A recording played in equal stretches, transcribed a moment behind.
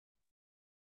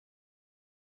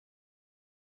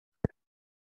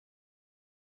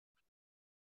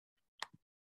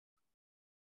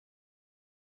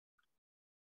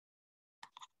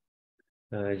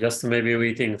Just maybe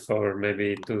waiting for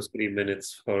maybe 2-3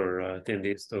 minutes for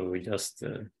attendees to just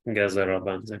gather up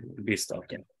and then we'll be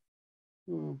starting.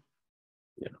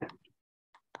 Yeah.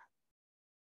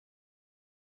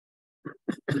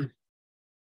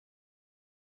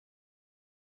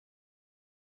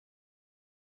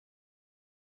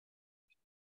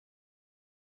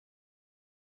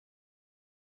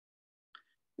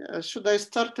 Should I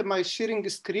start my sharing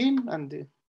screen and?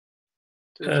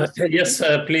 Yes,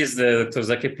 please, Dr.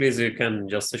 Zaki, please, you can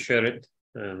just share it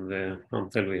and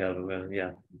until we have,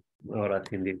 our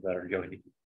attendees are joining.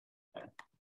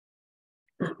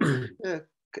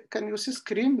 Can you see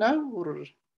screen now? Or?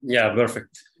 Yeah,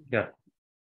 perfect. Yeah.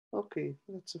 Okay,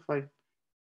 that's fine.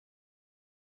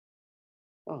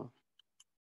 Oh.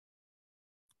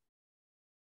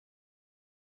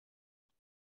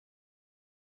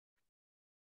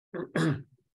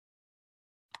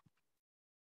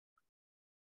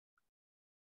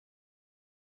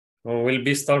 Well, we'll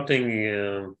be starting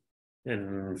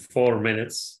in 4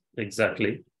 minutes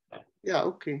exactly. Yeah,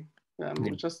 okay.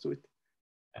 I'm just do it.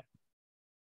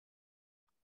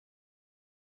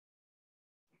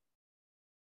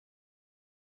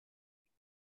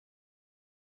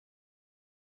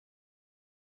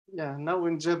 Yeah, now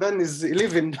in Japan is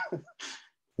 11.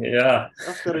 Yeah.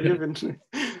 After 11.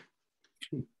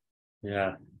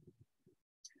 Yeah.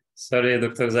 Sorry,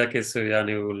 Dr. Zaki, so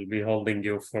we'll be holding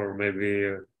you for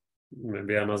maybe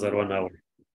another 1 hour.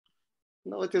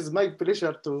 No, it is my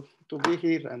pleasure to be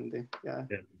here and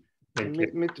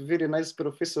meet very nice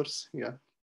professors,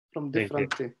 from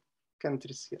different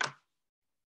countries. Yeah.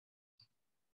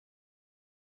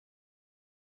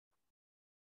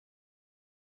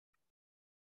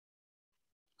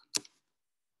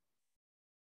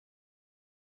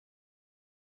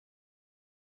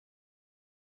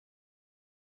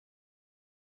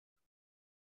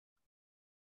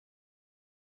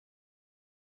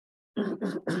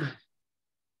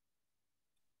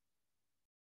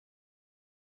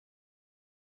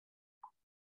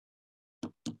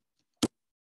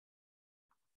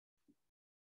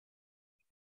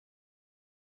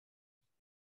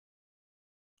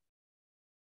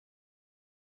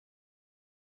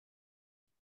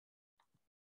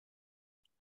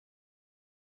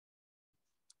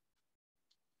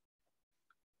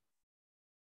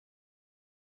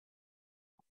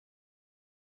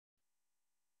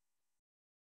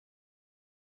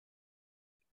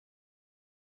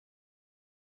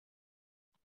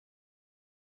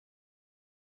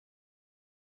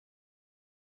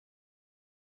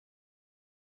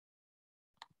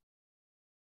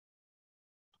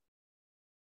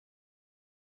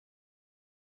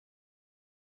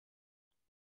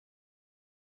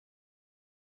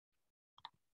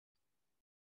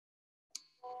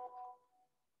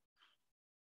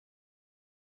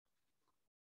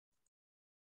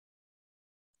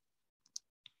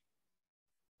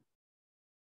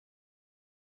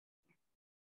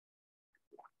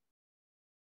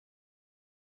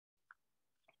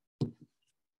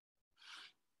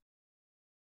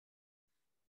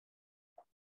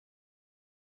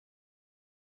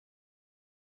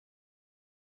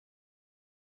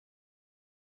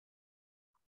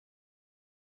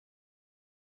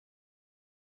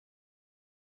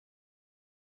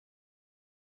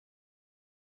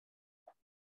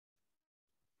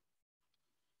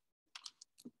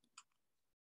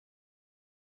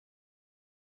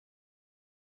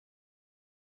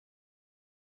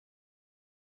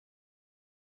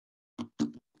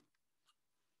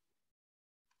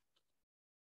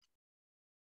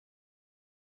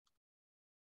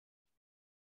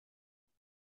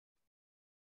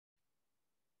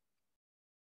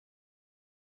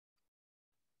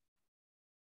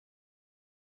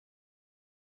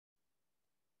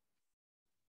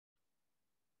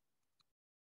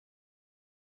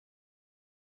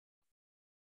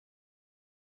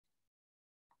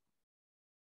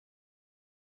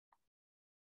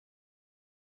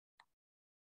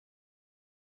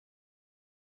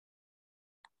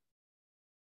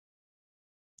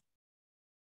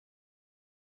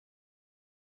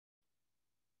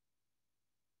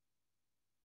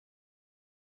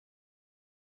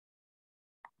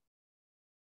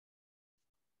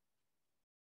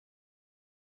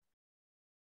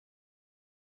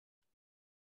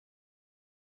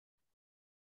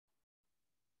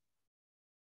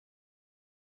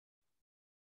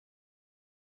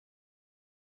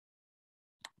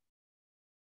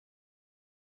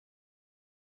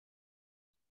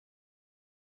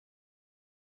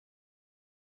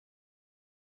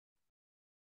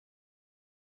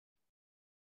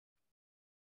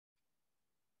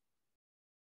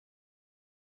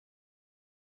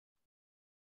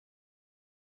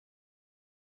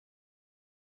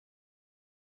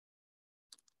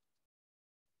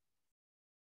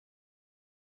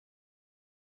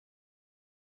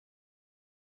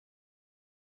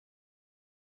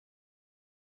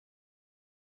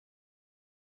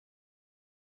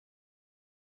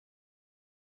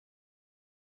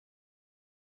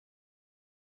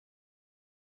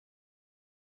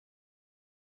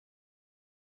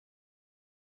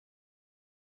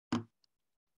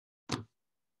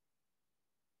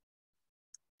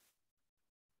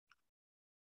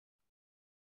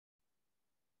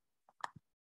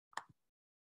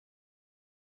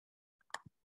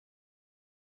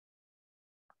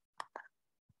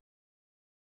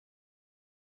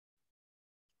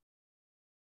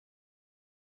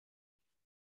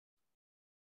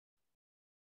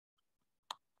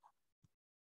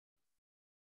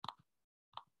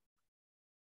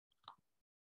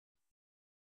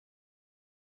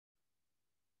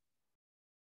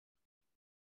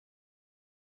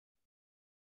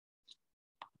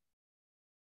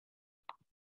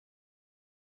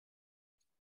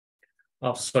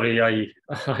 Oh, sorry,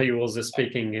 I was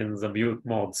speaking in the mute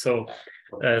mode.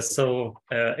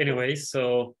 Anyway,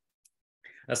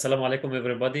 Assalamu alaikum,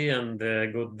 everybody, and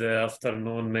good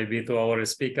afternoon, maybe to our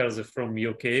speakers from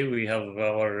UK. We have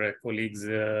our colleagues,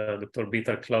 Dr.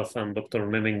 Peter Clough and Dr.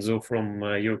 Miming Zhu from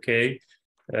UK.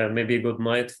 Maybe good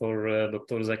night for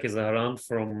Dr. Zaki Zahran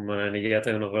from Niigata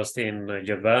University in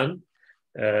Japan.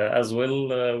 As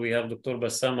well, we have Dr.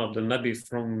 Bassam Abdel Nabi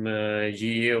from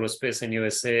GE Aerospace in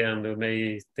USA, and we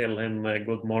may tell him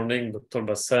good morning, Dr.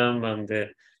 Bassam, and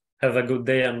have a good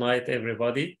day and night,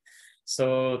 everybody.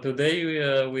 So today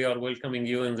we are welcoming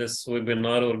you in this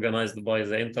webinar organized by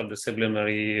the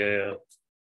Interdisciplinary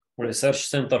Research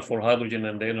Center for Hydrogen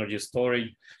and Energy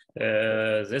Storage.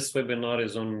 This webinar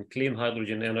is on clean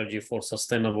hydrogen energy for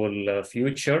sustainable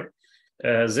future.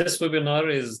 This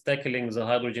webinar is tackling the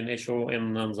hydrogen issue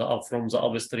from the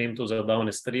upstream to the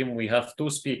downstream. We have two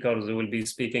speakers who will be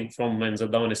speaking from in the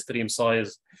downstream side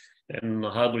in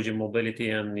hydrogen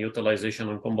mobility and utilization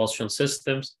and combustion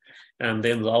systems. And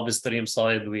then the upstream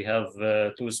side, we have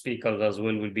two speakers as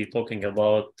well. We'll be talking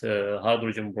about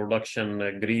hydrogen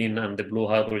production, green and the blue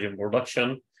hydrogen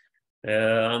production.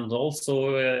 And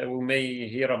also we may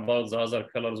hear about the other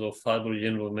colors of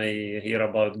hydrogen. We may hear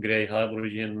about gray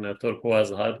hydrogen, turquoise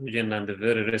hydrogen, and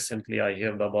very recently I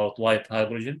heard about white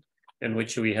hydrogen, in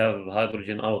which we have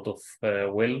hydrogen out of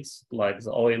wells, like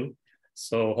the oil.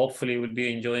 So hopefully we'll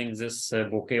be enjoying this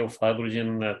bouquet of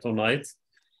hydrogen tonight.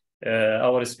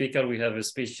 Our speaker, we have a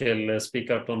special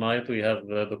speaker tonight. We have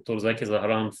Dr. Zaki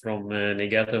Zahran from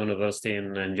Niigata University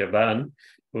in Japan,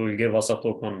 who will give us a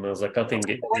talk on the cutting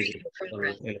edge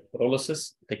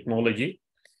electrolysis technology.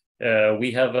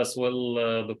 We have as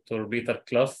well Dr. Peter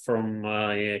Clough from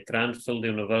Cranfield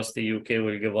University, UK,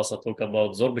 will give us a talk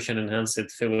about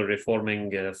sorption-enhanced fuel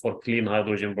reforming for clean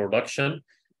hydrogen production.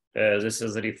 This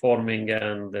is reforming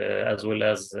and as well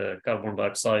as carbon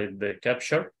dioxide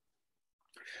capture.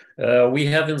 We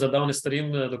have in the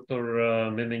downstream Dr.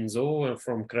 Miming Zhu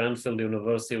from Cranfield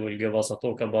University will give us a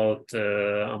talk about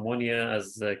ammonia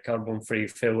as a carbon-free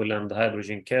fuel and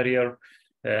hydrogen carrier.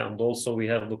 And also we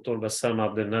have Dr. Bassam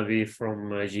Abdel Nabi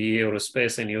from GE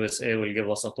Aerospace in USA will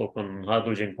give us a talk on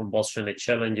hydrogen combustion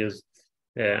challenges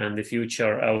and the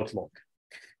future outlook.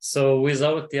 So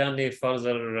without any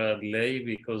further delay,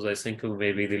 because I think we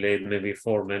may be delayed maybe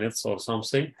 4 minutes or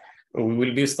something, we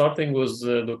will be starting with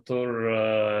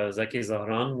Dr. Zaki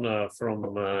Zahran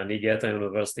from Niigata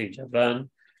University, Japan,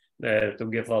 to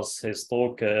give us his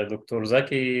talk. Dr.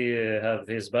 Zaki have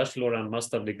his bachelor and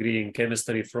master degree in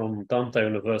chemistry from Tanta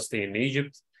University in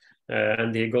Egypt,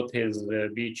 and he got his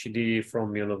PhD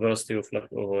from University of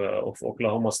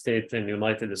Oklahoma State in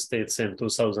United States in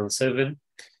 2007.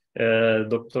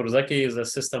 Dr. Zaki is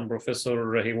assistant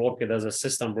professor. He worked as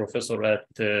assistant professor at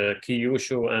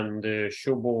Kyushu and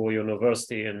Shubu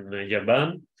University in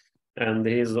Japan, and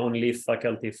he is on leave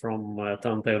faculty from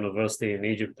Tanta University in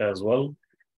Egypt as well.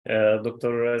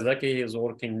 Dr. Zaki is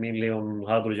working mainly on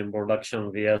hydrogen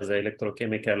production via the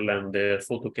electrochemical and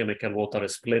photochemical water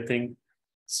splitting.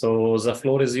 So the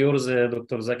floor is yours,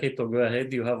 Dr. Zaki, to go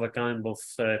ahead. You have a kind of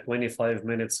 25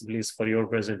 minutes, please, for your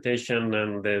presentation,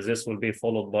 and this will be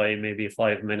followed by maybe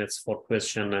 5 minutes for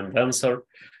question and answer.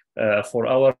 For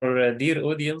our dear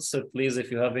audience, please, if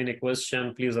you have any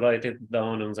question, please write it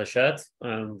down in the chat,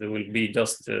 and we will be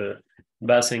just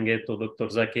passing it to Dr.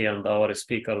 Zaki and our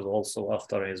speakers also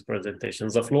after his presentation.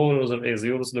 The floor is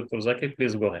yours, Dr. Zaki.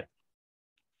 Please go ahead.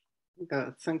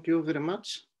 Thank you very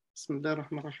much. Bismillah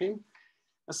ar-Rahman ar-Rahim.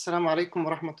 Assalamu alaikum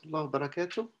wa rahmatullahi wa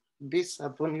barakatuh. Peace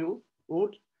upon you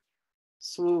all.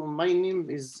 So my name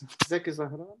is Zaki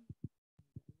Zahran.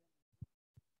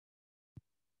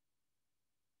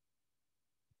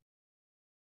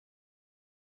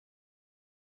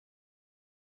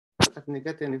 At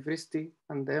Niigata University,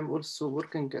 and I am also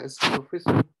working as a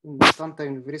professor in Tanta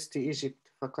University, Egypt,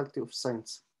 Faculty of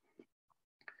Science.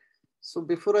 So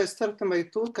before I start my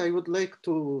talk, I would like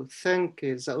to thank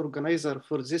the organizer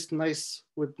for this nice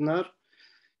webinar.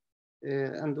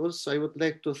 And also I would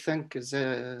like to thank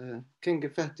the King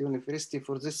Fahd University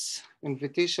for this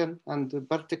invitation. And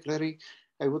particularly,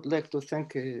 I would like to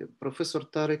thank Professor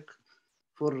Tariq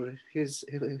for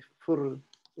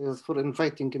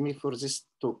inviting me for this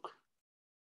talk.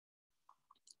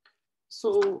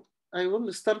 So I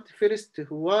will start first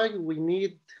why we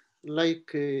need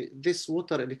this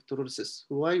water electrolysis,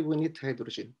 why we need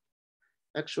hydrogen.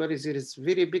 Actually, there is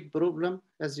very big problem,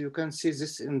 as you can see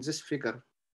this in this figure.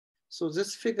 So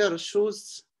this figure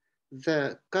shows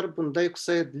the carbon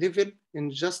dioxide level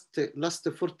in just last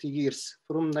 40 years,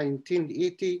 from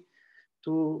 1980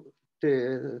 to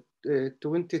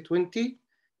 2020.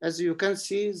 As you can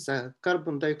see, the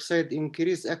carbon dioxide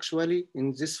increase actually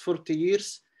in this 40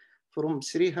 years from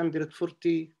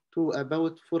 340 to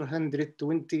about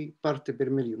 420 part per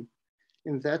million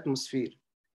in the atmosphere.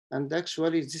 And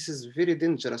actually, this is very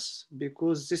dangerous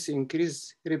because this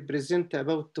increase represents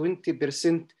about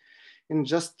 20% in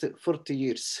just 40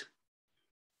 years.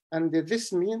 And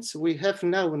this means we have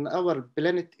now on our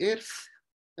planet Earth,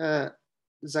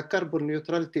 the carbon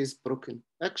neutrality is broken.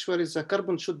 Actually, the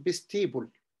carbon should be stable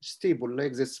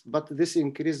like this, but this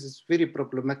increase is very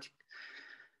problematic.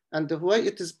 And why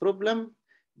it is problem?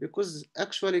 Because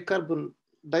actually carbon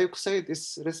dioxide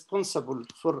is responsible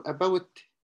for about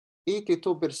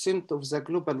 82% of the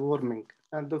global warming.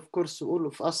 And of course, all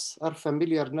of us are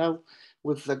familiar now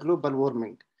with the global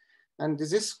warming. And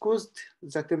this caused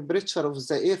the temperature of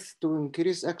the Earth to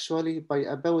increase actually by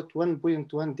about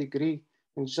 1.1 degree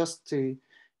in just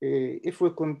if we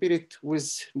compare it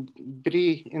with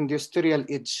pre-industrial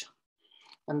age.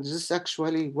 And this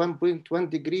actually 1.1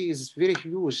 degree is very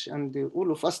huge. And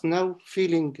all of us now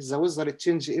feeling the weather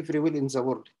change everywhere in the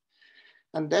world.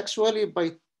 And actually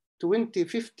by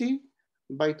 2050,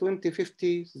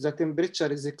 the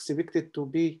temperature is expected to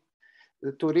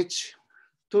reach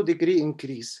 2 degree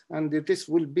increase. And this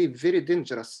will be very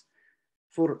dangerous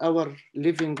for our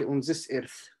living on this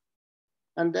earth.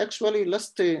 And actually in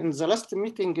the last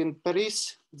meeting in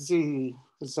Paris, the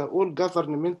all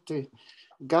government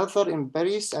gather in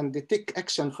Paris and they take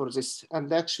action for this.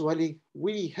 And actually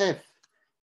we have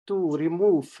to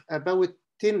remove about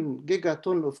 10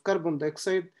 gigaton of carbon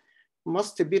dioxide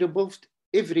must be removed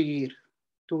every year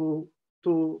to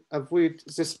avoid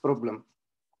this problem.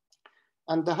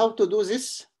 And how to do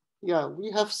this? Yeah,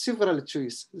 we have several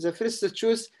choices. The first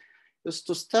choice is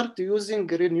to start using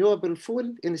renewable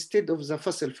fuel instead of the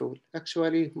fossil fuel.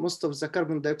 Actually, most of the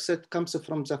carbon dioxide comes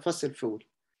from the fossil fuel.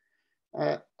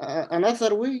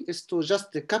 Another way is to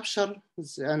just capture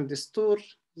and store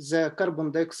the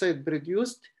carbon dioxide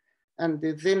produced and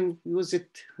then use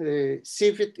it,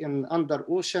 save it in under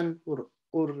ocean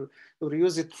or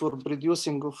use it for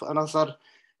producing of another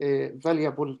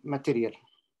valuable material.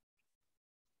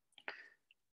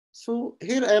 So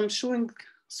here I am showing,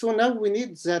 so now we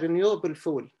need the renewable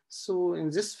fuel. So in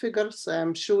this figures, I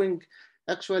am showing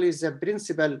actually the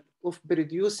principle of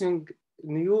producing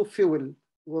new fuel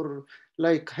or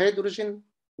like hydrogen.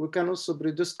 We can also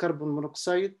produce carbon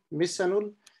monoxide,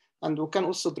 methanol, and we can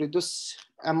also produce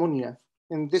ammonia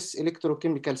in this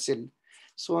electrochemical cell.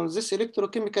 So in this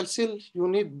electrochemical cell, you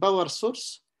need power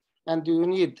source and you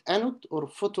need anode or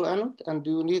photoanode and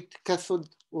you need cathode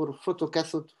or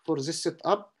photocathode for this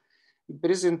setup.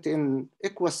 Present in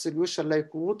aqueous solution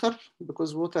like water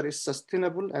because water is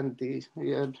sustainable and the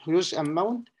huge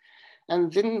amount.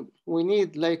 And then we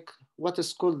need like what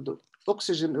is called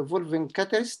oxygen evolving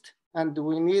catalyst and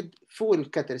we need fuel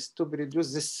catalyst to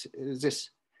produce this.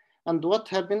 And what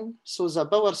happened? So the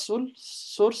power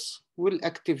source will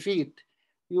activate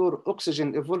your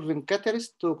oxygen evolving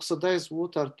catalyst to oxidize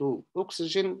water to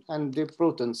oxygen and the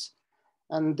protons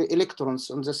and the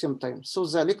electrons on the same time. So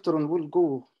the electron will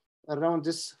go around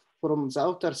this from the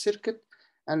outer circuit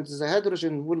and the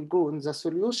hydrogen will go in the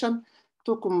solution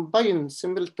to combine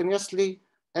simultaneously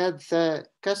at the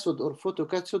cathode or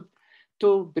photocathode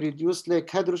to produce like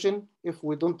hydrogen if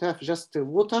we don't have just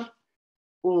water,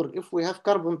 or if we have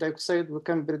carbon dioxide, we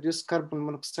can produce carbon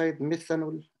monoxide,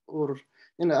 methanol, or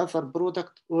any other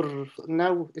product, or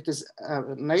now it is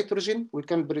nitrogen, we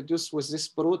can produce with this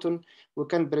proton, we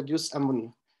can produce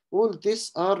ammonia. All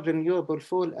these are renewable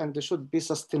fuel and they should be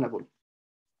sustainable.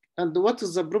 And what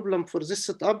is the problem for this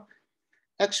setup?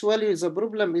 Actually, the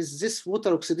problem is this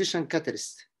water oxidation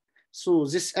catalyst. So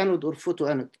this anode or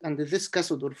photoanode and this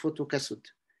cathode or photocathode.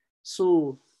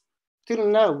 So till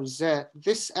now,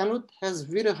 this anode has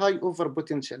very high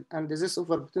overpotential, and this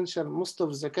overpotential, most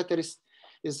of the catalyst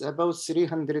is about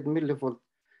 300 millivolt.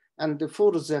 And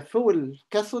for the fuel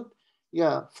cathode,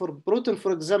 yeah, for proton,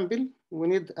 for example, we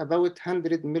need about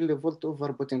 100 millivolt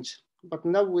overpotential. But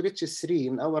now we reach 3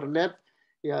 in our lab,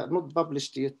 yeah, not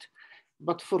published yet.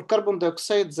 But for carbon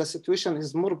dioxide, the situation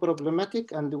is more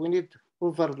problematic, and we need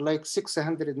over like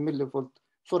 600 millivolt.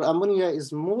 For ammonia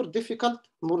is more difficult.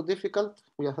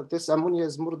 Yeah, this ammonia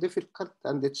is more difficult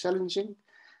and challenging,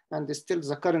 and still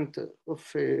the current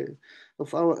of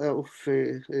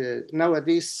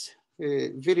nowadays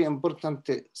very important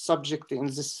subject in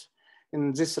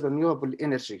this renewable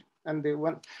energy. And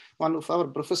one of our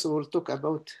professors will talk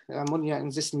about ammonia in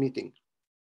this meeting.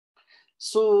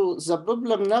 So the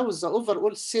problem now is the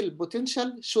overall cell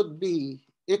potential should be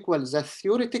equal the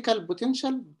theoretical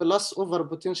potential plus over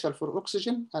potential for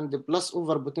oxygen and plus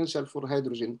over potential for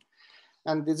hydrogen.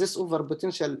 And this over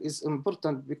potential is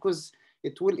important because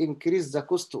it will increase the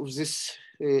cost of this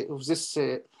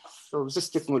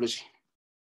technology.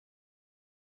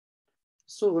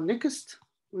 So next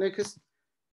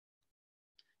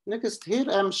here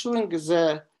I'm showing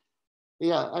the,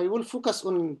 I will focus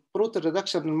on proton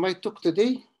reduction in my talk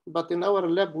today, but in our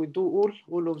lab we do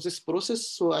all of this process.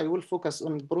 So I will focus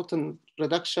on proton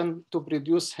reduction to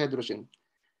produce hydrogen.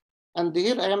 And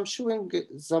here I am showing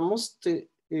the most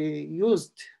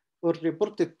used or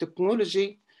reported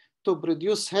technology to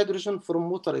produce hydrogen from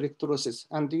water electrolysis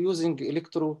and using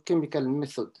electrochemical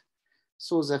method.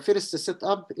 So the first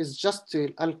setup is just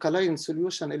alkaline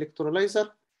solution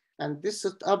electrolyzer. And this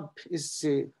setup is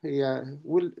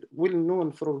well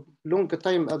known for a long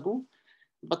time ago,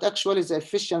 but actually the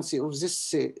efficiency of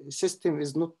this system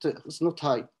is not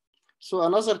high. So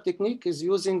another technique is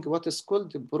using what is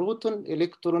called proton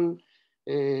electron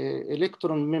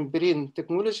membrane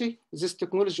technology. This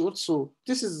technology also,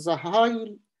 this is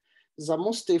the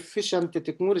most efficient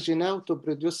technology now to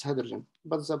produce hydrogen.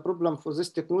 But the problem for this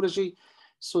technology,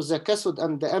 so the cathode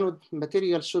and the anode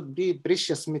material should be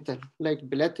precious metal, like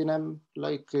platinum,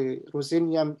 like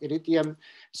ruthenium, iridium.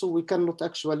 So we cannot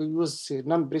actually use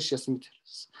non-precious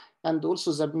metals. And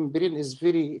also the membrane is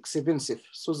very expensive.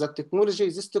 So the technology,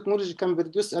 this technology can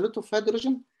produce a lot of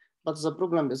hydrogen, but the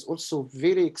problem is also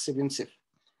very expensive.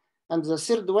 And the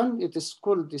third one, it is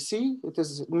called C. It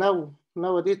is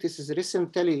nowadays, it is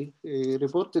recently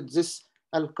reported this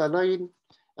alkaline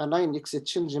anion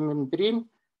exchange membrane.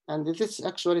 And this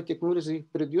actually technology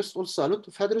produce also a lot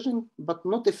of hydrogen, but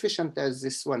not efficient as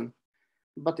this one.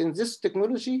 But in this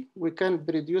technology, we can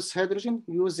produce hydrogen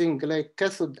using like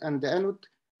cathode and anode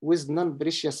with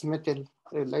non-precious metal,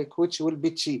 like which will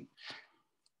be cheap.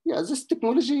 Yeah, this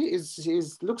technology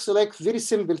looks like very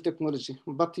simple technology,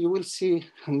 but you will see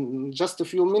in just a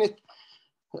few minutes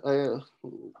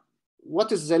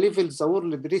what is the level the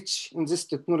world reach in this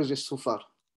technology so far.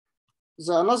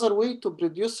 Another way to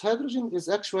produce hydrogen is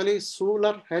actually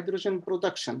solar hydrogen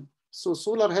production. So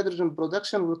solar hydrogen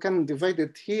production, we can divide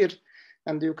it here,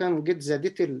 and you can get the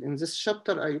detail in this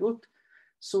chapter I wrote.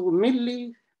 So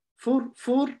mainly four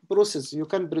processes you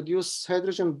can produce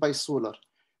hydrogen by solar.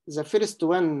 The first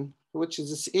one, which is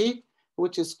this A,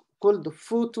 which is called the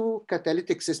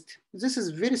photocatalytic system. This is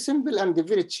very simple and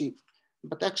very cheap,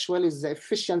 but actually the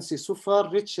efficiency so far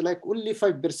reach like only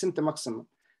 5% maximum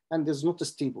and is not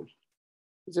stable.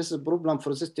 This is a problem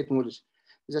for this technology.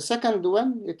 The second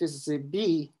one, it is the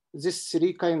B, this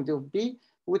three kind of B,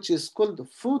 which is called the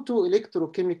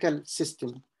photoelectrochemical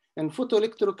system. In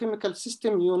photoelectrochemical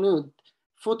system, you need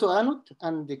photoanode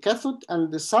and the cathode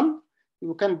and the sun,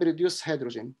 you can produce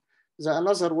hydrogen. The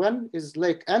another one is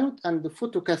like anode and the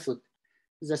photocathode.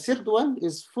 The third one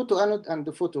is photoanode and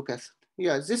the photocathode.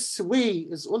 Yeah, this way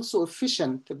is also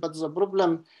efficient, but the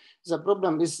problem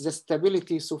is the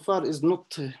stability so far is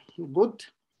not good.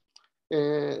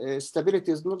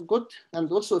 Stability is not good,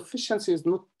 and also efficiency is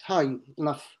not high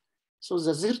enough. So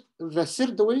the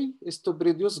third way is to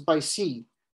produce by C,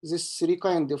 this three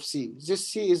kind of C. This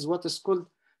C is what is called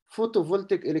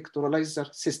photovoltaic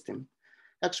electrolyzer system.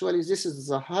 Actually, this is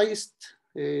the highest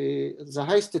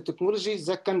technology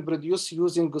that can produce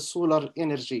using solar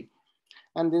energy.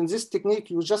 And in this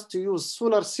technique, you just use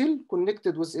solar cell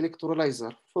connected with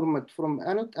electrolyzer formed from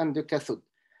anode and the cathode.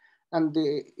 And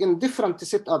in different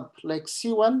setup, like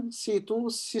C1, C2,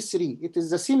 C3, it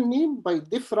is the same name by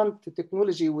different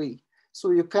technology way.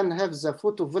 So you can have the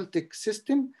photovoltaic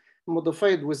system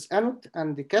modified with anode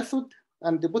and the cathode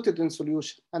and put it in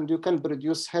solution, and you can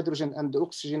produce hydrogen and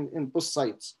oxygen in both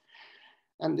sides.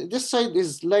 And this side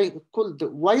is like called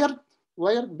wired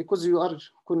because you are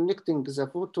connecting the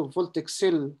photovoltaic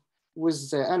cell with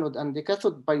the anode and the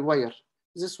cathode by wire.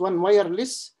 This one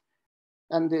wireless,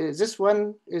 and this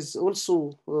one is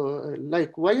also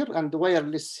like wire and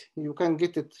wireless. You can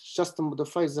get it just to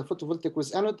modify the photovoltaic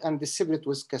with anode and the separate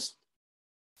with cathode.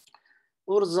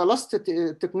 Or the last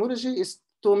technology is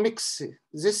to mix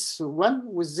this one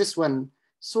with this one,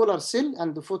 solar cell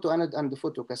and the photoanode and the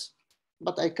photocathode.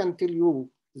 But I can tell you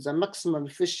the maximum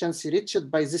efficiency reached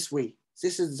by this way.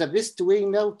 This is the best way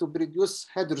now to produce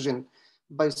hydrogen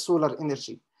by solar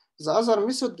energy. The other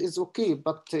method is okay,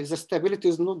 but the stability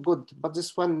is not good. But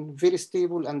this one very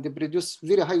stable and they produce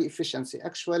very high efficiency.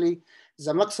 Actually,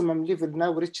 the maximum level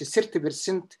now reaches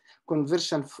 30%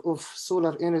 conversion of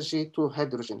solar energy to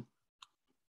hydrogen.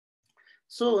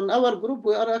 So in our group,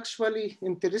 we are actually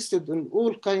interested in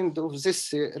all kinds of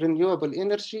this renewable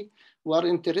energy. We are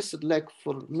interested like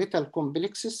for metal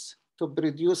complexes to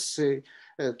produce, to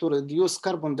reduce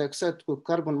carbon dioxide to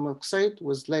carbon monoxide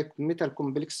with like metal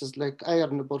complexes like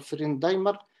iron porphyrin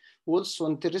dimer. We also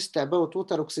interested about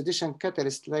water oxidation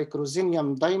catalyst like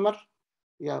ruthenium dimer.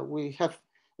 Yeah, we have,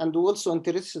 and we also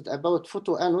interested about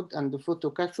photoanode and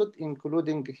photocathode,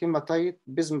 including hematite,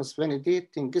 bismuth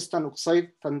vanadate, tungsten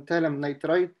oxide, tantalum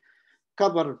nitride,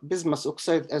 copper bismuth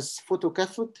oxide as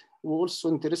photocathode. We also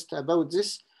interested about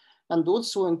this, and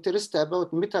also interested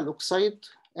about metal oxide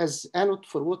as anode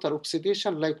for water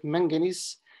oxidation like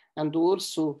manganese, and we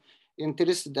also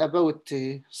interested about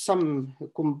some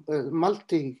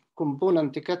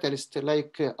multi-component catalyst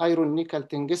like iron, nickel,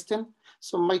 tungsten.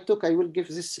 So my talk, I will give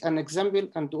this an example,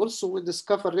 and also we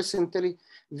discover recently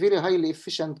very highly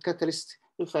efficient catalyst.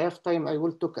 If I have time, I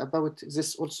will talk about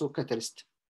this also catalyst.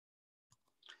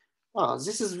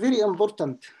 This is very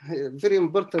important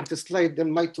slide in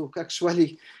my talk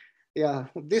actually. Yeah,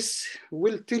 this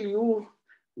will tell you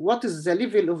what is the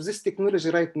level of this technology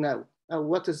right now,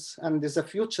 what is and the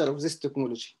future of this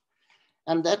technology.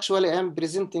 And actually I'm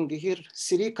presenting here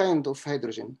 3 kinds of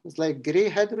hydrogen. It's like gray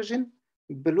hydrogen,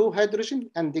 blue hydrogen,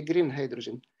 and the green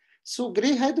hydrogen. So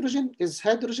gray hydrogen is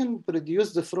hydrogen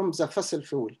produced from the fossil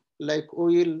fuel, like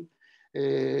oil,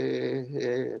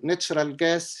 natural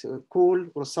gas, coal,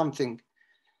 or something.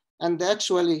 And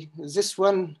actually this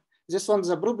one,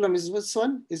 the problem is this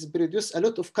one is produce a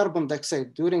lot of carbon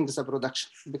dioxide during the production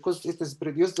because it is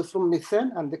produced from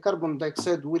methane and the carbon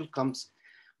dioxide will comes.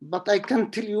 But I can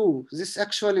tell you, this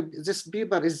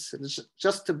paper is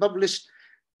just published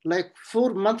like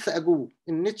 4 months ago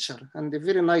in Nature, and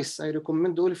very nice. I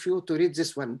recommend all of you to read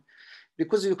this one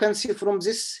because you can see from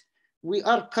this, we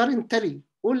are currently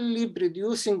only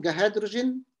producing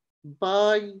hydrogen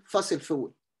by fossil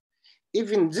fuel.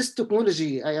 Even this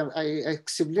technology I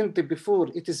explained before,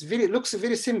 it is looks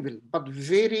very simple, but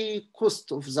very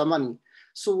cost of the money.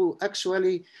 So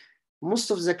actually,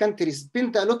 most of the countries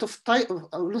spend a lot of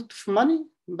money,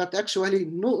 but actually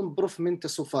no improvement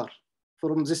so far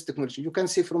from this technology. You can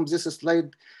see from this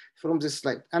slide,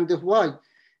 And why?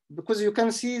 Because you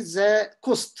can see the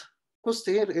cost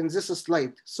here in this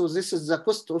slide. So this is the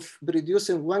cost of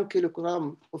producing 1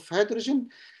 kilogram of hydrogen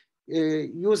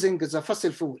using the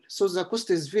fossil fuel. So the cost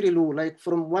is very low, like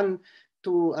from $1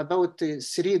 to about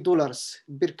 $3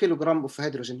 per kilogram of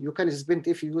hydrogen you can spend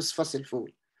if you use fossil fuel.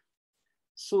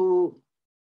 So,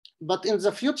 but in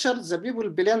the future, the people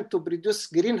plan to produce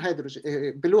green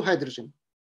hydrogen, blue hydrogen.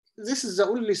 This is the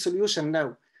only solution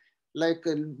now, like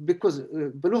because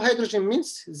blue hydrogen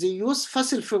means they use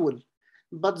fossil fuel,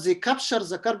 but they capture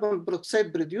the carbon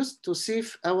dioxide produced to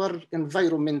save our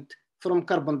environment from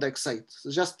carbon dioxide,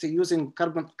 just using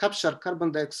capture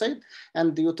carbon dioxide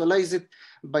and utilize it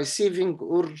by saving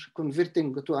or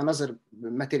converting to another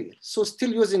material. So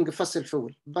still using fossil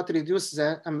fuel, but reduce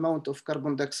the amount of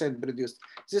carbon dioxide produced.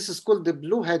 This is called the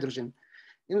blue hydrogen.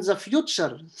 In the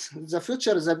future,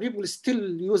 the people still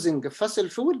using fossil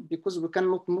fuel because we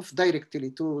cannot move directly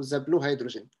to the blue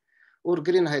hydrogen or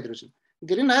green hydrogen.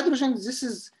 Green hydrogen,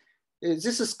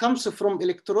 this comes from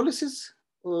electrolysis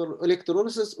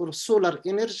or solar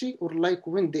energy or like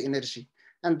wind energy.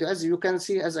 And as you can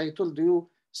see, as I told you,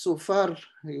 so far,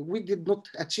 we did not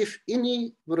achieve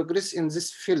any progress in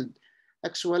this field.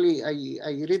 Actually,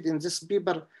 I read in this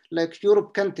paper, like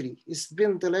Europe country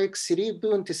spent like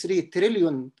 3.3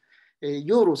 trillion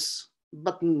euros,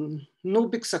 but no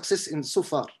big success in so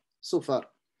far.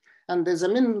 And the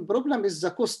main problem is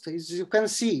the cost. As you can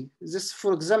see, this,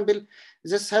 for example,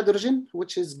 this hydrogen,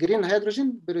 which is green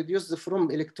hydrogen, produced from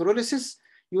electrolysis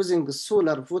using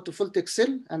solar photovoltaic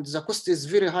cell, and the cost is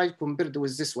very high compared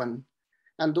with this one.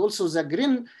 And also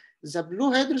the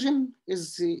blue hydrogen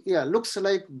is looks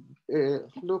like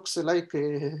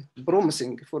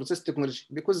promising for this technology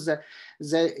because the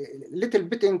little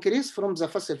bit increase from the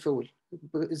fossil fuel.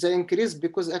 The increase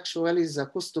because actually the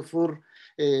cost for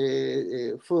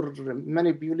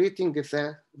manipulating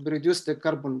the produced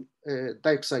carbon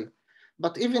dioxide.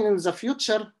 But even in the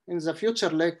future,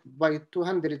 like by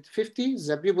 250,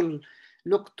 the people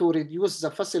look to reduce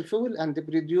the fossil fuel and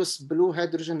produce blue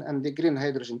hydrogen and the green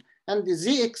hydrogen. And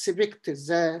they expect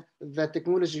the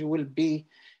technology will be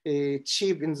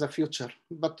cheap in the future,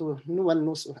 but no one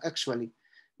knows actually.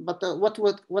 But what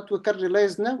we can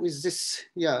realize now is this,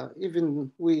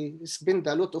 even we spend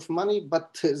a lot of money,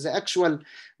 but the actual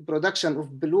production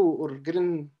of blue or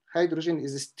green hydrogen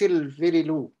is still very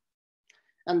low.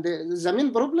 And the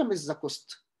main problem is the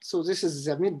cost. So this is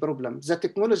the main problem. The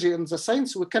technology and the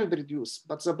science we can produce,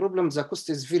 but the problem, the cost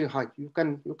is very high. You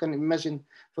can imagine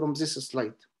from this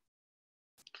slide.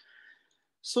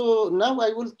 So now I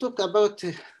will talk about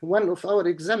one of our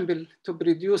example to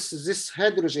produce this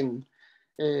hydrogen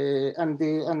and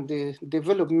the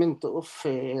development of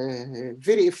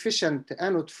very efficient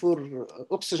anode for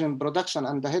oxygen production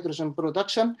and hydrogen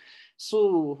production.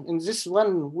 So in this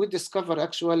one, we discover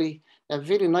actually a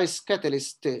very nice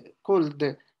catalyst called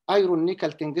iron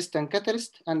nickel tungsten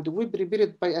catalyst, and we prepare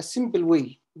it by a simple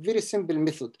way, very simple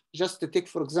method. Just to take,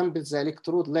 for example, the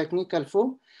electrode like nickel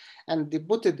foam, and they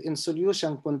put it in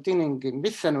solution containing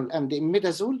methanol and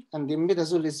imidazole, and the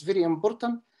imidazole is very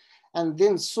important, and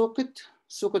then soak it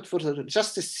for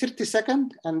just 30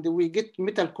 seconds, and we get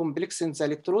metal complex in the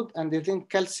electrode, and then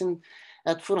calcium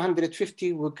at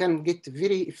 450, we can get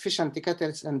very efficient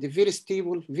catalyst and very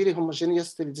stable, very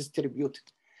homogeneously distributed.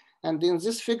 And in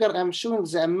this figure, I'm showing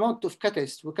the amount of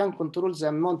catalyst. We can control the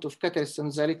amount of catalyst in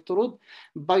the electrode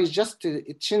by just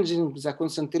changing the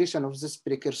concentration of this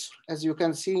precursor. As you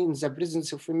can see, in the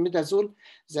presence of imidazole,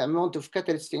 the amount of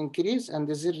catalyst increase and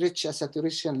they reach a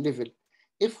saturation level.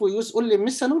 If we use only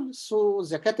methanol, so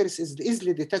the catalyst is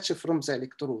easily detached from the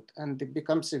electrode and it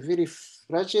becomes very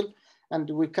fragile, and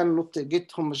we cannot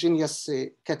get homogeneous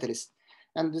catalyst.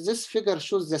 And this figure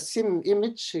shows the same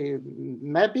image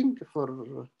mapping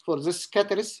for this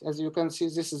catalyst. As you can see,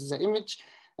 this is the image,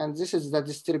 and this is the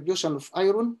distribution of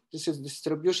iron, this is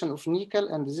distribution of nickel,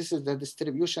 and this is the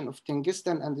distribution of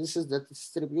tungsten, and this is the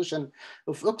distribution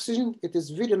of oxygen. It is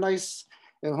very nice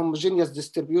homogeneous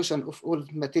distribution of all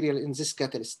material in this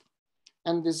catalyst.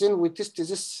 And then we test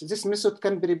this method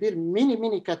can prepare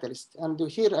many catalysts. And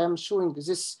here I am showing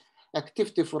this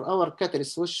activity for our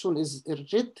catalyst, which shown is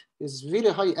red, is very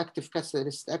high active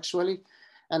catalyst actually.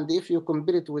 And if you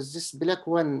compare it with this black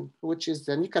one, which is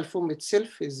the nickel foam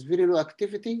itself, is very low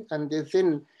activity. And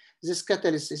then this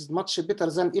catalyst is much better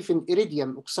than even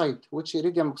iridium oxide, which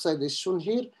iridium oxide is shown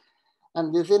here.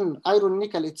 And then iron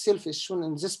nickel itself is shown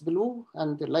in this blue,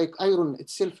 and like iron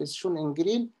itself is shown in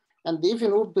green. And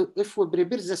even if we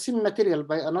prepare the same material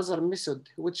by another method,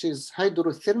 which is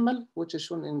hydrothermal, which is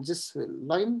shown in this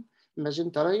line,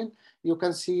 magenta line, you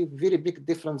can see very big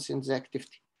difference in the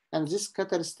activity. And this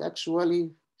catalyst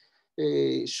actually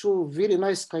show very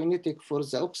nice kinetic for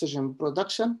the oxygen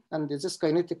production. And this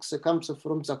kinetics comes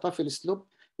from the Tafel slope,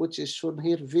 which is shown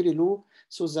here very low.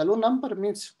 So the low number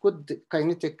means good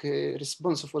kinetic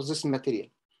response for this material.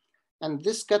 And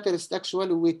this catalyst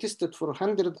actually we tested for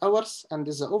 100 hours, and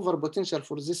the over potential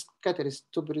for this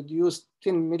catalyst to produce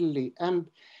 10 milliamp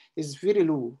is very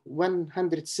low,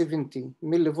 170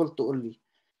 millivolt only.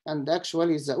 And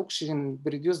actually the oxygen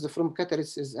produced from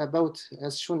catalyst is about,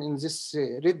 as shown in this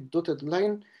red dotted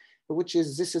line, which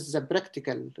is, this is the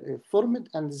practical format,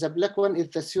 and the black one is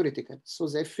the theoretical. So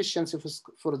the efficiency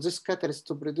for this catalyst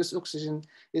to produce oxygen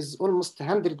is almost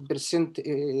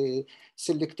 100%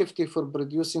 selectivity for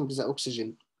producing the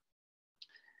oxygen.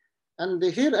 And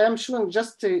here I am showing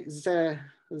just the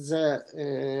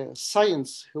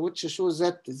science, which shows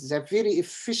that the very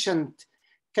efficient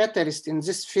catalyst in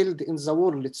this field in the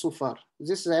world so far.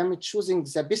 This I am choosing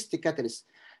the best catalyst.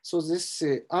 So this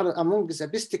are among the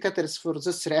best catalysts for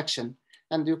this reaction.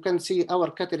 And you can see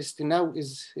our catalyst now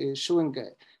is showing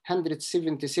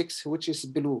 176, which is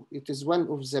blue. It is one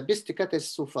of the best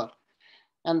catalysts so far.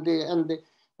 And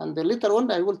later on,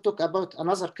 I will talk about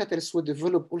another catalyst we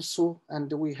develop also,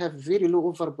 and we have very low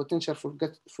over potential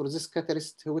for this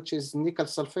catalyst, which is nickel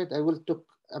sulfide. I will talk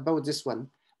about this one.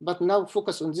 But now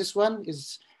focus on this one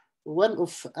is one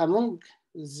of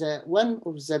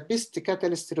the best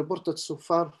catalysts reported so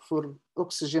far for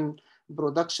oxygen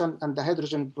production and the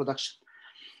hydrogen production.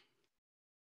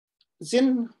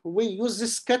 Then we use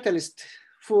this catalyst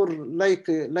for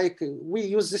we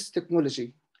use this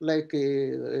technology like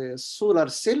a solar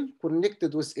cell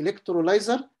connected with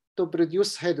electrolyzer to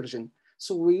produce hydrogen.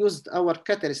 So we used our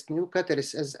catalyst, new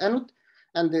catalyst as anode,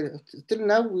 and till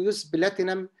now we use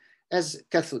platinum as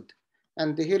cathode.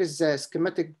 And here is the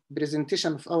schematic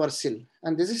presentation of our cell.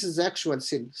 And this is the actual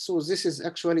cell. So this is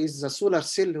actually the solar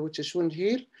cell, which is shown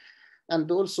here. And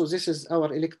also this is our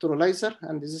electrolyzer,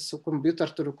 and this is a computer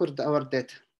to record our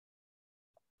data.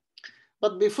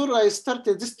 But before I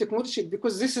started this technology,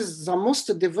 because this is the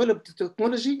most developed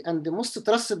technology and the most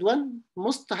trusted one,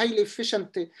 most highly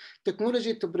efficient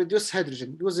technology to produce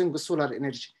hydrogen using solar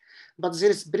energy. But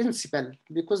there is principle,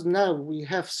 because now we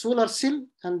have solar cell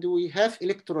and we have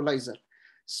electrolyzer.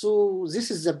 So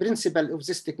this is the principle of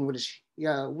this technology.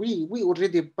 Yeah, we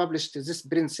already published this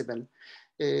principle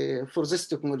for this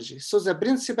technology. So the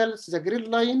principle, the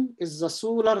green line is the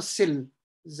solar cell,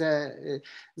 the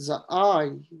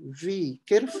IV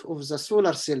curve of the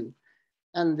solar cell.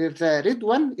 And the red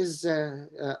one is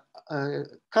the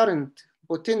current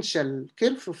potential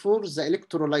curve for the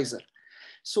electrolyzer.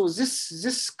 So this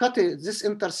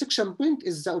intersection point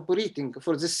is the operating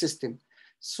for this system.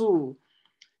 So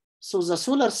the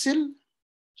solar cell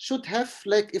should have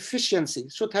like efficiency,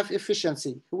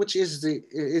 which is the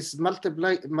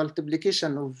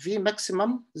multiplication of V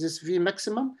maximum, this V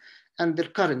maximum, and the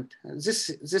current,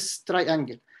 this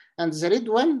triangle. And the red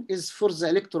one is for the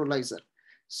electrolyzer.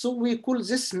 So we call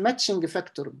this matching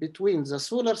factor between the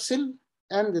solar cell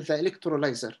and the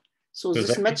electrolyzer. So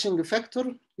this matching factor,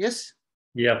 yes?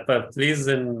 Yeah, but please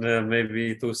in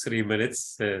maybe 2-3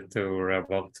 minutes to wrap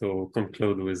up, to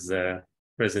conclude with the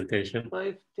presentation.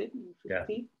 5, 10, 15. Yeah.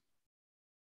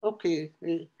 Okay.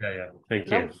 Yeah. Thank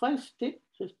now you. 5, 10,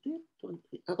 15,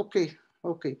 20.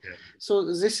 Okay. Yeah. So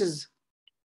this is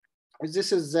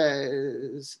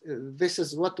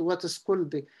what is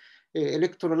called the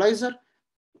electrolyzer.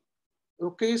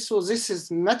 Okay, so this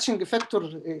is matching factor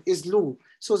is low.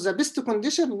 So the best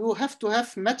condition, you have to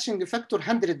have matching factor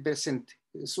 100%.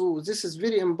 So this is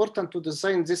very important to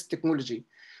design this technology.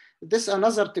 This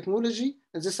another technology,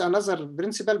 this another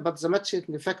principle, but the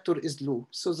matching factor is low.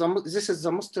 So this is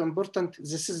the most important.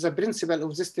 This is the principle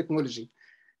of this technology.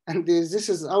 And this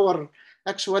is our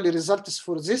actual results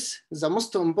for this, the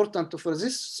most important for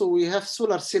this. So we have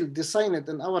solar cell designed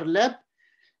in our lab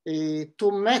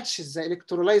to match the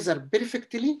electrolyzer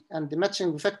perfectly, and the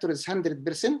matching factor is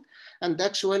 100%. And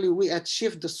actually we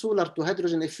achieved the solar to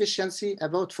hydrogen efficiency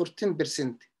about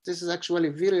 14%. This is actually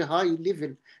very high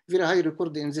level, very high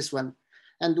record in this one.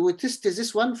 And we tested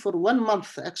this one for 1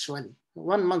 month, actually.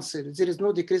 1 month, there is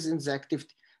no decrease in the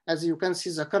activity. As you can see,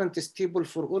 the current is stable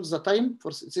for all the time.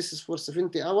 This is for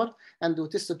 70 hours, and we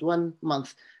tested 1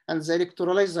 month. And the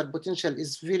electrolyzer potential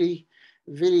is very,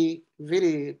 very,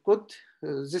 very good.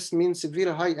 This means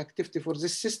very high activity for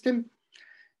this system.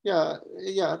 Yeah.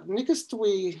 Next,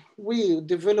 we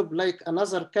develop like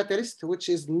another catalyst, which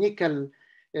is nickel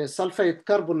sulfide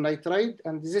carbon nitride,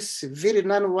 and this very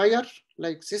nanowire,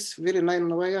 like this very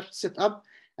nanowire set up.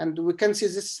 And we can see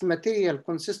this material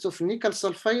consists of nickel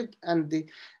sulfide and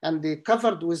the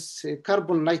covered with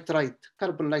carbon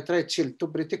nitride shell to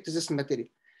protect this material.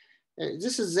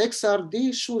 This is the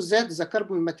XRD, shows that the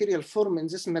carbon material form in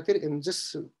this material, in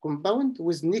this compound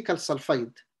with nickel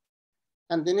sulfide.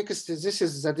 And the next, this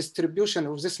is the distribution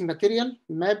of this material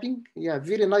mapping. Yeah,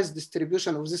 very nice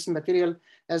distribution of this material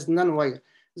as nanowire.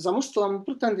 The most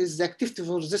important is the activity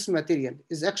for this material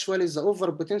is actually the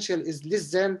over potential is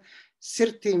less than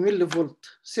 30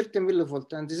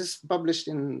 millivolt, and this is published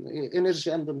in Energy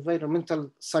and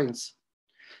Environmental Science.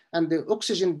 And the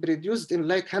oxygen produced in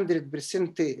like 100%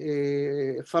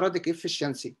 Faradic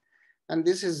efficiency. And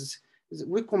this is,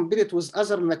 we compare it with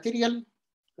other material,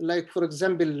 like for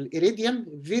example, iridium,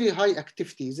 very high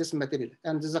activity, this material.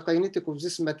 And the kinetic of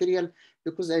this material,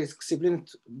 because I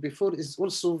explained before, is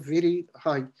also very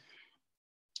high.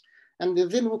 And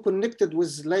then we connected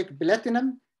with like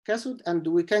platinum cathode, and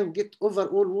we can get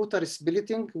overall water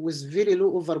splitting with very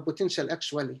low over potential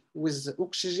actually, with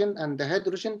oxygen and the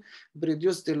hydrogen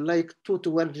produced in like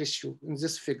 2-to-1 ratio in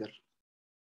this figure.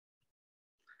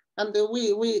 And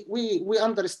we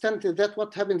understand that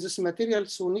what happens this material.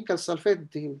 So nickel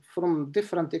sulfide from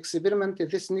different experiment,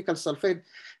 this nickel sulfide,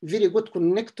 very good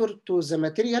connector to the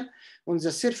material. On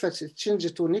the surface, it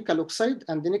changes to nickel oxide,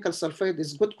 and the nickel sulfide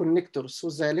is good connector. So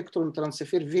the electron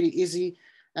transfer very easy,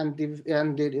 and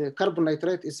the carbon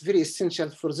nitride is very essential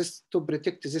for this to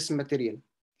protect this material.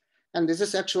 And this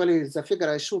is actually the figure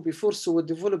I showed before. So we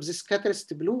develop this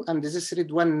catalyst blue and this red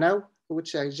one now,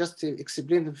 which I just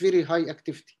explained, very high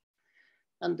activity.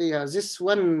 And this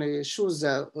one shows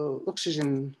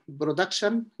oxygen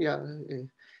production. Yeah,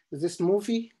 this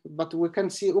movie, but we can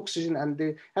see oxygen and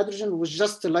the hydrogen was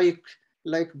just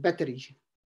like battery.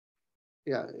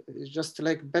 Yeah, just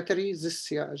like battery.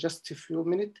 This, yeah, just a few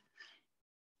minutes.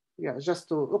 Yeah,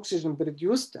 just oxygen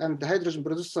produced and the hydrogen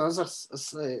produced others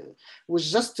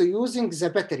was just using the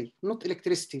battery, not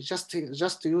electricity,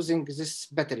 just using this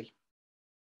battery.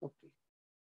 Okay,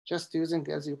 just using,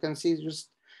 as you can see, just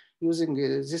using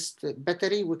this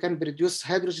battery, we can produce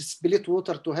hydrogen, split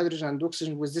water to hydrogen and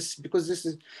oxygen with this, because this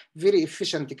is very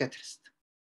efficient catalyst.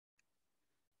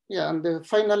 Yeah, and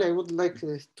finally, I would like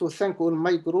to thank all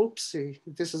my groups.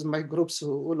 This is my groups,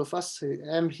 all of us.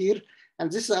 I am here.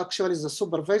 And this is actually the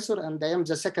supervisor, and I am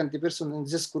the second person in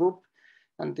this group.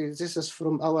 And this is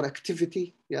from our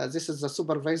activity. Yeah, this is the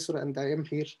supervisor, and I am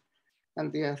here.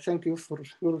 And yeah, thank you for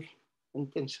your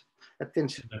attention.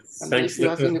 And if you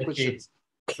have any questions.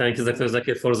 Thank you, Dr.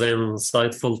 Zaki, for the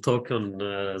insightful talk on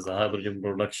the hydrogen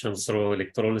production through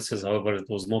electrolysis. However, it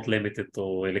was not limited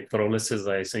to electrolysis.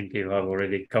 I think you have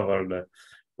already covered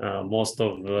most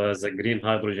of the green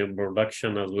hydrogen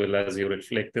production, as well as you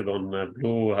reflected on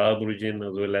blue hydrogen,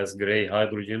 as well as gray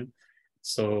hydrogen.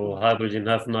 So hydrogen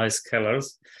have nice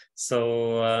colors.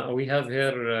 So we have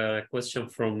here a question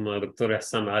from Dr.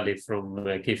 Hassan Ali from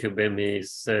KFUBM. He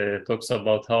talks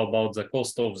about how about the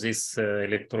cost of this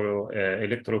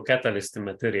electrocatalyst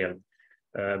material.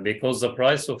 Because the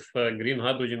price of green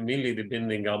hydrogen mainly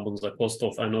depending upon the cost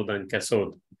of anode and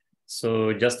cathode.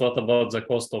 So just what about the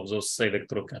cost of those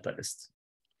electrocatalysts?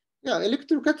 Yeah,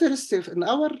 electrocatalyst in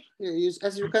our,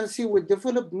 as you can see, we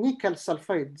developed nickel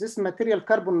sulfide. This material,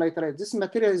 carbon nitride, this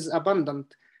material is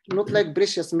abundant, not like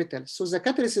precious metal. So the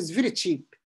catalyst is very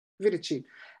cheap, very cheap.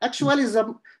 Actually,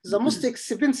 the most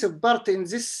expensive part in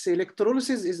this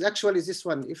electrolysis is actually this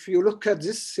one. If you look at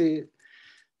this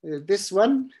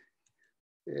one,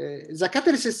 the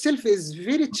catalyst itself is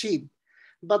very cheap,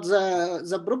 but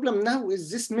the problem now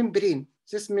is this membrane.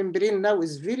 This membrane now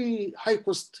is very high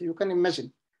cost, you can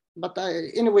imagine. But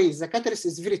anyway, the catalyst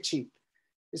is very cheap,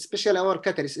 especially our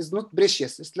catalyst is not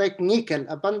precious. It's like nickel,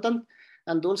 abundant,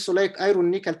 and also like iron,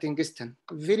 nickel, tungsten,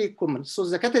 very common. So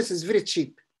the catalyst is very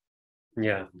cheap.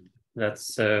 Yeah,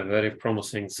 that's very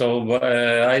promising. So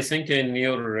I think in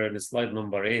your slide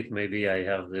number 8, maybe I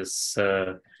have this.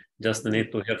 Just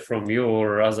need to hear from you,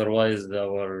 or otherwise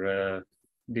our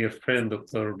dear friend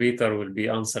Dr. Peter will be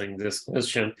answering this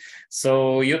question.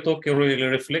 So you really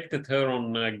reflected her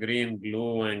on green,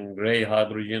 blue, and gray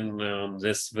hydrogen on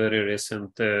this very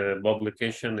recent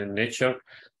publication in Nature.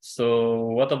 So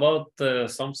what about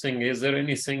something, is there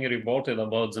anything reported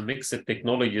about the mixed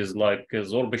technologies like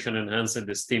sorption enhanced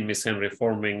steam methane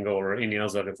reforming or any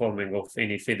other reforming of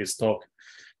any feedstock?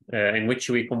 In which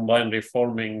we combine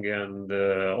reforming and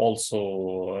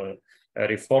also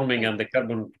reforming and the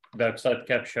carbon dioxide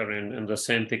capture in the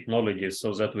same technology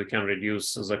so that we can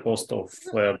reduce the cost of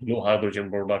blue hydrogen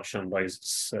production by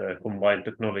this combined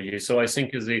technology. So I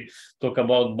think they talk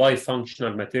about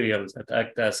bifunctional materials that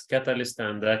act as catalyst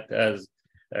and act as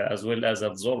well as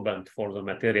absorbent for the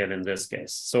material in this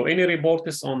case. So any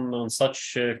reports on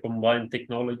such combined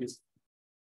technologies?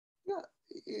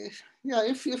 Yeah,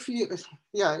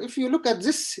 if you look at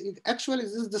this, actually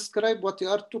this describe what you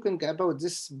are talking about,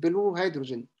 this blue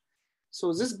hydrogen.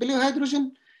 So this blue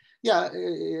hydrogen,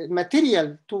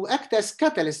 material to act as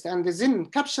catalyst and then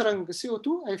capturing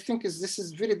CO2, I think this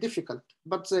is very difficult.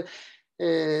 But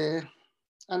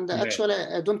actually,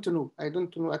 I don't know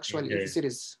actually if there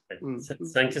is.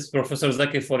 Thank you, Professor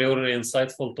Zaki, for your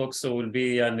insightful talk. So we'll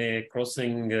be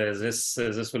crossing this.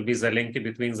 This will be the link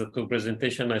between the two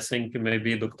presentations. I think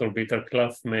maybe Dr. Peter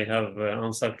Clough may have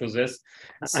answer to this.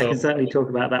 I can certainly talk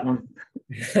about that one.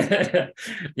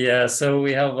 Yeah, so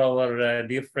we have our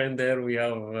dear friend there. We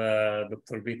have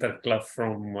Dr. Peter Clough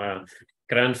from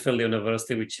Cranfield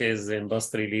University, which is the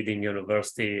industry leading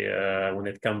university when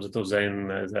it comes to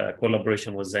the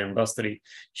collaboration with the industry.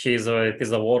 It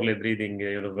is a world leading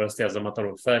university, as a matter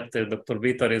of fact. Dr.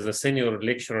 Peter is a senior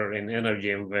lecturer in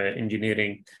energy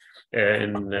engineering,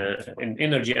 in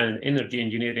energy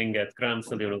engineering at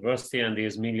Cranfield University, and he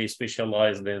is mainly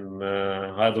specialized in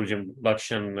hydrogen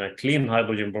production, clean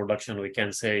hydrogen production, we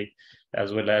can say,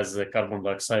 as well as carbon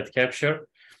dioxide capture.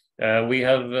 We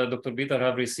have Dr. Peter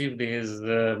have received his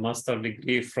master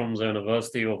degree from the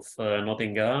University of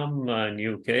Nottingham in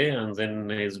UK, and then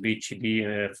his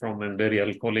PhD from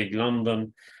Imperial College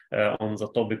London on the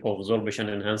topic of sorption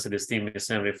enhanced steam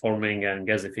methane reforming and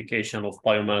gasification of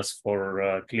biomass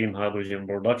for clean hydrogen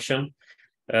production.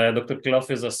 Dr.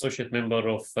 Clough is associate member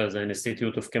of the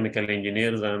Institute of Chemical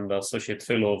Engineers and associate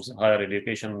fellow of the Higher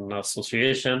Education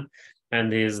Association,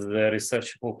 and his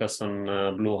research focus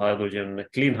on blue hydrogen,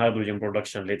 clean hydrogen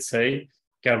production, let's say,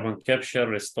 carbon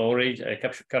capture, storage,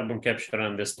 carbon capture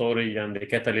and storage, and the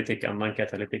catalytic and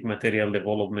non-catalytic material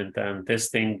development and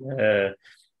testing.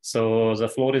 So the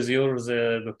floor is yours,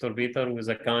 Dr. Peter, with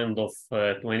a kind of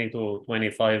 20 to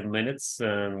 25 minutes,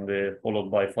 and followed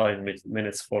by 5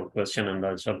 minutes for question and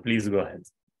answer. Please go ahead.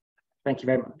 Thank you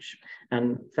very much.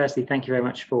 And firstly, thank you very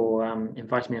much for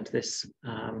inviting me onto this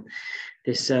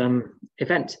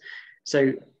event.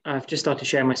 So I've just started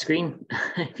sharing my screen.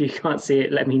 If you can't see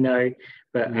it, let me know,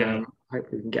 but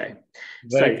hopefully we can go.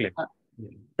 Very clear.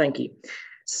 Thank you.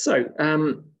 So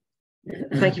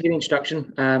thank you for the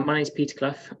introduction. My name is Peter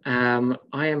Clough.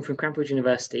 I am from Cranfield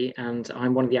University, and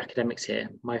I'm one of the academics here.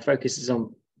 My focus is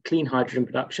on clean hydrogen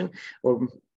production, or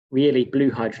really blue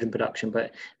hydrogen production,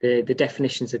 but the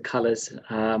definitions of colours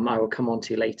I will come on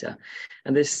to later.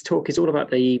 And this talk is all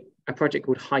about a project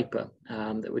called HYPER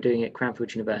that we're doing at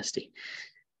Cranfield University.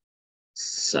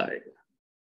 So,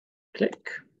 click,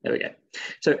 there we go.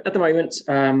 So at the moment,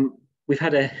 we've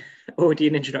had already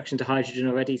an introduction to hydrogen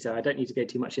already, so I don't need to go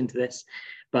too much into this.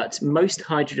 But most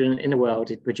hydrogen in the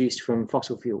world is produced from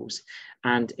fossil fuels,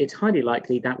 and it's highly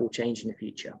likely that will change in the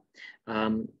future.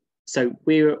 So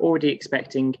we're already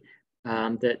expecting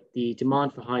that the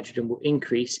demand for hydrogen will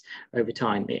increase over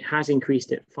time. It has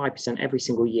increased at 5% every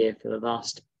single year for the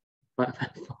last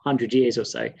 100 years or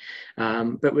so.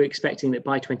 But we're expecting that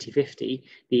by 2050,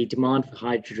 the demand for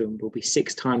hydrogen will be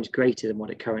 6 times greater than what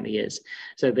it currently is.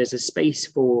 So there's a space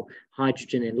for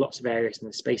hydrogen in lots of areas and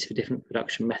a space for different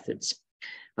production methods.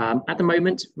 At the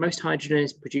moment, most hydrogen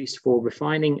is produced for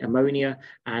refining ammonia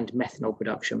and methanol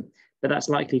production, but that's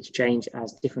likely to change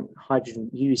as different hydrogen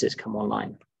users come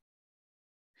online.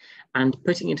 And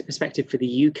putting into perspective for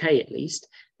the UK at least,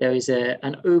 there is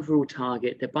an overall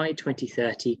target that by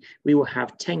 2030, we will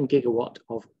have 10 gigawatt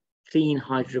of clean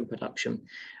hydrogen production.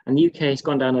 And the UK has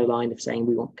gone down a line of saying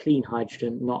we want clean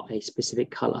hydrogen, not a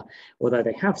specific colour, although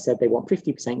they have said they want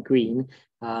 50% green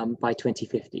by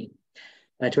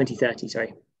 2030,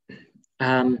 sorry.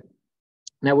 Now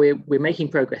we're making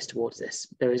progress towards this.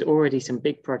 There is already some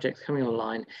big projects coming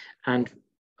online, and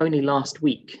only last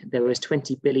week, there was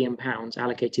 £20 billion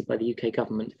allocated by the UK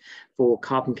government for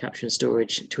carbon capture and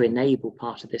storage to enable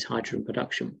part of this hydrogen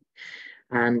production.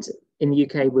 And in the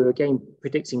UK, we're again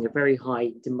predicting a very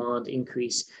high demand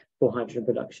increase for hydrogen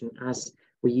production as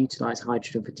we utilise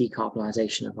hydrogen for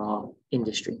decarbonisation of our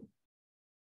industry.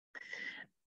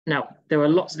 Now, there are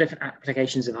lots of different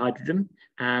applications of hydrogen,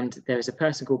 and there is a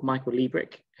person called Michael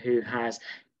Liebrich who has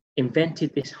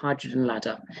invented this hydrogen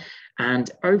ladder. And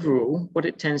overall, what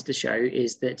it tends to show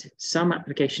is that some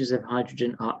applications of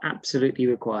hydrogen are absolutely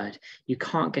required. You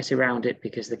can't get around it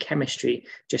because the chemistry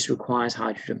just requires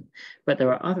hydrogen. But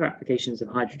there are other applications of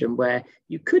hydrogen where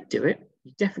you could do it.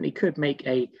 You definitely could make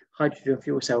a hydrogen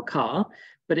fuel cell car,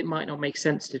 but it might not make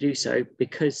sense to do so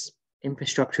because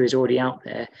infrastructure is already out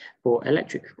there for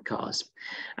electric cars.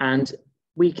 And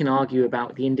we can argue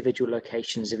about the individual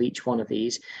locations of each one of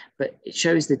these, but it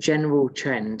shows the general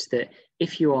trend that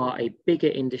if you are a bigger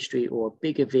industry or a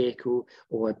bigger vehicle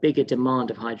or a bigger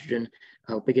demand of hydrogen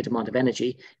or bigger demand of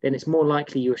energy, then it's more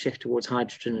likely you'll shift towards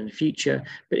hydrogen in the future.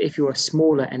 But if you're a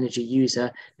smaller energy user,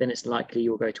 then it's likely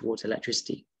you'll go towards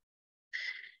electricity.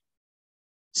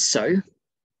 So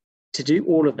to do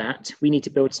all of that, we need to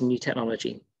build some new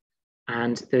technology.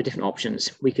 And there are different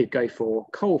options. We could go for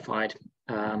coal-fired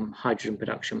hydrogen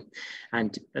production,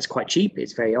 and that's quite cheap.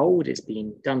 It's very old, it's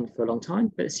been done for a long time,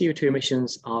 but the CO2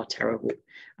 emissions are terrible.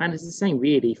 And it's the same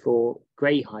really for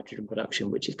grey hydrogen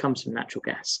production, which comes from natural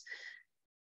gas.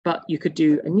 But you could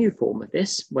do a new form of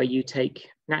this where you take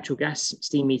natural gas,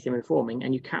 steam methane reforming,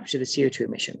 and you capture the CO2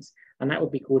 emissions. And that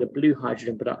would be called a blue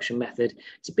hydrogen production method.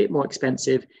 It's a bit more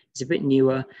expensive, it's a bit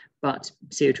newer, but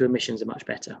CO2 emissions are much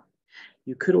better.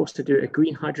 You could also do a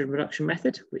green hydrogen production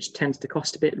method, which tends to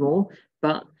cost a bit more,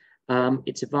 but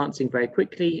it's advancing very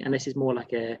quickly. And this is more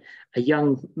like a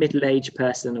young middle-aged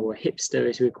person or a hipster,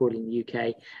 as we're calling the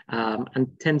UK,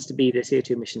 and tends to be the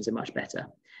CO2 emissions are much better.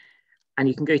 And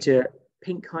you can go to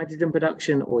pink hydrogen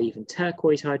production or even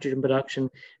turquoise hydrogen production.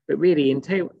 But really,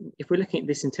 if we're looking at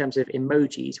this in terms of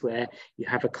emojis, where you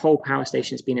have a coal power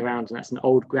station that's been around and that's an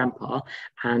old grandpa,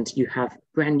 and you have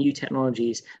brand new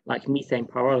technologies like methane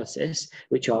pyrolysis,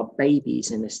 which are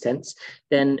babies in this sense,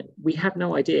 then we have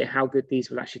no idea how good these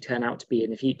will actually turn out to be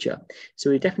in the future. So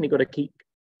we've definitely got to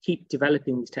keep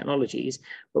developing these technologies,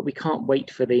 but we can't wait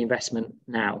for the investment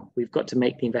now. We've got to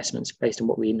make the investments based on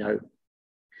what we know.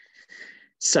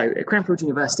 So at Cranfield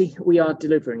University, we are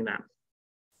delivering that.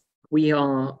 We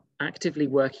are actively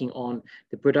working on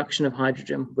the production of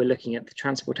hydrogen. We're looking at the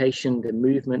transportation, the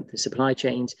movement, the supply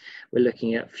chains. We're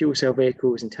looking at fuel cell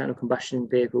vehicles, internal combustion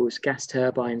vehicles, gas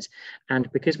turbines.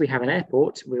 And because we have an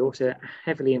airport, we're also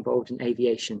heavily involved in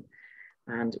aviation.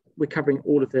 And we're covering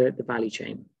all of the value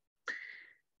chain.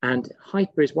 And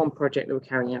HYPER is one project that we're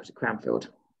carrying out at Cranfield.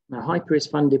 Now, HYPER is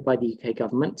funded by the UK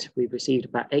government. We've received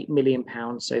about £8 million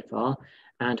so far.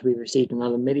 And we've received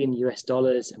another $1 million US,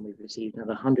 and we've received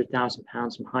another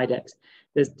 £100,000 from HYDEX.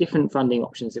 There's different funding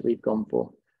options that we've gone for.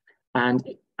 And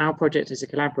our project is a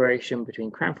collaboration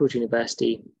between Cranfield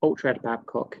University, Ultra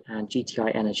Babcock, and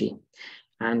GTI Energy.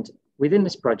 And within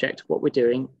this project, what we're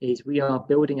doing is we are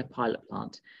building a pilot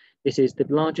plant. This is the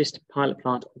largest pilot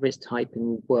plant of its type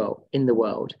in the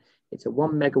world. It's a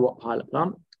 1 megawatt pilot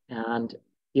plant, and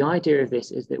the idea of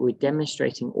this is that we're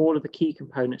demonstrating all of the key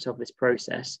components of this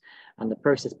process. And the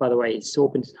process, by the way, is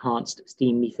sorbent-enhanced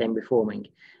steam methane reforming.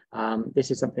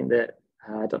 This is something that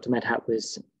Dr. Medhat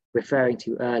was referring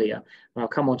to earlier, and I'll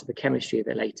come on to the chemistry of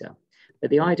it later. But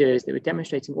the idea is that we're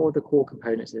demonstrating all the core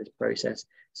components of this process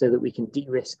so that we can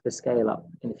de-risk the scale-up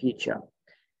in the future.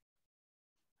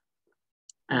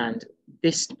 And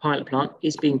this pilot plant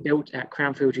is being built at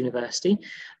Cranfield University.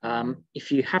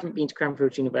 If you haven't been to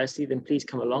Cranfield University, then please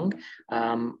come along.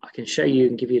 I can show you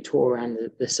and give you a tour around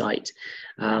the site.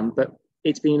 But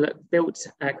it's been built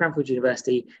at Cranfield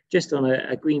University just on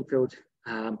a greenfield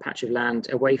patch of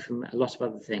land away from a lot of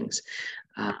other things.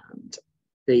 And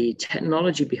the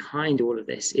technology behind all of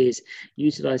this is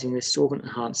utilizing this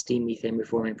solvent-enhanced steam methane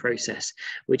reforming process,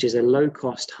 which is a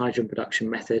low-cost hydrogen production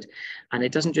method. And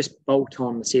it doesn't just bolt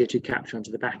on the CO2 capture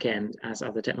onto the back end, as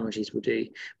other technologies will do,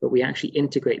 but we actually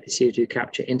integrate the CO2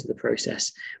 capture into the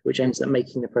process, which ends up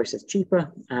making the process cheaper,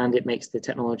 and it makes the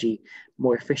technology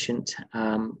more efficient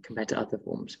compared to other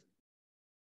forms.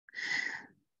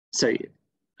 So,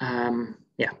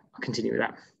 yeah, I'll continue with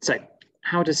that. So,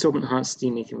 how does solvent-enhanced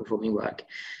steam methane reforming work?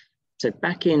 So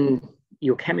back in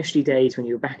your chemistry days, when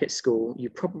you were back at school, you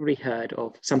probably heard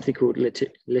of something called Le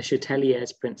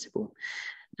Chatelier's principle.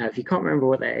 Now, if you can't remember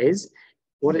what that is,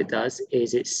 what it does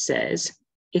is it says,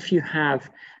 if you have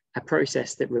a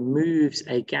process that removes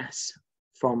a gas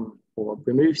from, or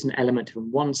removes an element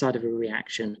from one side of a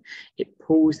reaction, it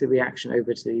pulls the reaction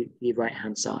over to the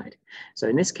right-hand side. So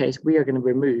in this case, we are going to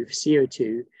remove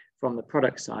CO2 from the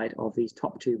product side of these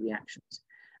top two reactions.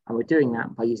 And we're doing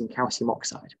that by using calcium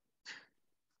oxide.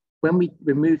 When we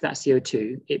remove that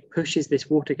CO2, it pushes this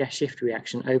water gas shift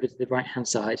reaction over to the right-hand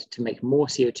side to make more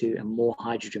CO2 and more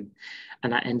hydrogen.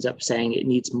 And that ends up saying it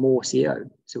needs more CO.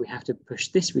 So we have to push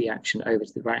this reaction over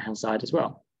to the right-hand side as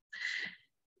well.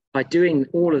 By doing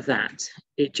all of that,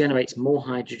 it generates more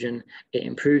hydrogen, it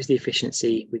improves the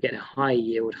efficiency, we get a higher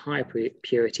yield, higher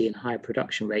purity, and higher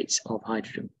production rates of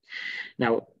hydrogen.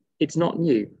 Now, it's not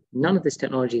new. None of this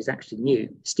technology is actually new.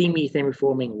 Steam methane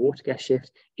reforming, water gas shift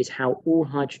is how all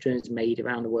hydrogen is made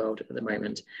around the world at the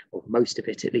moment, or most of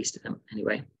it, at least of them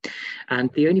anyway. And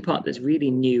the only part that's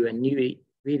really new and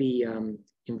really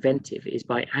inventive is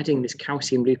by adding this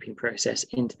calcium looping process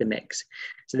into the mix.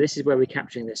 So this is where we're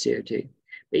capturing the CO2.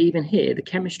 But even here, the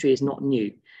chemistry is not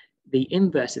new. The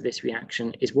inverse of this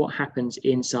reaction is what happens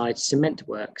inside cement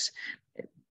works.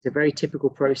 It's a very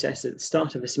typical process. At the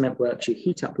start of a cement works, you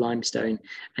heat up limestone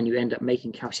and you end up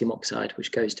making calcium oxide,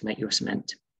 which goes to make your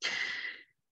cement.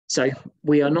 So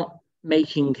we are not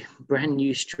making brand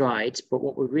new strides, but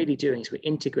what we're really doing is we're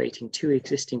integrating two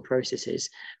existing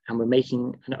processes and we're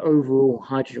making an overall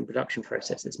hydrogen production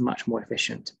process that's much more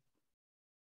efficient.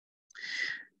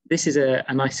 This is a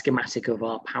nice schematic of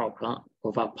our power plant,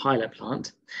 of our pilot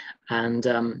plant.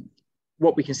 And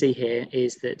what we can see here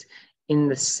is that in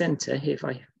the center here, if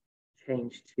I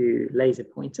change to laser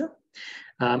pointer,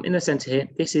 in the center here,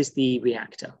 this is the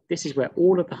reactor. This is where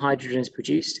all of the hydrogen is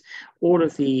produced, all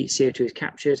of the CO2 is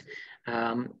captured,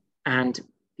 and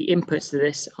the inputs to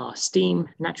this are steam,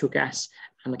 natural gas,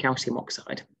 and the calcium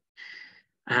oxide.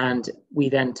 And we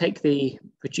then take the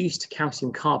produced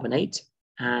calcium carbonate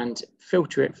and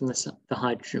filter it from the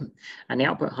hydrogen, and the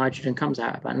output hydrogen comes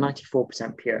out about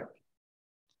 94% pure.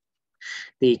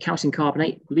 The calcium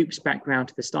carbonate loops back round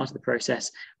to the start of the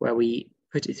process where we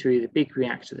put it through the big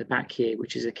reactor at the back here,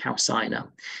 which is a calciner.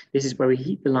 This is where we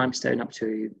heat the limestone up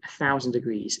to 1,000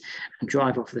 degrees and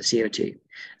drive off the CO2.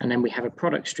 And then we have a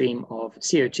product stream of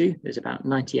CO2 that's about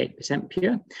 98%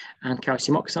 pure and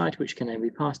calcium oxide, which can then be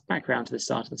passed back around to the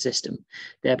start of the system,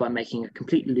 thereby making a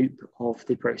complete loop of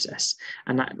the process.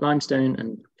 And that limestone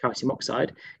and calcium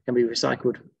oxide can be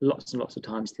recycled lots and lots of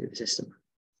times through the system.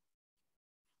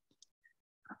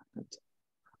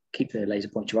 Keep the laser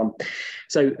pointer on.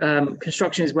 So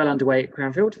construction is well underway at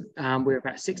Cranfield. We're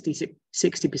about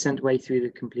 60% way through the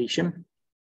completion.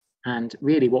 And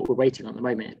really what we're waiting on at the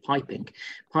moment is piping.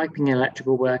 Piping and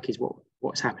electrical work is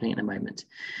what's happening at the moment.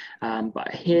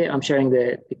 But here I'm showing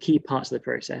the key parts of the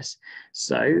process.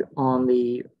 So on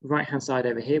the right-hand side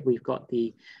over here, we've got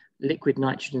the liquid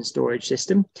nitrogen storage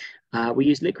system. We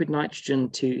use liquid nitrogen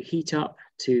to heat up,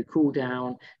 to cool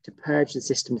down, to purge the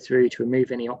system through, to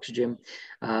remove any oxygen.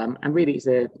 And really it's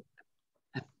a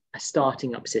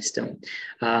starting up system.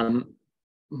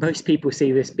 Most people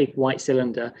see this big white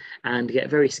cylinder and get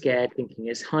very scared thinking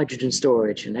it's hydrogen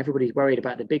storage and everybody's worried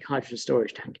about the big hydrogen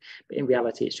storage tank. But in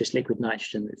reality, it's just liquid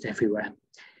nitrogen that's everywhere.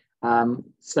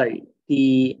 So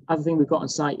the other thing we've got on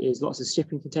site is lots of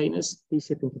shipping containers. These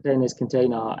shipping containers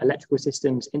contain our electrical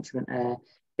systems, influent air,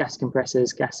 gas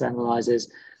compressors, gas analyzers,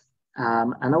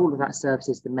 and all of that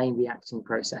services the main reacting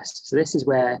process. So this is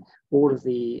where all of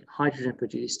the hydrogen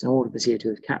produced and all of the CO2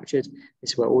 is captured.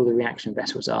 This is where all the reaction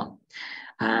vessels are.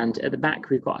 And at the back,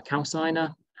 we've got a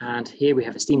calciner, and here we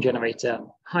have a steam generator,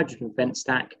 hydrogen vent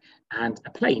stack, and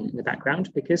a plane in the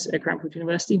background, because at Cranfield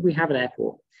University, we have an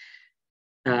airport.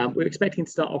 We're expecting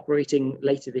to start operating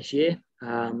later this year.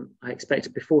 I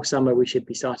expect before summer we should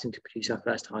be starting to produce our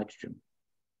first hydrogen.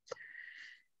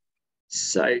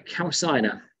 So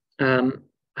calciner.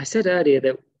 I said earlier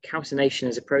that calcination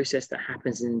is a process that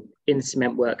happens in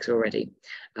cement works already.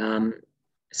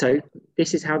 So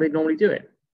this is how they normally do it.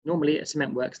 Normally at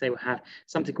cement works, they will have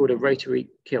something called a rotary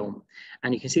kiln.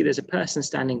 And you can see there's a person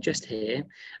standing just here,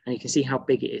 and you can see how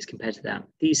big it is compared to that.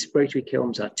 These rotary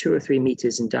kilns are 2 or 3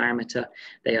 meters in diameter.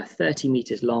 They are 30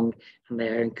 meters long, and they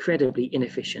are incredibly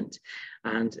inefficient.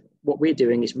 And what we're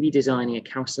doing is redesigning a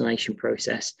calcination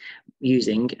process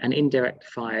using an indirect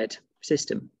fired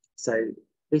system. So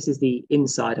this is the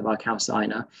inside of our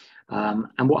calciner.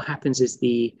 And what happens is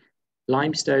the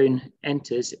limestone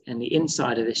enters in the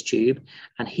inside of this tube,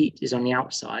 and heat is on the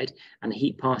outside, and the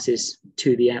heat passes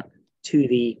through the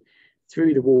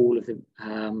wall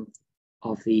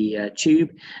of the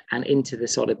tube and into the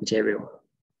solid material.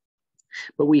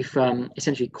 But we've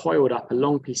essentially coiled up a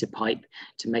long piece of pipe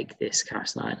to make this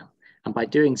calciner. And by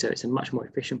doing so, it's a much more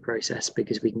efficient process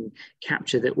because we can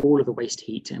capture all of the waste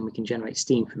heat, and we can generate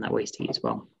steam from that waste heat as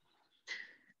well.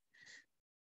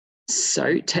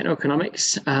 So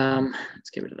techno-economics, let's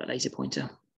get rid of that laser pointer.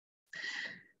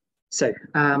 So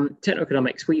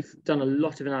techno-economics, we've done a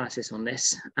lot of analysis on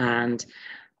this, and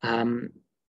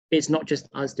it's not just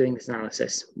us doing this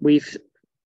analysis.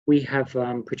 We have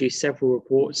produced several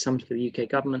reports, some for the UK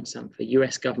government, some for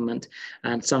US government,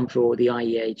 and some for the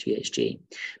IEA GHG.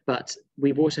 But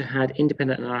we've also had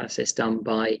independent analysis done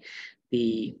by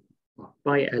a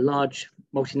large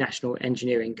multinational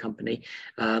engineering company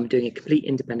doing a complete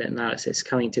independent analysis,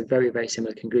 coming to very, very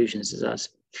similar conclusions as us.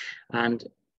 And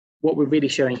what we're really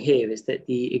showing here is that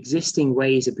the existing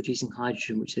ways of producing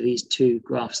hydrogen, which are these 2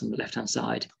 graphs on the left-hand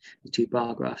side, the 2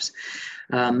 bar graphs,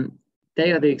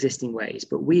 they are the existing ways,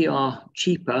 but we are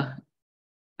cheaper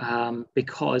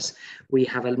because we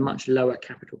have a much lower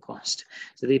capital cost.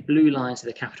 So the blue lines are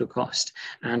the capital cost,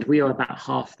 and we are about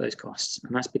half those costs.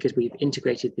 And that's because we've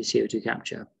integrated the CO2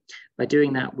 capture. By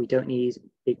doing that, we don't need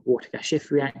big water gas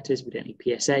shift reactors, we don't need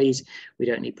PSAs, we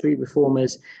don't need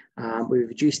pre-reformers. We've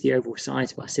reduced the overall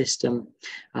size of our system,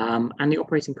 and the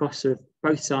operating costs of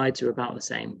both sides are about the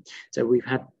same. So we've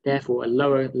had, therefore, a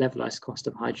lower levelized cost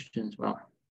of hydrogen as well.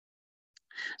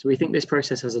 So we think this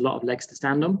process has a lot of legs to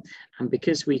stand on, and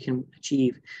because we can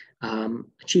achieve a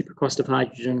cheaper cost of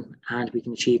hydrogen, and we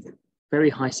can achieve very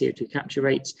high CO2 capture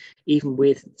rates, even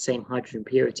with the same hydrogen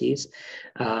purities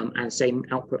and same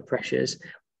output pressures,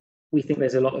 we think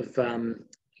there's a lot of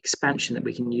expansion that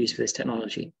we can use for this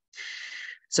technology.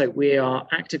 So we are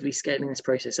actively scaling this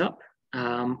process up.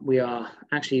 We are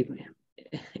actually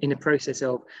in the process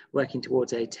of working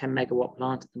towards a 10 megawatt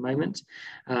plant at the moment.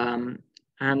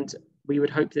 And we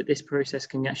would hope that this process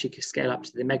can actually scale up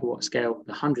to the megawatt scale,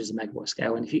 the hundreds of megawatt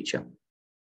scale in the future.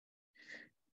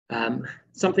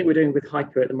 Something we're doing with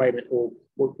Hyper at the moment, or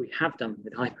what we have done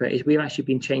with Hyper, is we've actually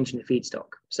been changing the feedstock.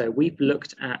 So we've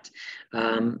looked at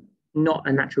not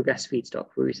a natural gas feedstock,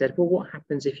 where we said, well, what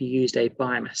happens if you used a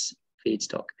biomass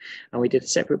feedstock? And we did a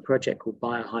separate project called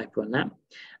BioHyper on that.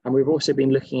 And we've also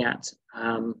been looking at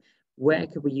where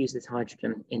could we use this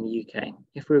hydrogen in the UK?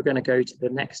 If we were going to go to the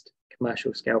next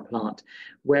commercial scale plant,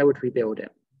 where would we build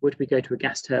it? Would we go to a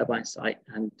gas turbine site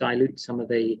and dilute some of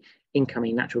the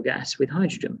incoming natural gas with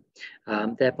hydrogen,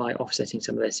 thereby offsetting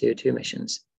some of their CO2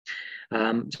 emissions?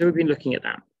 So we've been looking at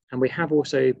that. And we have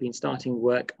also been starting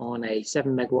work on a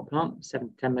 7 megawatt plant, 7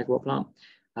 to 10 megawatt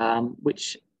plant,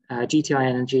 which GTI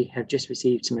Energy have just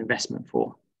received some investment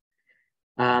for.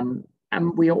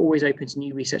 And we are always open to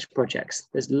new research projects.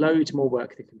 There's loads more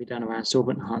work that can be done around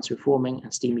solvent enhanced reforming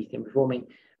and steam methane reforming.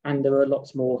 And there are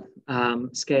lots more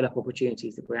scale up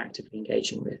opportunities that we're actively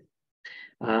engaging with.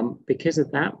 Because of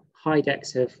that,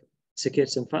 HyDex have secured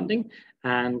some funding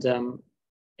and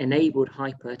enabled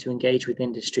Hyper to engage with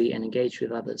industry and engage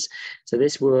with others. So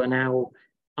this will allow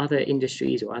other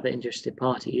industries or other interested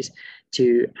parties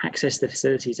to access the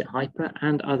facilities at Hyper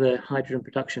and other hydrogen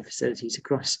production facilities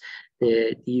across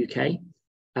the UK.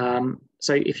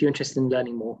 So if you're interested in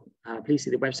learning more, please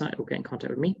see the website or get in contact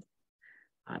with me.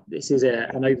 This is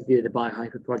an overview of the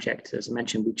BioHyper project. As I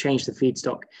mentioned, we changed the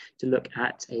feedstock to look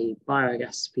at a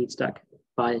biogas feedstock,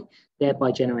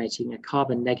 thereby generating a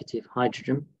carbon negative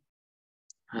hydrogen,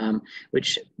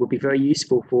 which would be very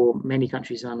useful for many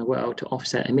countries around the world to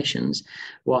offset emissions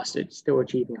whilst it's still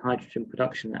achieving hydrogen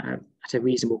production at a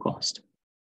reasonable cost.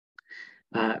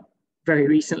 Very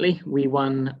recently, we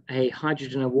won a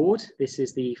hydrogen award. This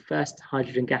is the first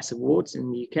hydrogen gas awards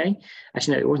in the UK.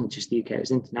 Actually, no, it wasn't just the UK, it was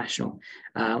international.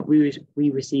 We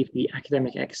received the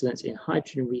Academic Excellence in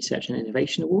Hydrogen Research and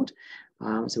Innovation Award.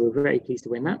 So we're very pleased to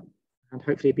win that. and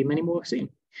hopefully be many more soon.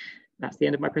 That's the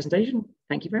end of my presentation.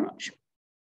 Thank you very much.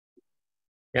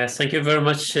 Yes, thank you very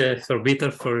much, Sir Peter,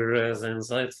 for the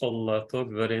insightful talk,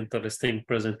 very interesting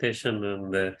presentation.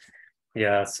 And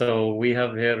yeah, so we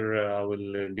have here,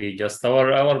 will be just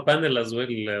our panel as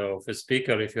well of a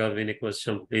speaker. If you have any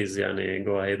question, please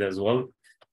go ahead as well.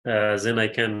 Then I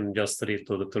can just read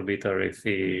to Dr. Peter if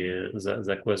he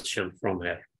the question from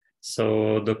her.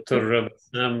 So Dr.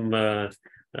 Bassam,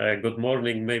 good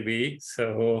morning maybe.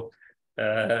 So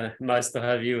nice to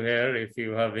have you here. If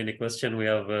you have any question, we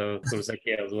have Dr.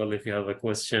 Zaki as well. If you have a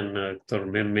question, Dr.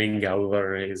 Memming,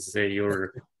 however, is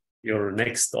your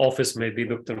next office maybe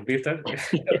Dr. Peter.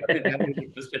 If you have any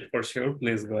question for sure,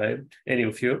 please go ahead. Any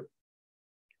of you?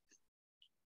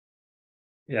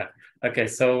 Yeah. Okay.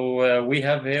 So we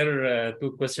have here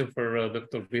two questions for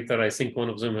Dr. Peter. I think one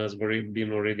of them has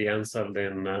been already answered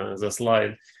in the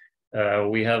slide.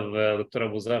 We have Dr.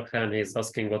 Abu Zahran. He's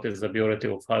asking what is the purity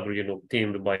of hydrogen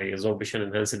obtained by absorption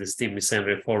enhanced steam methane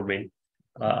reforming.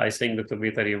 I think Dr.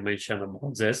 Peter, you mentioned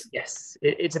about this. Yes,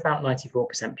 it's about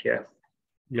 94% pure.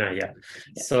 Yeah.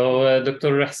 So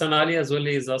Dr. Hassan Ali as well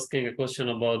is asking a question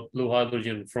about blue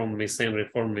hydrogen from methane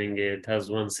reforming. It has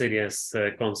one serious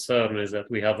concern is that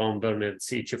we have unburned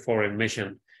CH4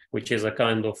 emission, which is a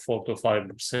kind of 4 to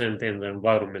 5% in the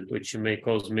environment, which may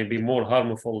cause maybe more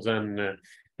harmful than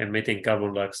emitting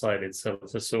carbon dioxide itself.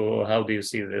 So how do you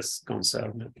see this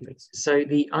concern, please? So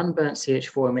the unburnt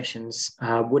CH4 emissions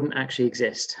wouldn't actually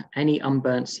exist. Any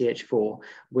unburnt CH4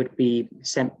 would be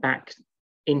sent back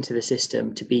into the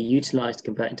system to be utilized to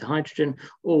convert into hydrogen,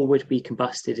 or would be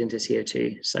combusted into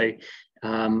CO2. So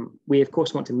we of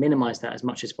course want to minimize that as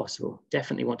much as possible,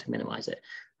 definitely want to minimize it.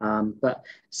 But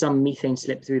some methane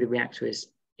slip through the reactor is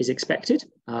expected.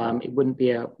 It wouldn't be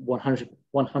a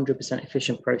 100%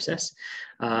 efficient process.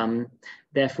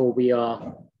 Therefore, we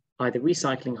are either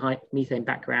recycling methane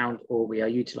background, or we are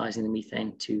utilizing the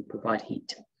methane to provide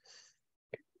heat.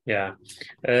 Yeah,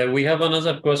 we have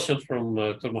another question from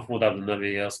Dr. Mahmoud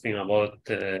Abdelnabi asking about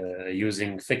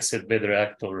using fixed bed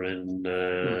reactor in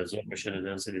absorption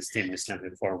enhanced steam methane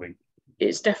reforming.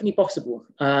 It's definitely possible.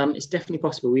 It's definitely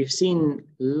possible. We've seen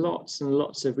lots and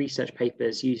lots of research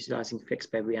papers utilizing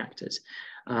fixed bed reactors.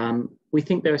 We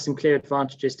think there are some clear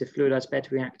advantages to fluidized bed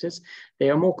reactors. They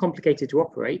are more complicated to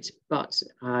operate, but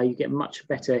you get much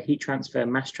better heat transfer,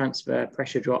 mass transfer,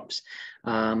 pressure drops.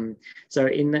 So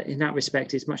in that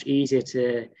respect, it's much easier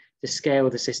to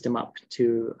scale the system up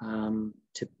to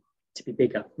be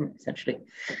bigger, essentially.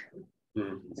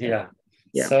 Yeah.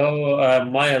 Yeah. So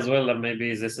Maya as well,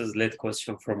 maybe this is late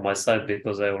question from my side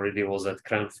because I already was at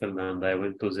Cranfield and I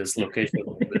went to this location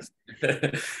of this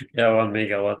 1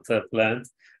 megawatt plant.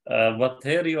 But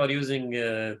here you are using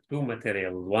two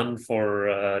materials, one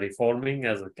for reforming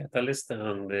as a catalyst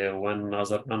and one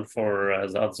other one for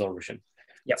as absorption.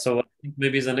 Yeah. So I think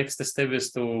maybe the next step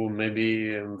is to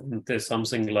maybe into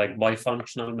something like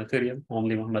bifunctional material,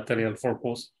 only one material for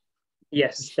both.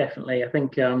 Yes, definitely. I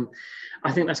think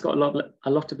that's got a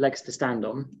lot of legs to stand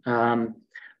on.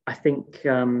 I think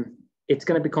it's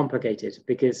going to be complicated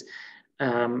because,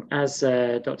 as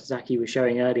Dr. Zaki was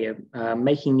showing earlier,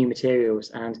 making new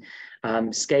materials and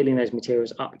scaling those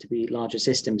materials up to be larger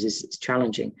systems is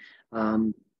challenging.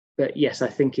 But yes, I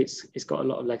think it's got a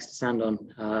lot of legs to stand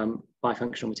on,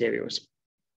 bifunctional materials.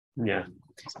 Yeah.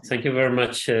 Thank you very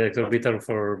much, Dr. Peter,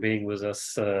 for being with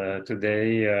us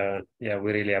today. Yeah,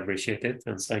 we really appreciate it.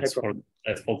 And thanks for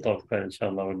that full talk.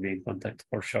 Inshallah, we'll be in contact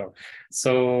for sure.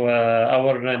 So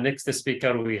our next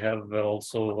speaker, we have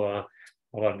also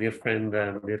our dear friend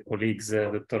and dear colleagues,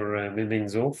 Dr. Memming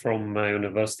Zhou from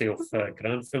University of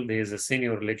Cranfield. He is a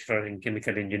senior lecturer in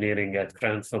chemical engineering at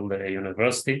Cranfield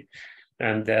University.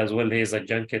 And as well, he is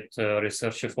adjunct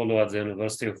research fellow at the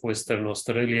University of Western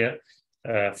Australia,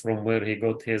 from where he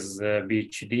got his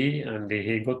PhD, and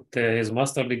he got his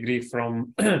master degree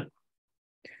from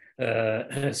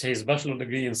his bachelor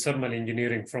degree in thermal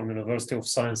engineering from University of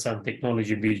Science and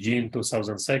Technology, Beijing in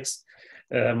 2006,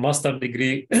 master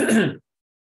degree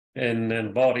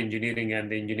in power engineering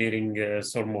and engineering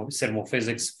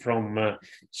thermophysics from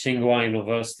Tsinghua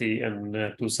University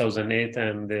in 2008,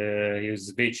 and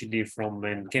his PhD from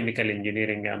in chemical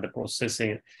engineering and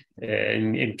processing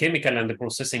in chemical and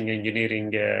processing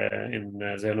engineering in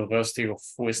the University of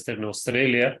Western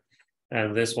Australia.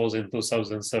 And this was in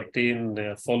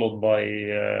 2013, followed by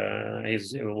he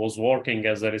was working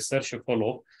as a research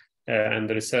fellow and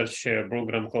research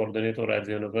program coordinator at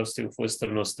the University of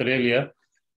Western Australia.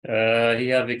 He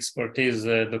have expertise,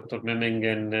 Dr. Memming,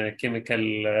 in chemical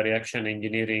reaction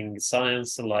engineering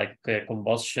science like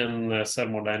combustion,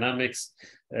 thermodynamics,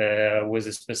 with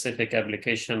a specific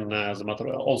application as a matter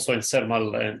also in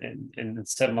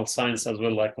thermal science as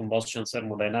well, like combustion,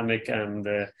 thermodynamic, and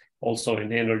also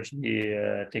in energy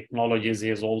technologies. He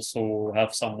is also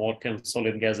have some work in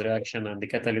solid gas reaction and the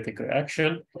catalytic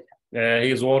reaction.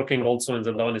 He is working also in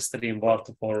the downstream part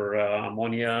for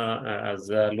ammonia as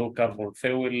a low carbon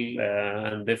fuel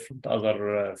and different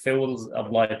other fuels,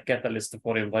 applied catalyst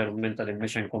for environmental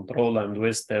emission control and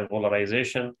waste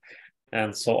polarization,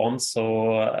 and so on. So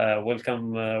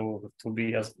welcome to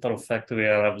be, as a matter of fact, we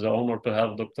have the honor to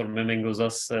have Dr. Memming with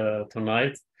us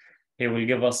tonight. He will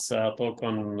give us a talk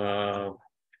on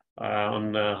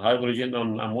hydrogen,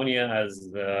 on ammonia as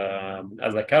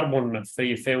a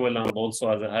carbon-free fuel and also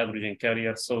as a hydrogen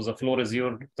carrier. So the floor is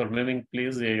yours, Dr. Memming,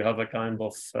 please. You have a kind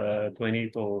of 20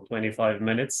 to 25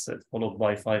 minutes, followed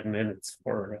by 5 minutes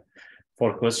for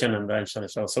question and answer.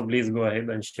 So please go ahead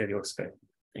and share your screen.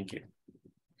 Thank you.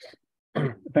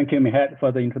 Thank you, Mihat,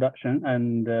 for the introduction,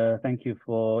 and thank you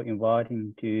for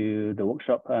inviting to the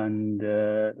workshop. And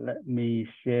let me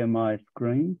share my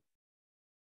screen.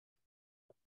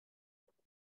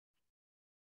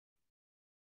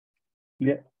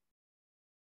 Yeah.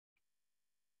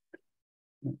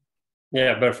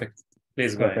 Yeah, perfect.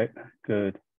 Please go ahead.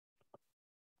 Good.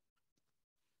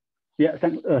 Yeah,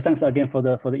 thanks again for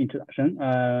the introduction.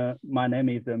 My name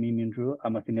is Memming Zhu.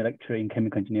 I'm a senior lecturer in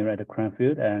chemical engineering at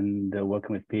Cranfield and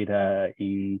working with Peter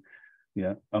in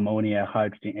ammonia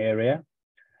hydrogen area.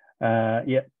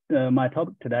 My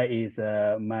topic today is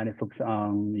mainly focused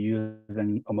on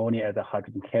using ammonia as a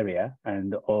hydrogen carrier,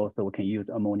 and also we can use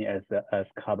ammonia as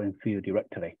carbon fuel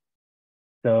directly.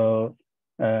 So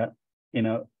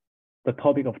the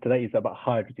topic of today is about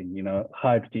hydrogen.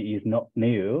 Hydrogen is not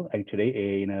new,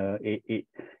 actually. In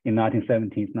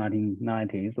 1970s,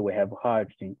 1990s, we have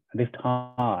hydrogen. This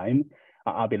time,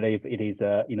 I believe it is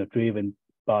driven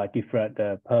by different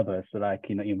purpose, like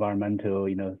environmental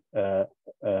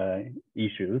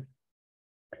issues.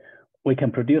 We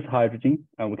can produce hydrogen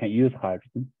and we can use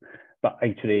hydrogen, but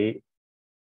actually,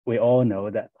 we all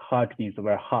know that hydrogen is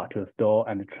very hard to store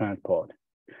and transport.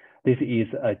 This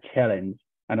is a challenge.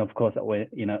 And of course,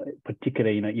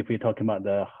 particularly, if we're talking about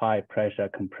the high pressure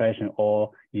compression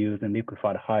or using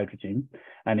liquefied hydrogen,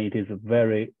 and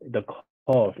the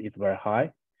cost is very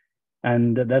high.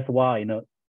 And that's why,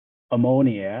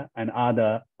 ammonia and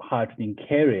other hydrogen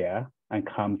carrier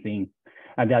comes in.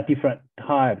 And there are different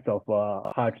types of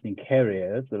hydrogen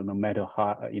carriers, metal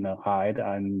hide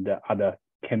and other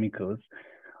chemicals.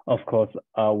 Of course,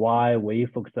 why we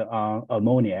focus on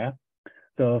ammonia.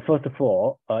 So first of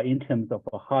all, in terms of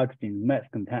hydrogen mass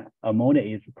content, ammonia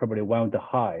is probably one of the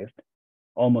highest,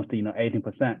 almost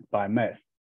 18% by mass.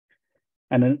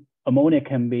 And then ammonia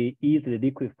can be easily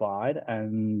liquefied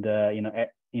and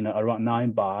at around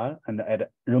 9 bar, and at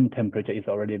room temperature is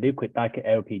already liquid like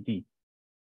LPG.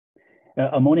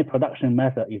 Ammonia production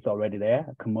method is already there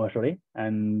commercially,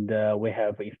 and we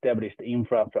have established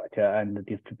infrastructure and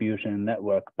distribution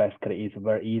network. Basically, it's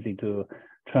very easy to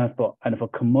transport, and for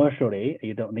commercially,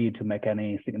 you don't need to make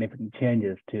any significant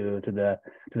changes to the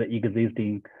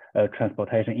existing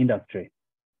transportation industry.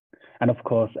 And of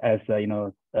course, as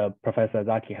Professor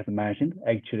Zaki has mentioned,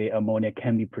 actually ammonia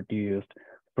can be produced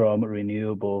from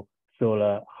renewable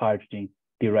solar hydrogen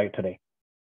directly.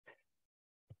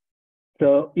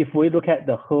 So if we look at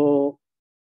the whole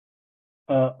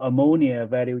ammonia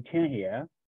value chain here,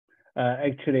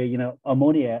 actually,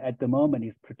 ammonia at the moment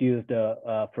is produced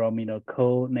from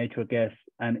coal, natural gas,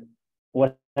 and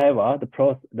whatever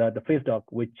the feedstock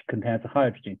which contains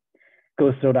hydrogen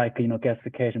goes through like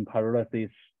gasification, pyrolysis,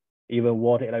 even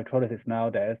water electrolysis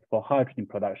nowadays for hydrogen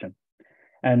production.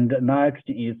 And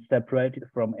nitrogen is separated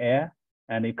from air,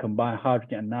 and it combines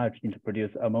hydrogen and nitrogen to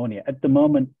produce ammonia. At the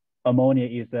moment, ammonia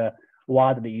is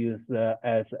widely used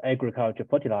as agriculture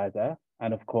fertilizer,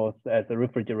 and of course as a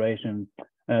refrigeration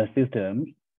systems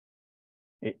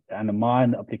and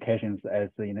mine applications as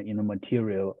in the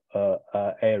material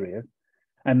areas.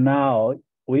 And now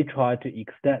we try to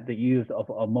extend the use of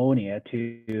ammonia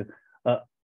to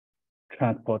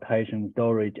transportation,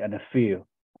 storage, and fuel,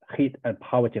 heat and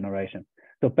power generation.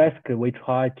 So basically, we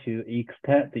try to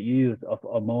extend the use of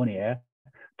ammonia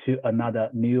to another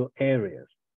new areas.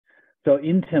 So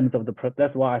in terms of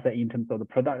that's why I say in terms of the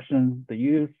production, the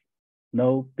use,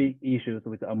 no big issues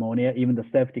with ammonia, even the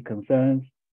safety concerns.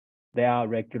 There are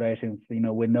regulations, we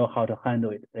know how to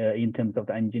handle it in terms of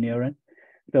the engineering.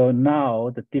 So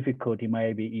now the difficulty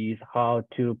maybe is how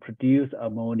to produce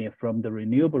ammonia from the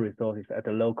renewable resources at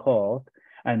a low cost,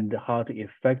 and how to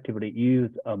effectively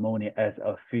use ammonia as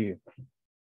a fuel.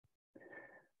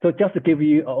 So just to give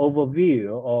you an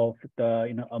overview of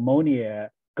the ammonia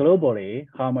globally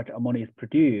how much ammonia is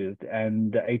produced,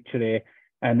 and actually,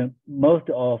 and most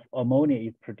of ammonia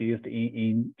is produced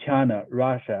in China,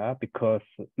 Russia, because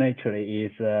naturally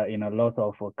is lots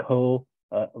of coal,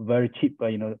 very cheap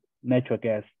natural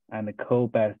gas and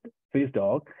coal-based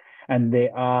feedstock, and they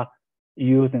are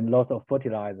using lots of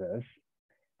fertilizers.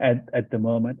 At the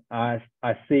moment, I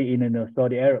see in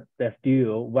Saudi Arabia, they're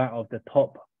still one of the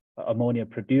top ammonia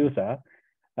producer,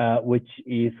 which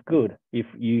is good. If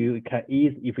you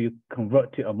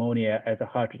convert to ammonia as a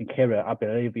hydrogen carrier, I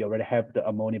believe you already have the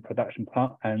ammonia production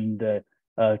plant and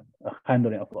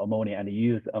handling of ammonia, and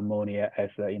use ammonia as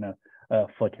a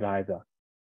fertilizer.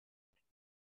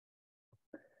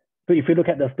 So if you look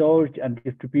at the storage and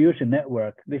distribution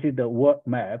network, this is the world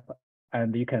map,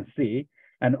 and you can see,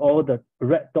 and all the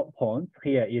red dot points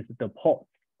here is the ports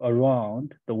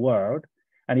around the world,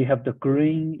 and you have the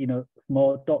green,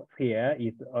 small dots here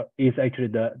is actually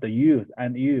the use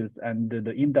and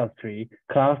the industry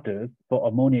clusters for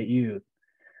ammonia use.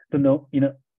 So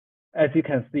as you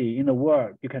can see in the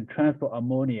world, you can transport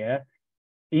ammonia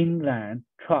inland,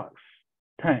 trucks,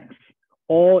 tanks,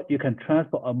 or you can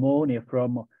transport ammonia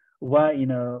from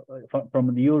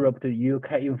from Europe to the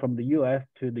UK, even from the US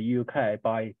to the UK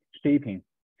by shipping.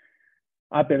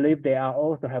 I believe they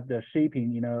also have the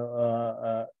shipping,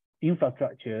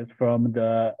 infrastructures from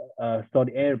the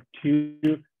Saudi Arabia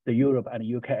to the Europe and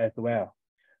UK as well.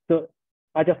 So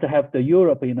I just have the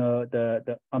Europe,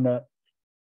 on the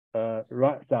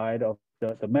right side of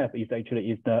the map is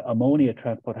the ammonia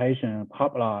transportation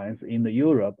pipelines in the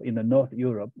Europe, in the North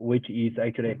Europe, which is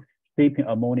actually shipping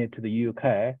ammonia to the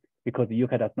UK, because the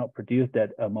UK does not produce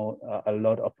that a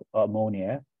lot of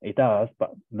ammonia. It does, but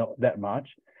not that much.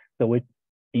 So we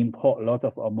import lots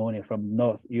of ammonia from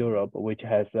North Europe, which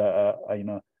has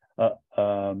lots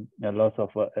of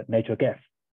natural gas.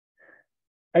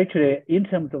 Actually, in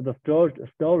terms of the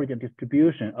storage and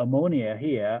distribution, ammonia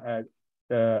here,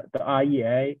 the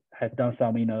IEA has done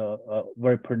some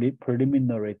very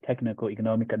preliminary technical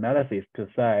economic analysis to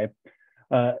say,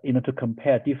 to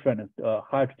compare different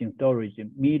hydrogen storage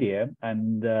media,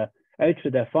 and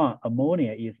actually they found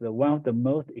ammonia is one of the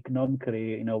most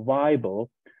economically viable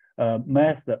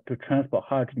method to transport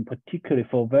hydrogen, particularly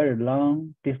for very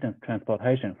long distance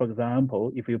transportation. For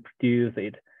example, if you produce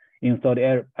it in Saudi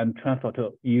Arabia and transport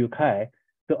to UK,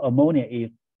 so ammonia is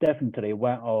definitely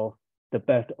one of the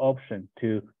best options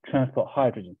to transport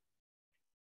hydrogen.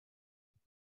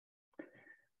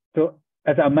 So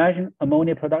as I mentioned,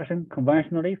 ammonia production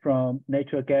conventionally from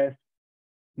natural gas,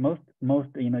 most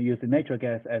use natural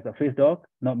gas as a feedstock,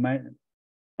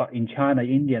 but in China,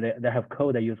 India, they have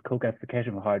coal, they use coal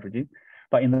gasification for hydrogen.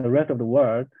 But in the rest of the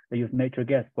world, they use natural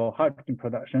gas for hydrogen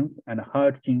production, and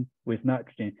hydrogen with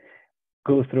nitrogen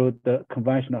goes through the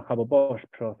conventional Haber-Bosch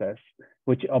process,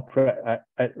 which operates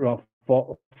at around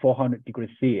 400 degrees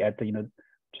C at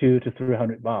 2 to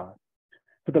 300 bar.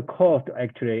 So the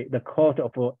cost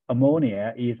of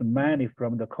ammonia is mainly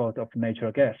from the cost of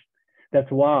natural gas. That's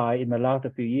why in the last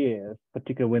few years,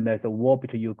 particularly when there's a war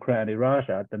between Ukraine and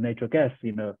Russia, the natural gas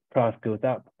price goes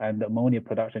up and the ammonia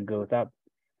production goes up.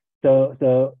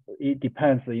 So it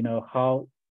depends how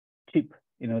cheap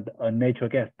the natural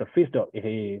gas, the feedstock it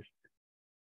is.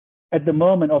 At the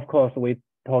moment, of course, we're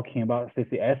talking about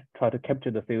CCS, try to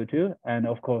capture the CO2, and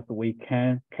of course we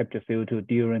can capture CO2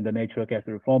 during the natural gas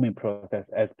reforming process,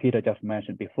 as Peter just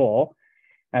mentioned before.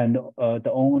 And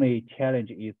the only challenge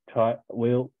is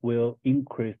will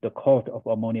increase the cost of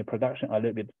ammonia production a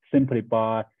little bit, simply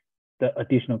by the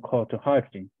additional cost to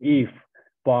hydrogen. If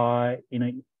by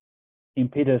in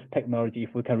Peter's technology,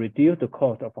 if we can reduce the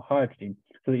cost of hydrogen,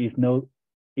 so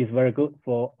it's very good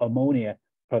for ammonia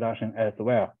production as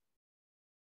well.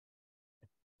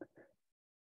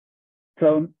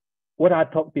 So what I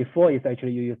talked before is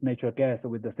actually you use natural gas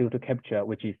with the CO2 capture,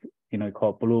 which is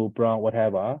called blue, brown,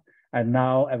 whatever. And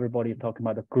now everybody is talking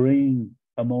about the green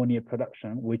ammonia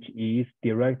production, which is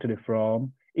directly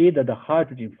from either the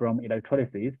hydrogen from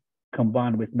electrolysis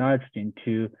combined with nitrogen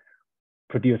to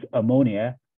produce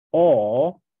ammonia,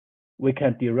 or we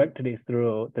can directly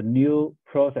through the new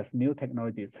process, new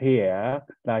technologies here,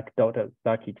 like Dr.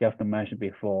 Zaki just mentioned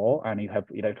before, and you have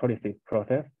electrolysis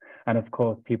process. And of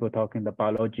course, people talking the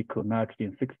biological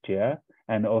nitrogen fixture,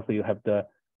 and also you have the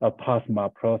plasma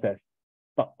process.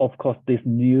 But of course, this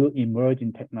new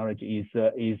emerging technology is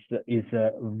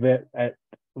at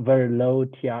very low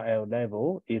TRL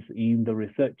level, is in the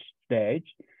research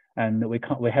stage, and we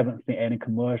haven't seen any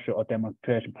commercial or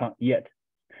demonstration plant yet.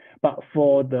 But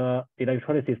for the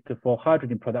electrolysis for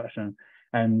hydrogen production,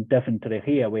 and definitely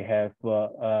here we have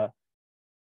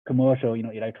commercial,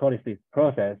 electrolysis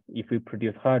process, if we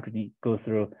produce hydrogen, go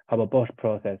through Haber-Bosch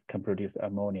process, can produce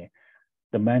ammonia.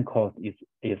 The main cost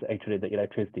is actually the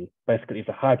electricity. Basically, it's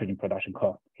a hydrogen production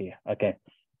cost here. Okay.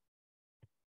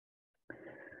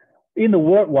 In the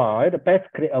worldwide,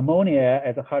 basically ammonia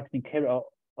as a hydrogen carrier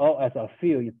or as a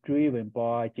fuel is driven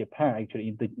by Japan.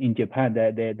 Actually, in Japan,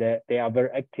 they are very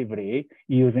actively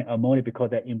using ammonia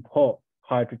because they import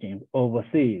hydrogen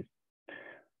overseas.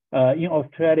 In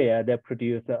Australia, they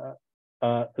produce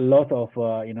a lot of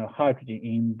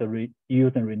hydrogen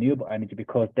using renewable energy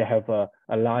because they have a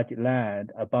large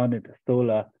land, abundant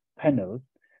solar panels.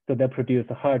 So they produce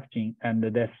hydrogen and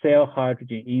they sell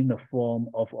hydrogen in the form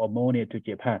of ammonia to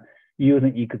Japan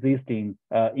using existing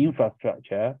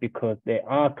infrastructure because they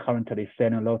are currently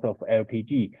selling a lot of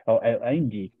LPG or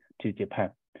LNG to Japan.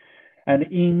 And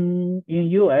in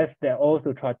US, they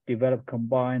also try to develop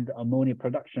combined ammonia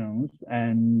productions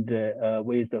and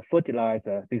with the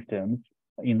fertilizer systems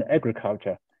in the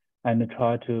agriculture and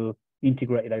try to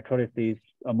integrate electrolysis,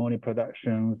 ammonia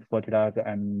productions, fertilizer,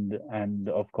 and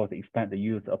of course expand the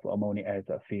use of ammonia as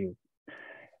a fuel.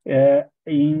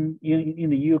 In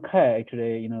the UK,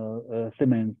 actually,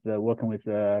 Siemens working with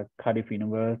Cardiff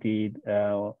University,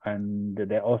 and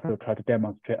they also try to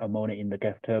demonstrate ammonia in the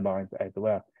gas turbines as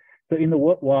well. So in the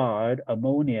worldwide,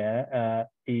 ammonia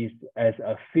is as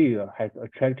a fuel has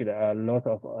attracted a lot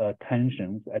of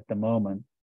attention at the moment.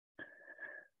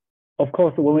 Of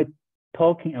course, when we're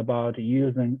talking about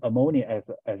using ammonia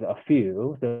as a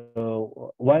fuel,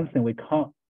 so one thing we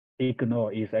can't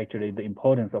ignore is actually the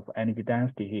importance of energy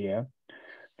density here.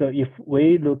 So if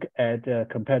we look at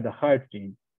compare the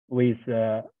hydrogen with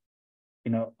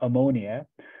ammonia,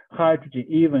 hydrogen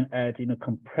even at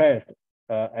compressed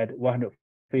at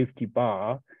 150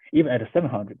 bar, even at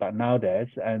 700 bar nowadays,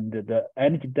 and the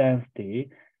energy density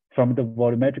from the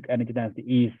volumetric energy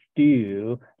density is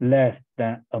still less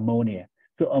than ammonia.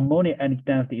 So ammonia energy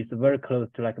density is very close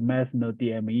to like methanol,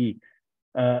 DME,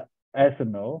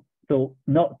 ethanol. So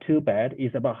not too bad.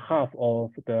 It's about half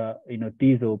of the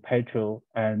diesel, petrol,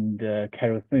 and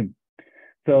kerosene.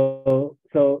 So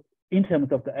in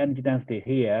terms of the energy density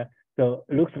here, so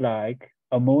it looks like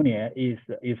ammonia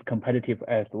is competitive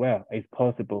as well. It's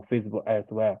possible, feasible as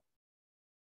well.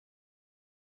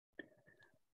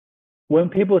 When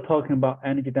people are talking about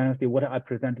energy density, what I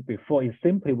presented before is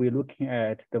simply we're looking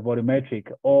at the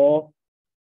volumetric or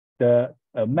the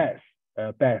mass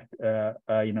best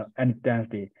energy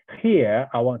density. Here,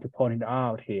 I want to point it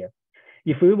out here.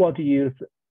 If we want to use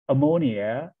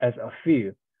ammonia as a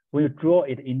fuel, we draw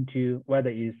it into whether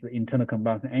it's internal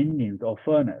combustion engines or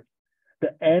furnace.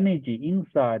 The energy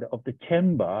inside of the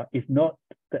chamber is not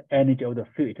the energy of the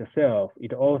fuel itself.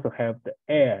 It also has the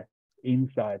air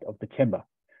inside of the chamber.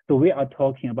 So we are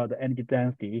talking about the energy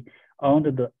density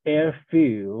under the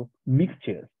air-fuel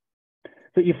mixtures.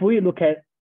 So if we look at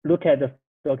the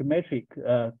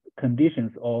stoichiometric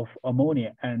conditions of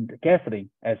ammonia and gasoline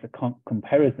as a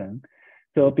comparison,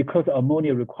 so because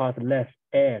ammonia requires less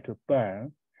air to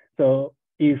burn, so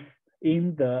if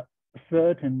in the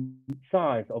certain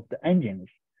size of the engines,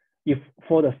 if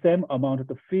for the same amount of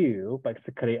the fuel,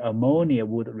 basically ammonia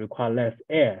would require less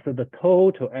air. So the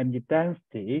total energy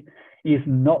density is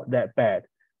not that bad.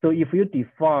 So if you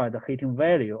define the heating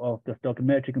value of the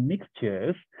stoichiometric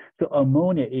mixtures, so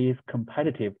ammonia is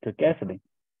competitive to gasoline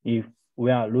if we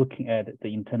are looking at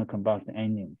the internal combustion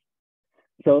engines.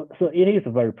 So it is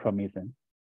very promising.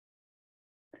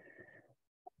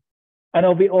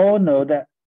 And we all know that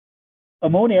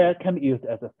ammonia can be used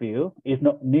as a fuel. It's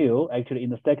not new. Actually, in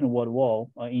the Second World War,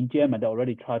 in Germany, they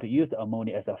already tried to use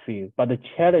ammonia as a fuel. But the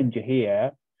challenge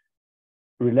here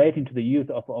relating to the use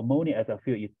of ammonia as a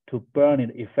fuel is to burn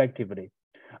it effectively.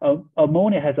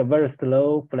 Ammonia has a very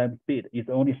slow flame speed. It's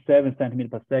only 7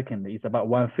 centimeters per second. It's about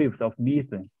 1/5 of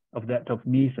methane, of that of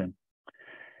methane.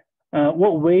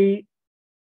 What we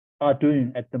are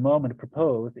doing at the moment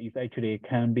proposed is actually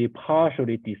can be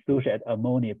partially dissociate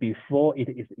ammonia before it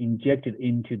is injected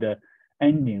into the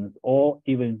engines or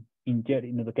even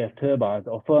injected into the gas turbines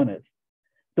or furnace.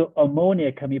 So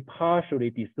ammonia can be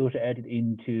partially dissociated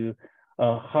into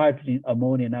hydrogen,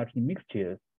 ammonia, nitrogen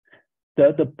mixtures.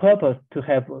 The purpose to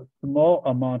have a small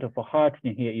amount of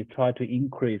hydrogen here is try to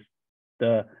increase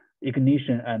the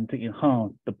ignition and to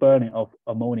enhance the burning of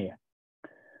ammonia.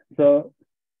 So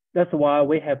that's why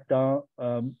we have done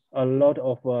a lot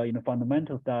of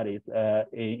fundamental studies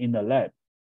in the lab.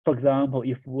 For example,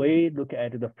 if we look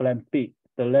at the flame speed,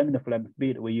 the laminar flame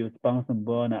speed, we use Bunsen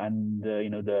burner and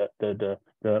the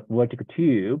vertical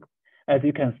tube. As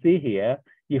you can see here,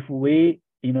 if we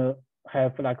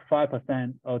have like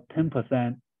 5% or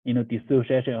 10%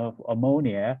 dissociation of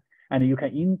ammonia, and you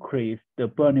can increase the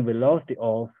burning velocity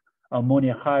of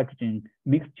ammonia hydrogen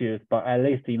mixtures by at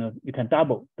least, you can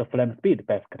double the flame speed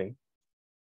basically.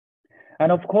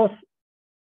 And of course,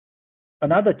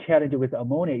 another challenge with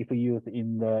ammonia if you use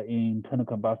in the internal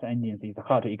combustion engines is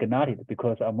how to ignite it,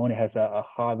 because ammonia has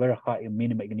a very high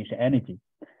minimum ignition energy.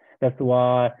 That's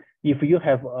why if you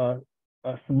have a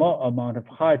small amount of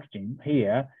hydrogen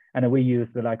here, and we use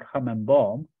like Hammond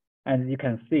bomb, and you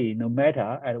can see no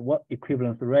matter at what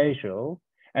equivalence ratio,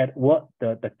 at what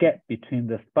the gap between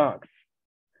the sparks,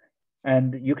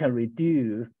 and you can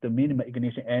reduce the minimum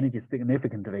ignition energy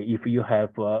significantly if you have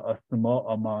a small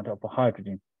amount of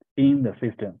hydrogen in the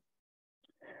system.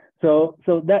 So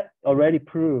that already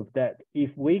proved that if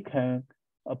we can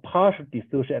partially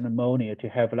dissociate ammonia to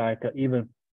have like even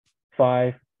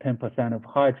 5–10% of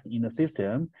hydrogen in the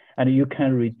system, and you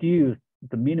can reduce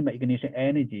the minimum ignition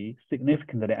energy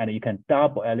significantly, and you can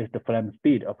double at least the flame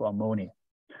speed of ammonia,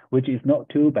 which is not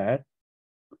too bad.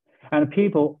 And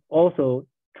people also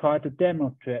try to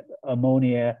demonstrate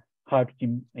ammonia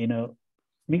hydrogen,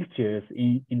 mixtures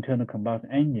in internal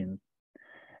combustion engines.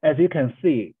 As you can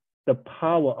see, the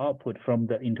power output from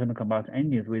the internal combustion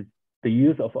engines with the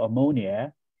use of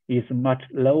ammonia is much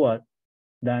lower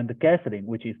than the gasoline,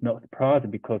 which is not surprising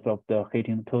because of the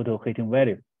total heating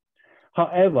value.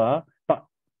 However, but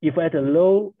if at a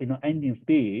low engine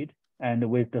speed and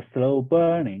with the slow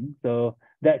burning, so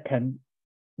that can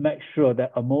make sure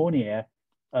that ammonia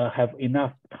have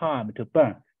enough time to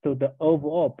burn. So the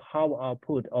overall power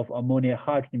output of ammonia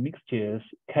hydrogen mixtures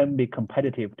can be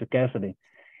competitive to gasoline,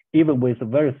 even with a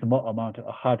very small amount of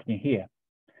hydrogen here.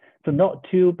 So not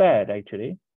too bad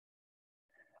actually.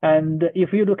 And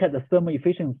if you look at the thermal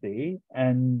efficiency,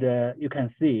 and you can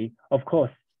see, of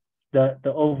course, the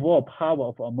overall power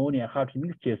of ammonia hydrogen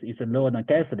mixtures is lower than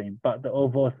gasoline, but the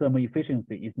overall thermal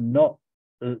efficiency is not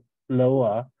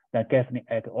lower than gasoline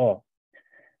at all.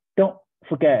 Don't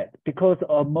forget, because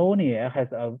ammonia has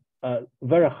a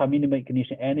very high minimum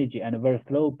ignition energy and a very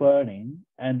slow burning,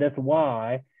 and that's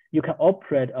why you can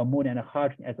operate ammonia and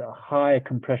hydrogen as a high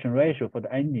compression ratio for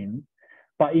the engine.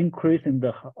 By increasing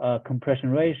the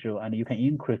compression ratio, and you can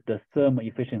increase the thermal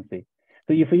efficiency.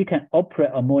 So if you can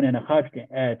operate ammonia and hydrogen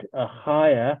at a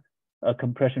higher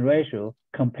compression ratio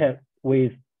compared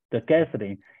with the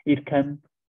gasoline, it can,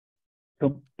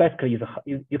 so basically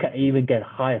you can even get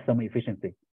higher thermal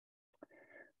efficiency.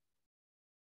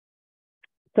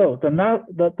 So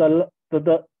the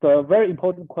very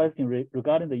important question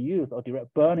regarding the use of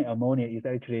direct burning ammonia is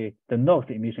actually the NOx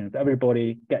emissions.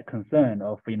 Everybody get concerned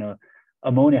of,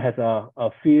 ammonia has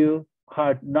a few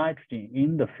hard nitrogen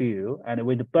in the fuel, and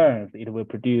with the burns, it will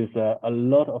produce a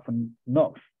lot of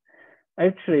NOx.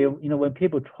 Actually, when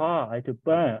people try to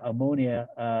burn ammonia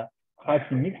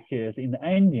hydrogen mixtures in the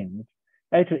engines,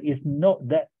 actually it's not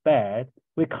that bad.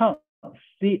 We can't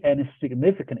see any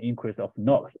significant increase of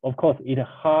NOx. Of course, it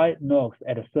high NOx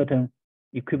at a certain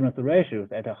equivalence ratios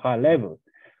at a high level.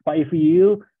 But if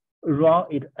you run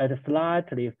it at a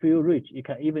slightly fuel rich, you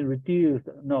can even reduce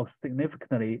NOx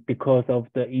significantly because of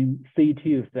the in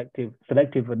situ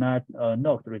selective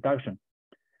NOx reduction.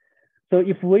 So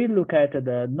if we look at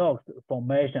the NOx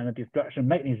formation and destruction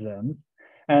mechanisms,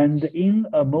 and in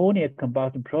ammonia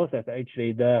combustion process,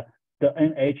 actually the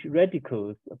NH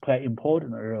radicals play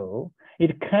important role.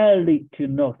 It can lead to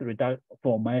NOx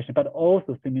formation, but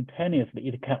also simultaneously,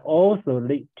 it can also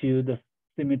lead to the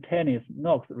simultaneous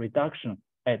NOx reduction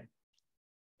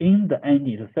in the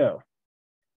engine itself.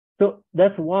 So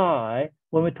that's why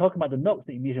when we talk about the NOx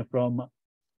emission from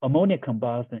ammonia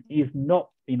combustion is not,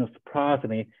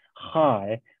 surprisingly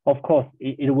high. Of course,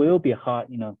 it will be high,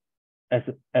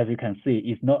 as you can see,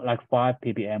 it's not like 5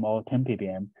 ppm or 10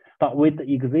 ppm. But with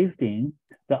the existing,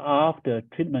 the after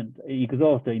treatment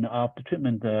exhaust, after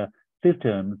treatment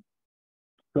systems,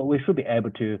 so we should be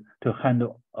able to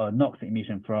handle NOx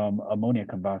emission from ammonia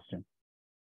combustion.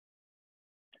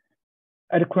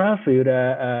 At Cranfield,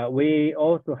 we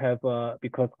also have,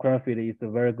 because Cranfield is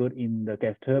very good in the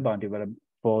gas turbine development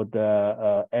for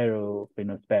the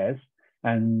aerospace,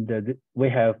 and we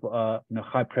have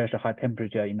high pressure, high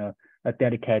temperature,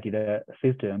 dedicated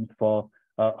systems for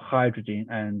hydrogen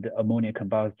and ammonia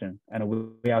combustion. And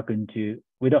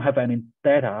we don't have any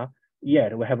data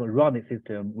yet. We haven't run the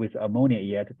system with ammonia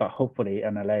yet, but hopefully,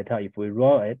 and later if we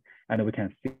run it, and we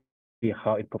can see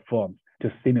how it performs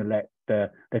to simulate the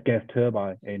gas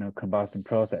turbine, combustion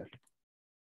process.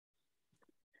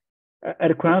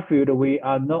 At Cranfield, we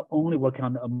are not only working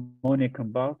on the ammonia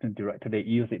combustion directly,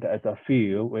 use it as a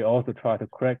fuel. We also try to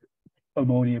crack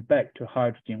ammonia back to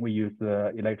hydrogen. We use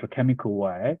the electrochemical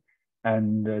way,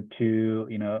 and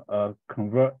to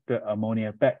convert the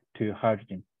ammonia back to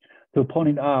hydrogen. To point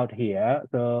it out here,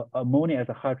 the ammonia as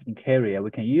a hydrogen carrier, we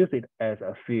can use it as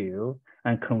a fuel,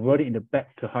 and converting it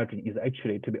back to hydrogen is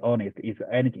actually, to be honest, is an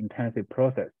energy-intensive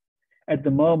process. At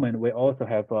the moment, we also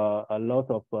have a lot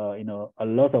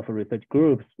of research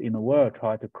groups in the world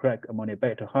try to crack ammonia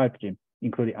back to hydrogen,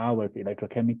 including ours,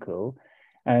 electrochemical,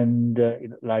 and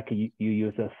like you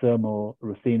use a thermal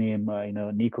ruthenium,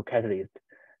 nickel catalyst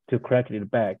to crack it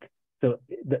back. So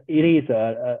it is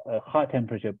a high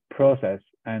temperature process,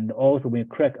 and also when you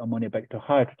crack ammonia back to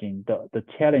hydrogen, the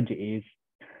challenge is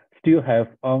still have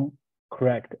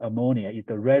uncracked ammonia, is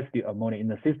the residue ammonia in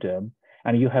the system,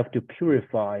 and you have to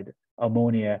purify the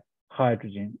ammonia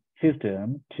hydrogen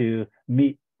system to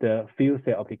meet the fuel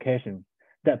cell applications.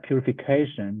 That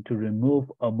purification to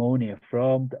remove ammonia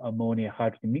from the ammonia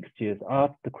hydrogen mixtures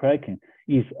after the cracking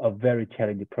is a very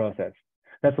challenging process.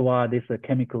 That's why this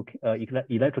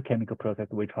electrochemical process,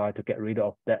 we try to get rid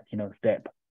of that step.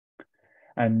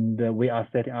 And we are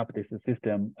setting up this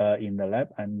system in the lab,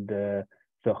 and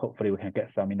so hopefully we can get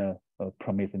some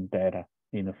promising data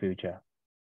in the future.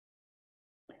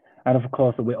 And of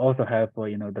course, we also have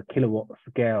the kilowatt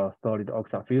scale solid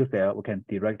oxide fuel cell. We can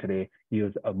directly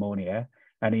use ammonia,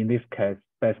 and in this case,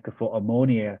 basically for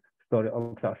ammonia solid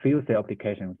oxide fuel cell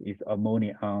applications, is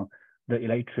ammonia on the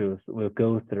electrodes will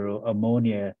go through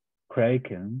ammonia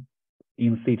cracking,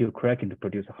 in situ cracking to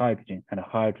produce hydrogen, and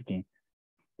hydrogen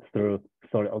through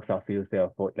solid oxide fuel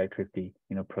cell for electricity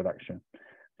production.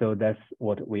 So that's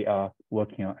what we are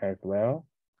working on as well.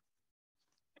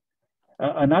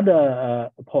 Another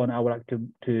point I would like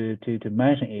to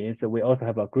mention is that we also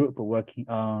have a group working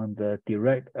on the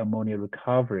direct ammonia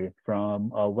recovery from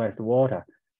wastewater.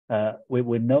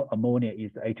 We know ammonia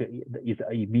is actually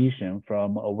an emission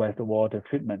from a wastewater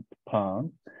treatment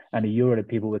plant, and usually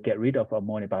people will get rid of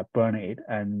ammonia by burning it.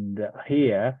 And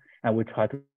here, we try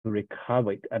to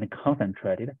recover it and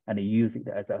concentrate it and use it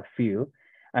as a fuel.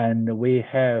 And we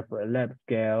have lab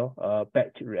scale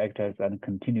batch reactors and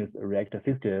continuous reactor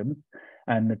systems,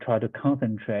 and try to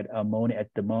concentrate ammonia at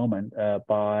the moment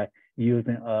by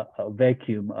using a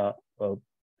vacuum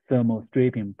thermal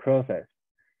stripping process.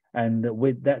 And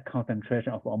with that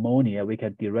concentration of ammonia, we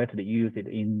can directly use it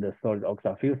in the solid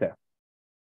oxide fuel cell.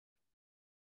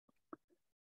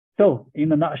 So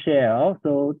in a nutshell,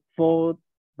 so for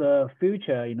the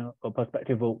future,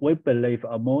 perspective, we believe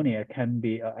ammonia can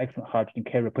be an excellent hydrogen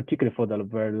carrier, particularly for the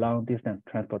very long distance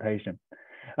transportation.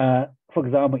 For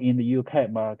example, in the UK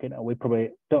market, we probably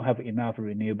don't have enough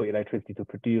renewable electricity to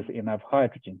produce enough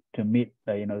hydrogen to meet,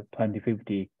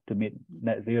 2050 to meet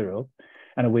net zero,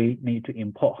 and we need to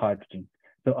import hydrogen.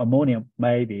 So ammonia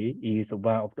maybe is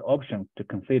one of the options to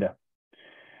consider.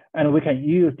 And we can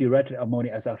use directly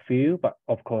ammonia as a fuel, but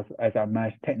of course, as I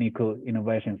mentioned, technical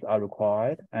innovations are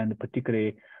required, and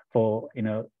particularly for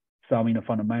some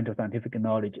fundamental scientific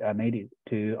knowledge are needed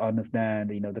to understand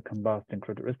the combustion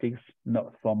characteristics,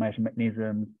 not formation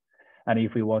mechanisms, and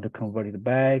if we want to convert it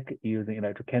back using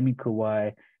electrochemical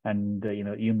way, and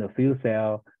in the fuel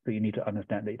cell, so you need to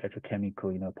understand the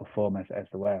electrochemical performance as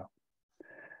well.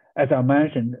 As I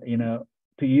mentioned,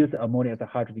 to use ammonia as a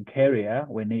hydrogen carrier,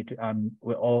 we need to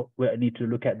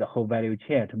look at the whole value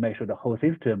chain to make sure the whole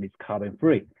system is carbon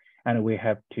free, and we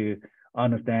have to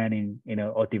understanding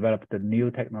or develop the new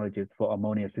technologies for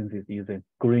ammonia synthesis using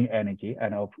green energy.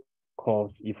 And of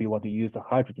course, if you want to use the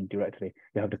hydrogen directly,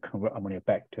 you have to convert ammonia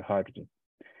back to hydrogen.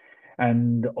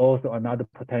 And also another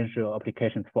potential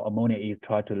applications for ammonia is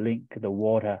try to link the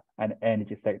water and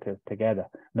energy sectors together,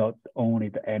 not only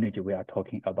the energy we are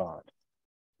talking about.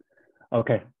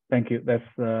 Okay, thank you. That's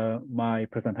my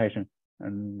presentation.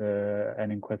 And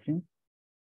any questions?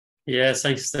 Yes,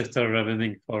 thanks, Dr.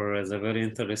 Memming, for the very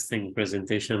interesting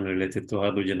presentation related to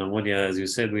hydrogen ammonia. As you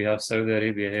said, we have Saudi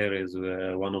Arabia here is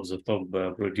one of the top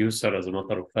producer, as a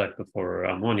matter of fact, for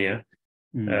ammonia.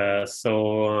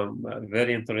 So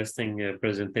very interesting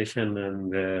presentation.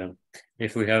 And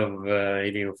if we have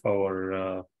any of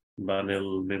our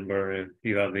panel member, if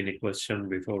you have any question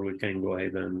before we can go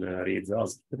ahead and read the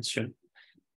other question.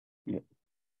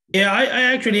 Yeah, I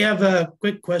actually have a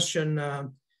quick question.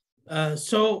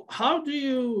 So how do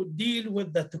you deal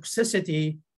with the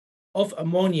toxicity of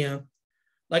ammonia?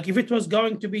 Like if it was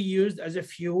going to be used as a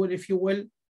fuel, if you will,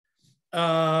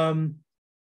 how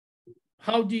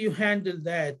do you handle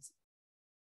that?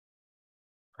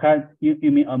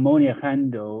 You mean ammonia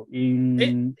handle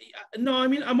in? No, I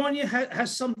mean ammonia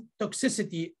has some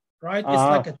toxicity, right? It's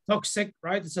like a toxic,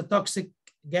 right? It's a toxic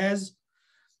gas.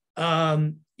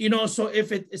 So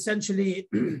if it essentially,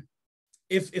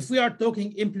 if we are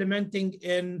talking implementing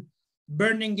in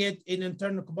burning it in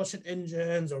internal combustion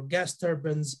engines or gas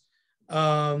turbines,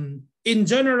 in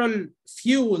general,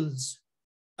 fuels,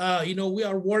 we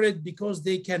are worried because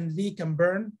they can leak and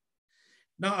burn.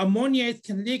 Now, ammonia, it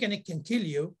can leak and it can kill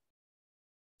you.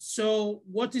 So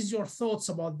what is your thoughts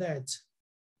about that?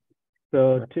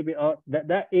 So to be honest,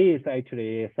 that is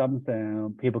actually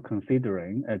something people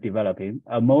considering developing.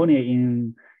 Ammonia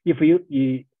if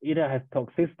it has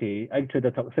toxicity, actually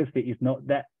the toxicity is not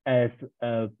that as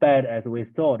bad as we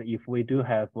thought if we do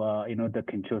have the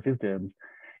control systems.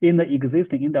 In the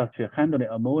existing industry handling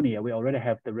ammonia, we already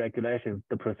have the regulations,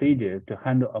 the procedures to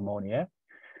handle ammonia.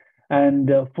 And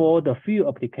for the few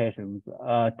applications,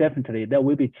 definitely there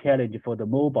will be challenge for the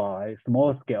mobile,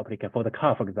 small scale application, for the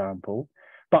car, for example.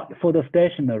 But for the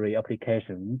stationary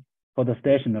applications, for the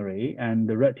stationary and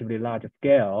the relatively large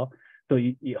scale, so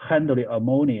you handling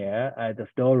ammonia at the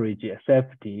storage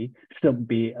safety shouldn't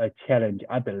be a challenge,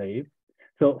 I believe.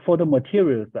 So for the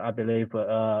materials, I believe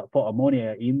for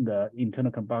ammonia in the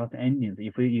internal combustion engines,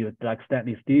 if we use like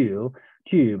stainless steel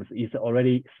tubes, it's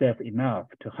already safe enough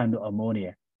to handle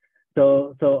ammonia.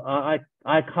 So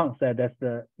I can't say that's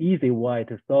the easy way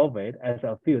to solve it, as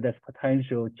I feel there's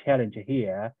potential challenge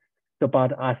here. So,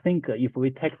 but I think if we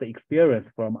take the experience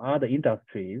from other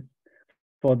industries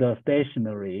for the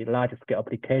stationary large scale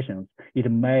applications, it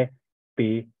may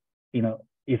be,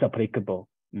 is applicable.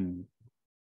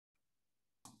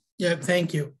 Yeah,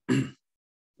 thank you.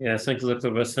 Yeah, thanks, Dr.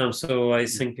 Bassam. So I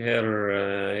think here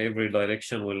every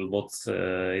direction will put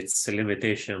its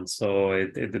limitations. So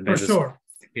it depends. For sure.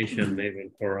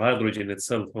 Maybe for hydrogen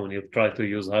itself, when you try to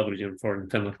use hydrogen for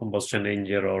internal combustion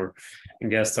engine or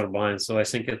gas turbine. So I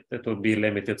think it would be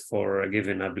limited for a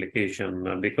given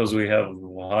application because we have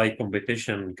high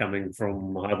competition coming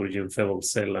from hydrogen fuel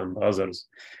cell and others.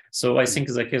 So I think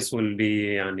the case will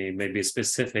be maybe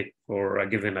specific for a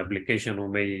given application. We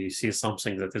may see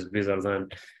something that is better than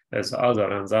as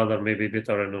other, and the other may be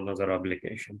better in another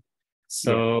application.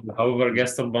 So, however,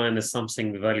 gas turbine is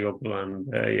something valuable,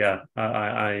 and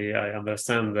I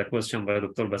understand the question by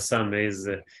Dr. Bassam is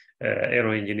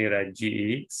aero engineer at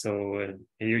GE, so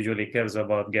he usually cares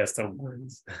about gas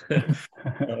turbines.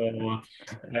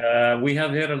 We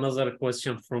have here another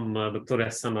question from Dr.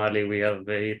 Hassan Ali.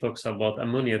 He talks about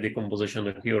ammonia decomposition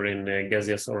occur in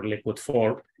gaseous or liquid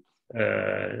form.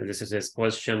 This is his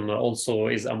question. Also,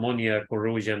 is ammonia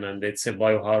corrosion and its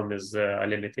bioharm is a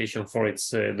limitation for its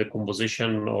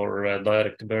decomposition or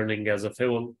direct burning as a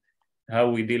fuel? How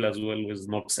we deal as well with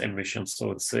NOx emissions?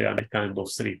 So it's kind of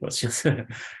three questions.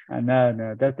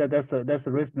 No, that's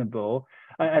reasonable.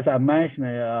 As I mentioned,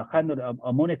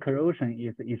 ammonia corrosion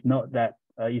is not that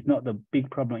is not the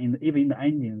big problem. Even in the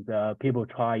engines, people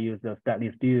try use the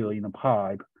stainless steel in the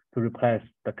pipe to replace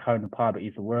the current pipe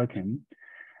is working.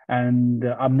 And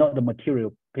I'm not the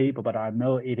material people, but I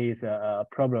know it is a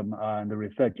problem in the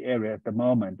research area at the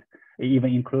moment,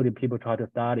 even including people try to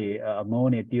study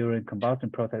ammonia during combustion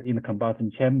process in the combustion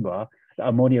chamber, the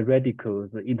ammonia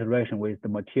radicals, the interaction with the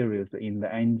materials in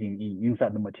the engine,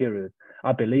 inside the materials.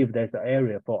 I believe there's an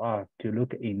area for us to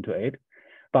look into it.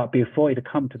 But before it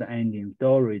comes to the engine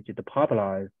storage, the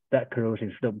pipeline, that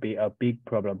corrosion should be a big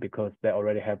problem because they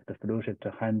already have the solution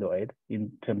to handle it in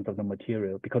terms of the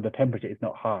material because the temperature is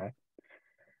not high.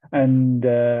 And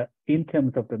in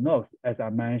terms of the NOx, as I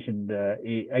mentioned,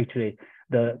 actually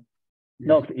the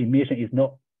NOx emission is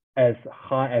not as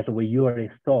high as we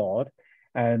usually thought,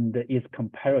 and is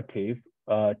comparative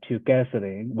to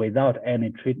gasoline without any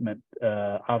treatment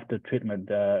after treatment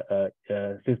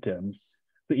systems.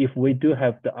 So if we do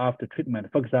have the after treatment,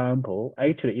 for example,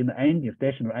 actually in the engine,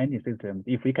 stationary engine systems,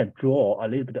 if we can draw a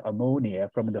little bit of ammonia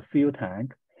from the fuel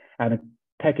tank and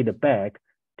take it back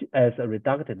as a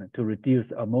reductant to reduce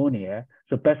ammonia.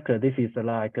 So basically this is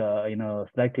like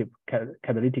selective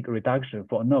catalytic reduction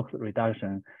for NOx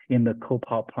reduction in the coal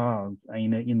power plants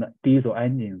and in the diesel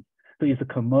engines. So it's a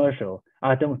commercial.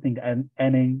 I don't think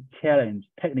any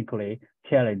technically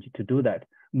challenge to do that.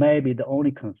 Maybe the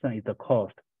only concern is the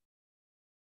cost.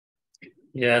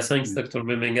 Yeah, thanks, Dr.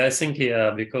 Memming. I think,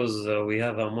 because we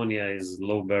have ammonia is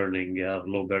low burning,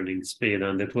 low burning speed,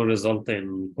 and it will result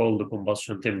in cold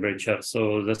combustion temperature.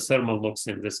 So the thermal NOx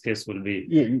in this case will be...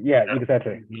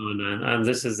 Exactly. And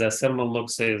this is the thermal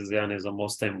NOx is the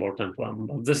most important one.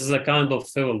 But this is a kind of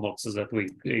fuel NOx that we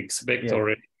expect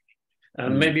already.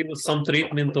 And maybe with some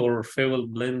treatment or fuel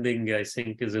blending, I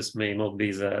think this may not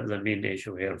be the main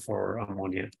issue here for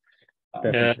ammonia.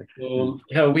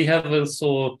 We have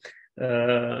also...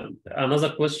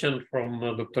 another question from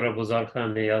Dr. Abu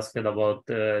Zahran. He asked about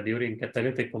during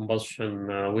catalytic combustion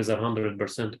with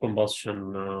 100% combustion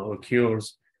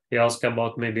occurs. He asked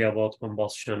about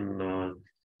combustion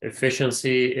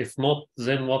efficiency? If not,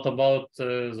 then what about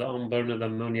the unburned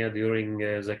ammonia during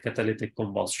the catalytic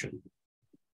combustion?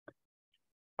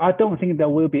 I don't think there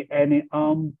will be any,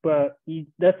 but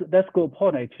that's a good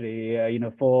point actually.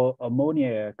 For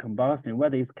ammonia combustion,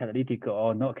 whether it's catalytic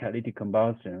or not catalytic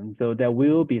combustion, so there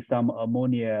will be some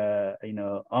ammonia,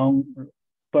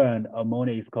 unburned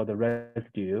ammonia is called the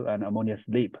residue and ammonia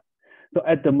slip. So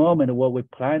at the moment, what we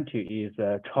plan to is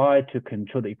try to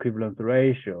control the equivalence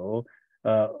ratio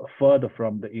further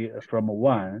from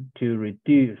 1 to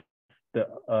reduce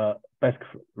the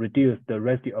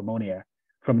residue ammonia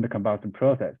from the combustion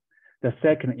process. The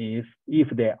second is if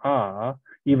there are,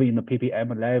 even in the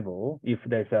ppm level, if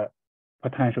there's a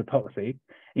potential toxic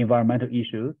environmental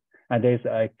issues, and there's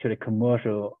actually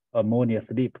commercial ammonia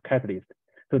slip catalyst.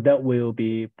 So that will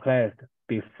be placed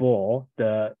before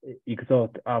the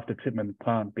exhaust after treatment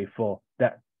plant before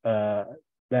that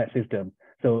system.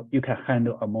 So you can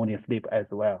handle ammonia slip as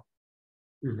well.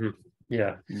 Mm-hmm.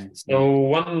 Yeah.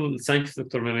 So thanks,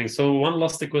 Dr. Meming. So one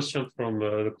last question from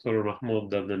Dr.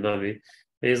 Mahmoud Abdelnabi.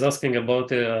 He's asking about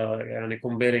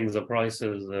comparing the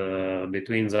prices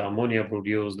between the ammonia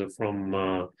produced from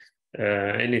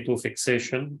Na2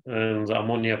 fixation and the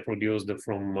ammonia produced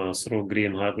from through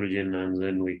green hydrogen, and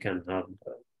then we can have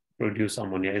produce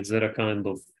ammonia. Is there a kind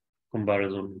of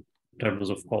comparison in terms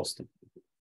of cost?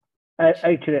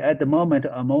 Actually, at the moment,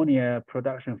 ammonia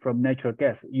production from natural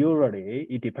gas, usually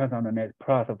it depends on the net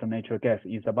price of the natural gas,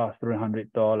 is about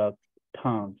 $300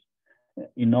 tons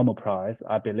in normal price.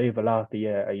 I believe last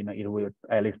year, it will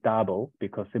at least double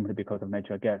simply because of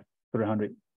natural gas,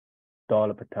 $300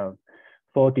 per ton.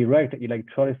 For direct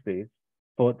electrolysis,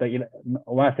 when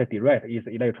I say direct, is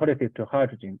electrolysis to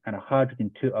hydrogen and hydrogen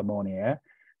to ammonia.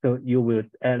 So you will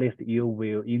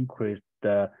increase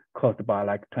the cost by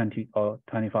like 20 or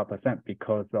 25%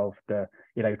 because of the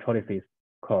electrolysis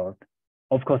cost.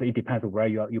 Of course, it depends on where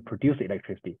you produce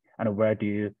electricity and where do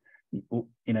you,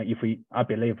 I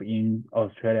believe in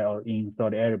Australia or in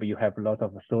Saudi Arabia, you have lots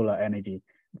of solar energy.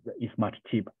 It's much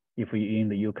cheaper. If we in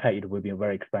the UK, it will be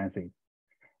very expensive.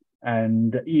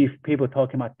 And if people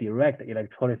talking about direct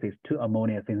electrolysis to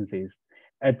ammonia synthesis,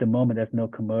 at the moment, there's no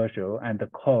commercial and the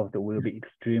cost will be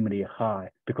extremely high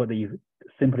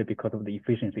simply because of the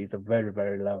efficiency is very,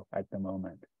 very low at the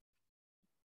moment.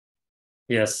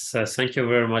 Yes, thank you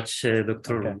very much,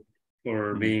 Dr.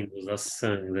 for being with us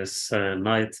this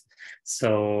night.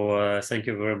 So thank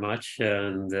you very much.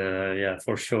 And yeah,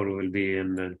 for sure we'll be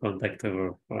in contact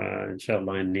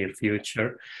inshallah in near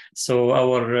future. So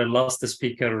our last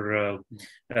speaker,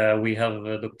 we have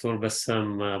Dr.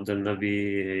 Bassam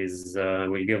Abdelnabi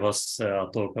will give us a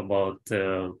talk about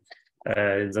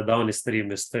the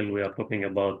downstream. Still, we are talking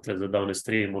about the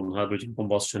downstream on hydrogen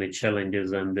combustion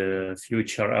challenges and the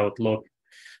future outlook.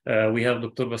 We have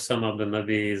Dr. Bassam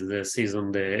Abdelnabi, is a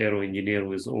seasoned aero engineer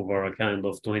with over a kind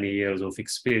of 20 years of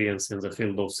experience in the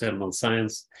field of thermal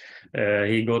science.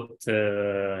 He got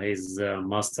his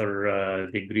master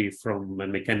degree from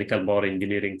mechanical power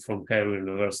engineering from Cairo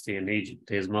University in Egypt,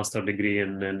 his master degree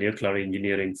in nuclear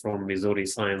engineering from Missouri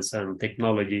Science and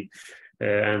Technology,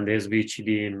 and his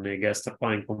PhD in gas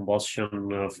turbine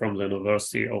combustion from the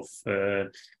University of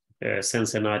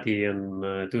Cincinnati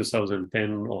in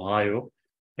 2010, Ohio.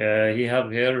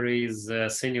 He's a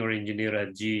senior engineer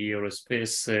at GE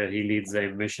Aerospace. He leads the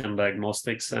emission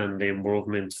diagnostics and the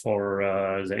improvement for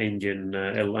the engine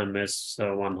LMS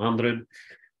 100.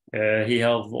 He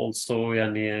have also,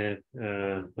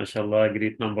 mashallah, a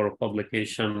great number of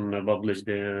publications published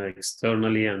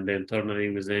externally and internally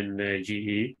within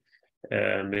GE.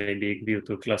 Maybe due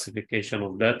to classification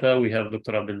of data. We have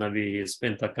Dr. Abdelnabi. He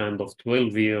spent a kind of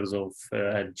 12 years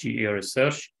at GE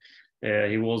research.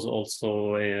 He was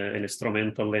also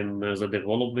instrumental in the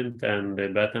development and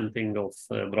the patenting of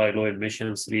dry low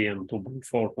emission 3 and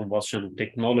 2.4 combustion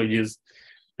technologies.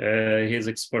 His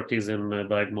expertise in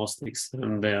diagnostics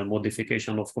and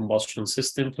modification of combustion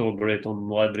system to operate on a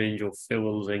wide range of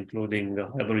fuels, including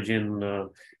hydrogen,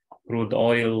 crude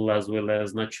oil, as well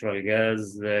as natural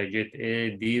gas, jet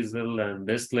A, diesel, and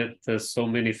distillate. So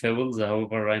many fuels.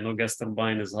 However, I know gas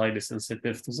turbine is highly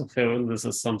sensitive to the fuel. This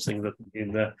is something that we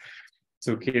need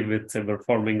to keep it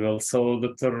performing well. So,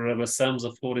 Dr. Bassam,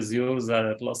 the floor is yours.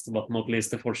 Last but not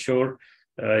least, for sure,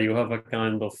 you have a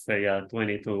kind of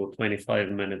 20 to 25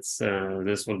 minutes.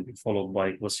 This will be followed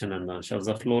by question and answer.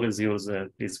 The floor is yours.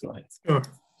 Please go ahead. Sure.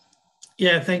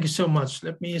 Yeah, thank you so much.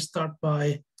 Let me start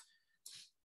by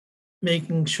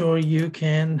making sure you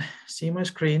can see my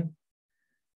screen.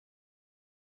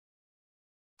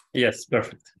 Yes,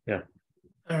 perfect. Yeah.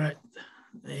 All right.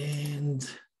 And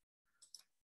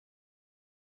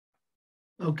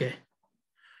okay.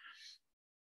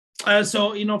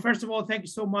 So, first of all, thank you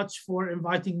so much for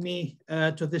inviting me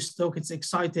to this talk. It's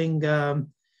exciting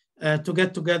to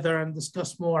get together and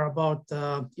discuss more about,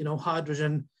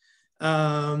 hydrogen.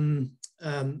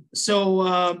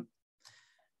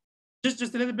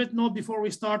 Just a little bit note before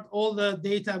we start, all the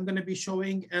data I'm going to be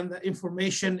showing and the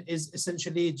information is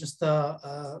essentially just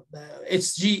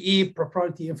it's GE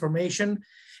proprietary information,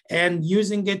 and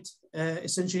using it,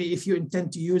 essentially, if you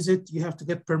intend to use it, you have to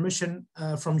get permission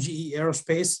from GE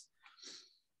Aerospace.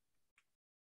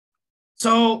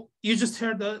 So you just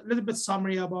heard a little bit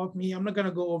summary about me. I'm not going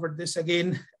to go over this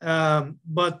again,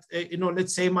 but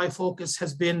let's say my focus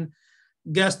has been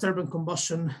gas turbine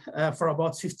combustion for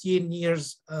about 15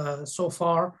 years so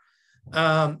far.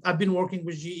 I've been working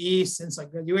with GE since I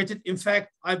graduated. In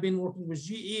fact, I've been working with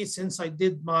GE since I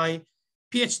did my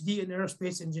PhD in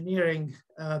aerospace engineering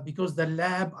because the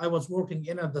lab I was working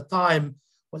in at the time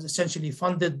was essentially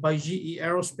funded by GE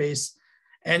Aerospace.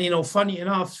 And funny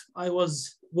enough, I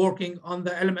was working on the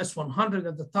LMS 100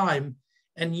 at the time,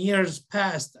 and years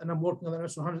passed and I'm working on the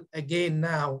LMS 100 again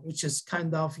now, which is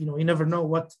kind of, you never know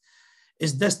what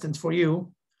is destined for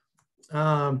you.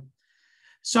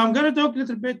 So I'm going to talk a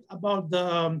little bit about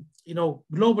the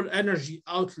global energy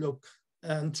outlook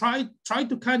and try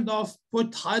to kind of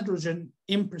put hydrogen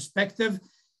in perspective.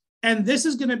 And this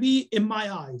is going to be in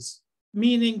my eyes,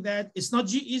 meaning that it's not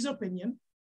GE's opinion,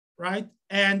 right?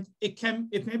 And it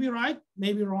may be right,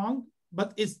 maybe wrong,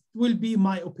 but it will be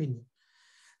my opinion.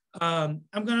 I'm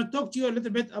going to talk to you a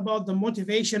little bit about the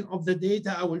motivation of the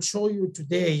data I will show you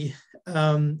today.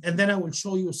 And then I will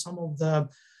show you some of the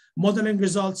modeling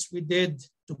results we did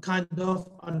to kind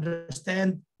of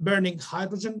understand burning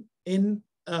hydrogen in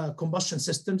combustion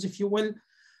systems, if you will.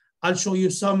 I'll show you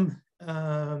some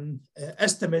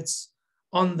estimates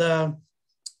on the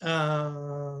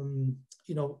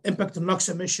impact on NOx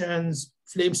emissions,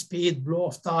 flame speed,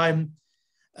 blow-off time.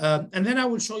 And then I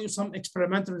will show you some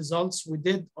experimental results we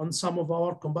did on some of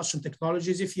our combustion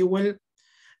technologies, if you will.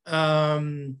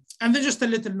 And then just a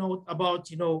little note about,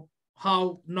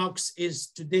 how NOx is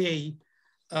today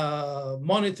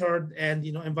monitored, and,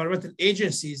 environmental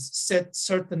agencies set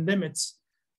certain limits,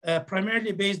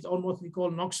 primarily based on what we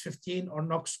call NOx 15 or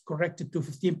NOx corrected to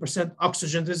 15%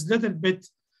 oxygen. There's a little bit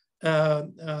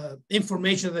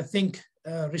information that I think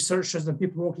researchers and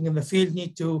people working in the field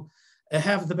need to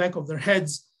have the back of their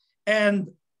heads. And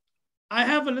I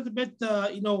have a little bit,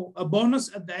 a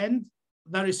bonus at the end,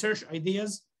 the research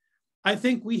ideas. I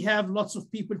think we have lots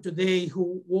of people today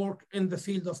who work in the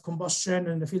field of combustion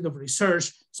and the field of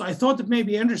research. So I thought it may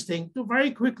be interesting to very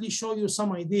quickly show you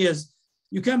some ideas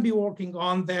you can be working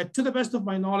on that, to the best of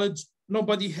my knowledge,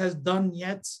 nobody has done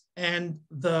yet. And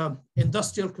the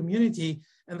industrial community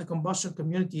and the combustion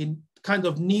community kind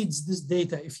of needs this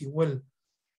data, if you will.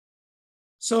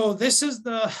 So this is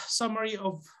the summary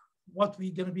of what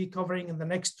we're going to be covering in the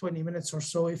next 20 minutes or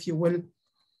so, if you will.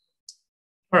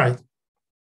 All right.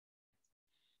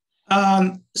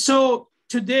 So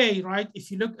today, right,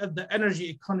 if you look at the energy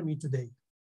economy today,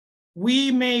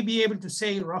 we may be able to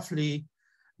say roughly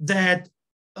that,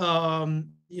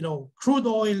 crude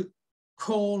oil,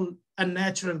 coal, and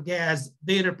natural gas,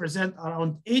 they represent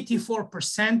around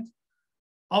 84%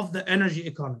 of the energy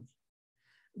economy.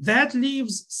 That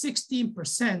leaves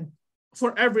 16%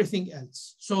 for everything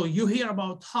else. So you hear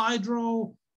about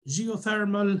hydro,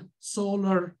 geothermal,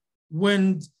 solar,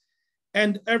 wind,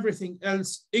 and everything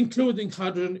else, including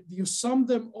hydrogen. If you sum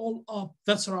them all up,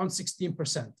 that's around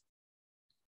 16%.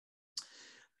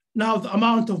 Now, the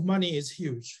amount of money is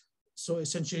huge. So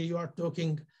essentially, you are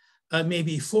talking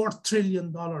maybe $4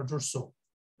 trillion or so,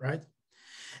 right?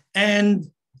 And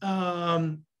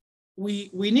we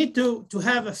need to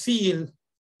have a feel.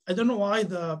 I don't know why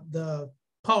the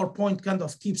PowerPoint kind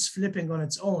of keeps flipping on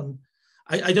its own.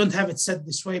 I don't have it set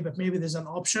this way, but maybe there's an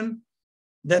option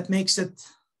that makes it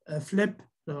flip.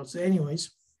 So anyways,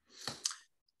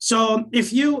 so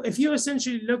if you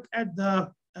essentially look at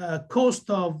the cost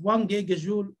of 1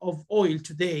 gigajoule of oil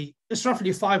today, it's roughly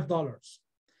 $5,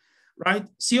 right?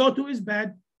 CO2 is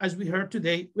bad, as we heard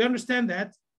today. We understand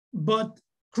that, but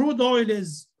crude oil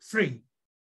is free.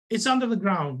 It's under the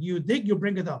ground. You dig, you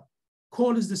bring it up.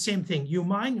 Coal is the same thing. You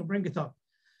mine, you bring it up.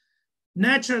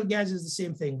 Natural gas is the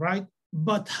same thing, right?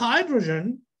 But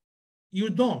hydrogen, you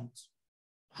don't.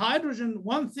 Hydrogen,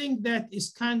 one thing that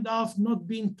is kind of not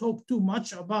being talked too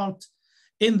much about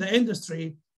in the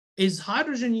industry is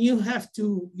hydrogen. You have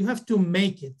to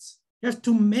make it. You have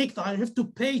to make the, you have to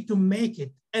pay to make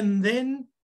it, and then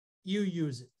you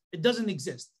use it. It doesn't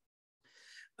exist.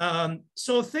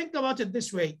 So think about it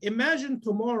this way. Imagine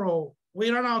tomorrow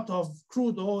we run out of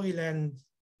crude oil and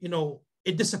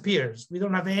it disappears. We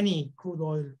don't have any crude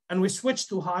oil and we switch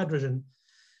to hydrogen.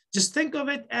 Just think of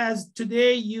it as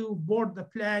today you board the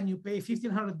plane, you pay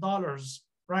 $1,500,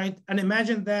 right? And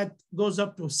imagine that goes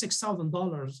up to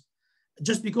 $6,000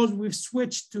 just because we've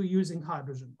switched to using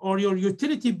hydrogen. Or your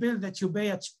utility bill that you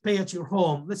pay at your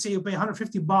home, let's say you pay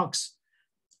 $150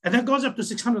 and that goes up to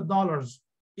 $600.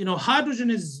 You know,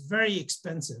 hydrogen is very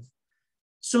expensive.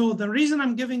 So the reason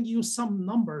I'm giving you some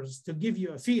numbers to give you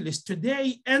a feel is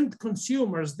today end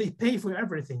consumers, they pay for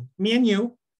everything. Me and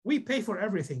you, we pay for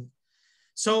everything.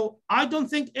 So I don't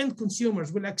think end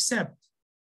consumers will accept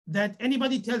that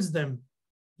anybody tells them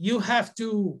you have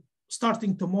to,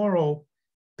 starting tomorrow,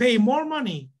 pay more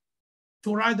money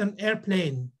to ride an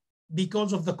airplane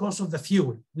because of the cost of the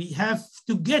fuel. We have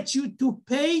to get you to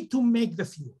pay to make the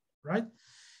fuel, right?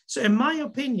 So in my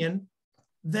opinion,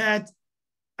 that,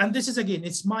 and this is again,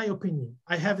 it's my opinion.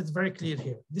 I have it very clear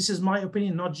here. This is my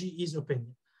opinion, not GE's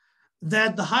opinion,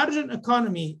 that the hydrogen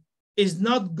economy is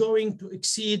not going to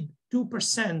exceed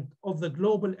 2% of the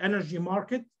global energy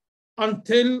market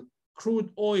until crude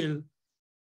oil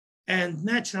and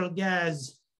natural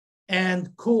gas and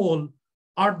coal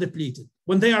are depleted.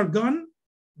 When they are gone,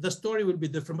 the story will be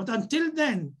different. But until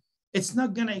then, it's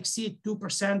not going to exceed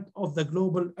 2% of the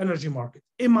global energy market,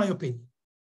 in my opinion.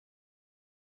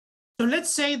 So let's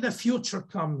say the future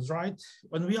comes, right?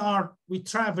 When we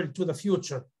travel to the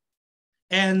future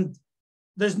and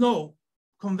there's no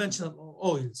conventional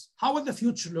oils. How will the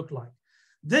future look like?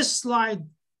 This slide,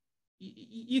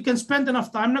 you can spend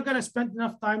enough time. I'm not going to spend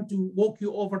enough time to walk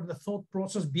you over the thought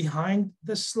process behind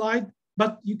this slide,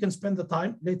 but you can spend the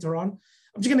time later on.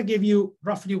 I'm just going to give you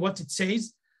roughly what it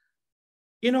says.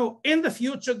 You know, in the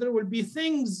future, there will be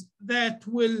things that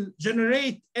will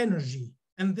generate energy.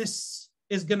 And this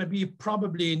is going to be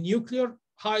probably nuclear,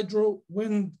 hydro,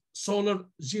 wind, solar,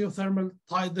 geothermal,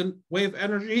 tidal, wave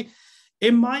energy.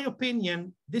 In my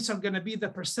opinion, these are going to be the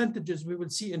percentages we will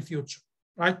see in future,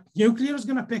 right? Nuclear is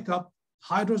going to pick up,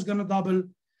 hydro is going to double,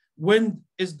 wind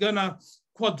is going to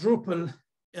quadruple,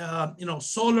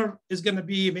 solar is going to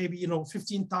be maybe,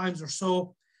 15 times or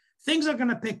so. Things are going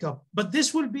to pick up, but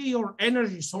this will be your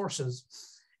energy sources.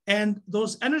 And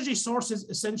those energy sources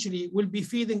essentially will be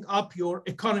feeding up your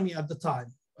economy at the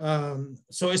time.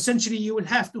 So essentially you will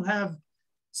have to have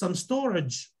some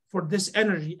storage for this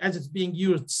energy as it's being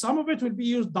used. Some of it will be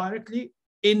used directly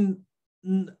in,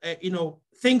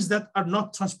 things that are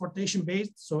not transportation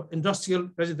based. So industrial,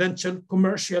 residential,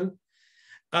 commercial.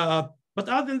 But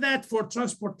other than that, for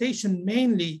transportation,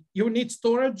 mainly you need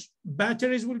storage.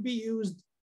 Batteries will be used.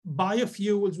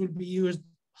 Biofuels will be used.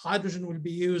 Hydrogen will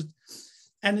be used.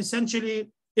 And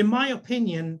essentially, in my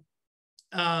opinion,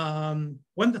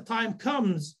 when the time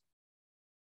comes,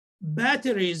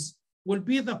 batteries will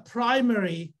be the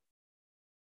primary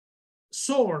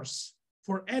source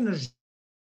for energy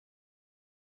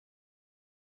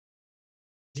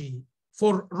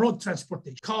for road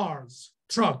transportation, cars,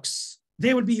 trucks.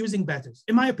 They will be using batteries,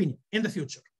 in my opinion, in the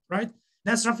future, right?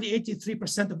 That's roughly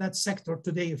 83% of that sector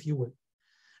today, if you will.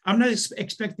 I'm not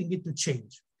expecting it to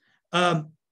change.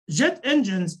 Jet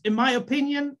engines, in my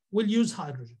opinion, will use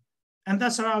hydrogen. And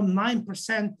that's around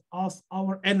 9% of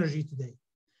our energy today.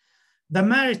 The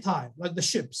maritime, like the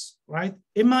ships, right?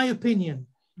 In my opinion,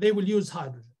 they will use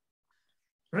hydrogen.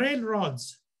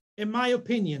 Railroads, in my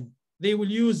opinion, they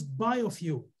will use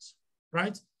biofuels,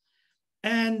 right?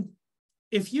 And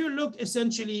if you look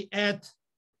essentially at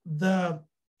the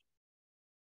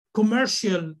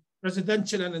commercial,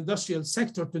 residential, and industrial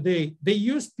sector today, they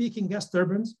use peaking gas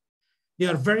turbines. They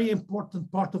are a very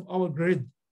important part of our grid.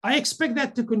 I expect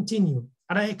that to continue.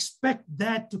 And I expect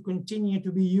that to continue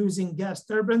to be using gas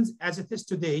turbines as it is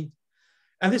today.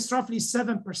 And this roughly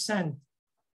 7%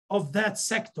 of that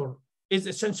sector is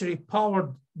essentially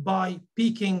powered by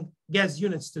peaking gas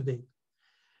units today.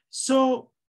 So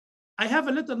I have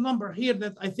a little number here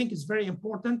that I think is very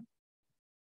important.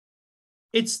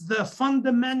 It's the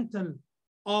fundamental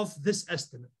of this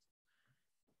estimate,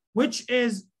 which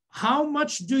is how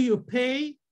much do you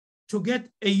pay to get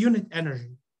a unit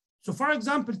energy? So for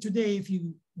example, today, if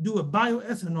you do a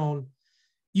bioethanol,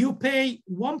 you pay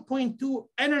 1.2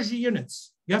 energy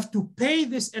units. You have to pay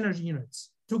this energy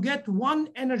units to get one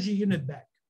energy unit back.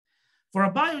 For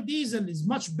a biodiesel is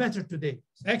much better today.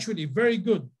 It's actually very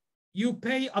good. You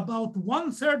pay about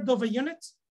 1/3 of a unit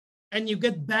and you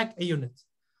get back a unit.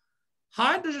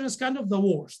 Hydrogen is kind of the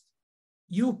worst.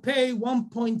 You pay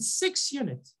 1.6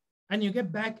 units and you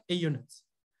get back a unit.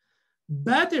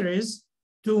 Batteries,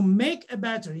 to make a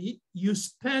battery, you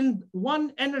spend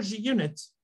one energy unit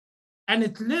and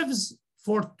it lives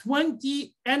for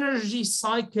 20 energy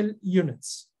cycle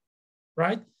units,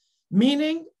 right?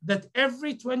 meaning that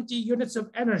every 20 units of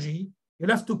energy, you'll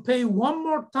have to pay one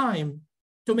more time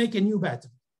to make a new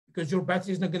battery because your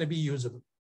battery is not going to be usable,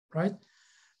 right?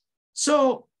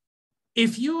 So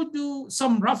if you do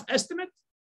some rough estimate,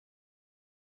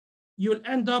 you'll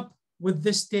end up with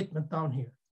this statement down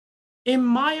here. In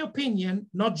my opinion,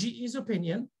 not GE's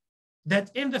opinion, that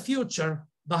in the future,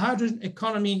 the hydrogen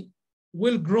economy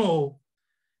will grow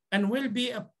and will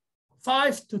be a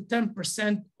 5 to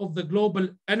 10% of the global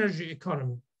energy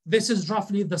economy. This is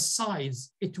roughly the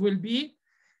size it will be.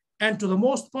 And to the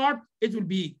most part, it will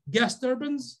be gas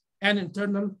turbines and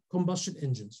internal combustion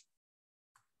engines.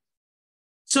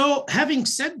 So having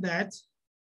said that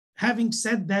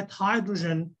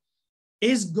hydrogen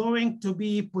is going to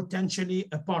be potentially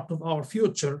a part of our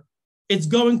future. It's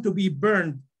going to be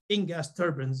burned in gas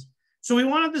turbines. So we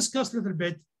want to discuss a little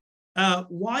bit,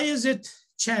 why is it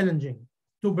challenging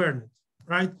to burn it,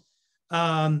 right?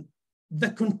 The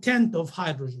content of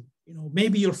hydrogen,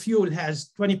 maybe your fuel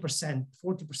has 20%,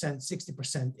 40%,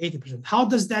 60%, 80%. How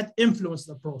does that influence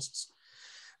the process?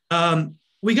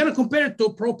 We're going to compare it to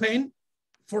propane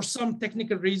for some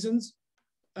technical reasons.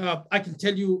 I can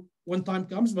tell you when time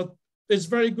comes, but it's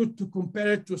very good to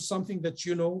compare it to something that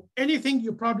you know. Anything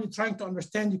you're probably trying to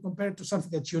understand, you compare it to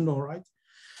something that you know, right?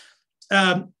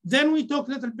 Then we talk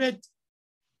a little bit,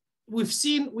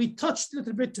 we touched a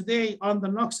little bit today on the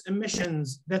NOx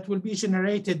emissions that will be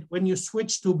generated when you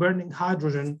switch to burning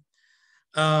hydrogen.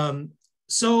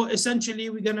 So essentially,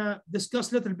 we're gonna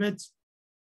discuss a little bit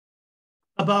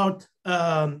about,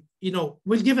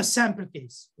 we'll give a sample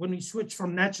case. When we switch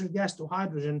from natural gas to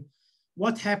hydrogen,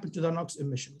 what happened to the NOx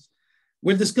emissions?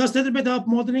 We'll discuss a little bit about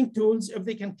modeling tools, if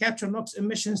they can capture NOx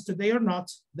emissions today or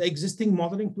not, the existing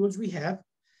modeling tools we have,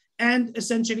 and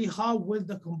essentially how will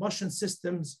the combustion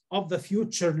systems of the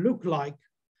future look like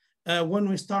when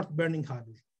we start burning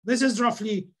hydrogen. This is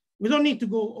roughly, we don't need to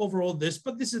go over all this,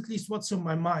 but this is at least what's on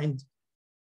my mind.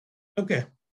 Okay.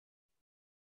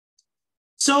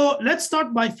 So let's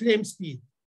start by flame speed.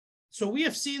 So we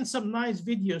have seen some nice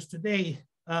videos today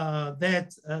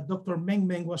that Dr.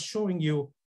 Meng was showing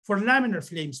you for laminar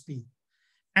flame speed.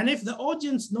 And if the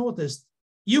audience noticed,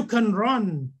 you can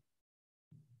run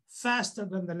faster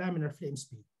than the laminar flame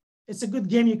speed. It's a good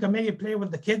game you can maybe play with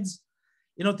the kids.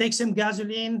 Take some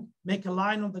gasoline, make a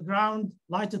line on the ground,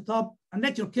 light it up, and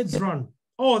let your kids run.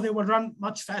 Oh, they will run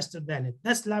much faster than it.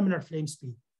 That's laminar flame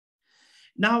speed.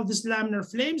 Now, this laminar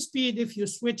flame speed, if you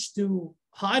switch to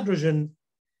hydrogen,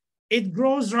 it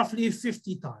grows roughly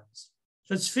 50 times.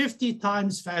 So it's 50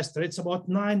 times faster. It's about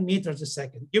 9 meters a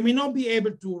second. You may not be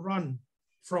able to run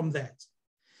from that.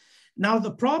 Now,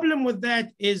 the problem with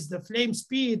that is the flame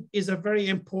speed is a very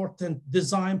important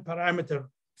design parameter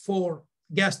for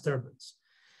gas turbines.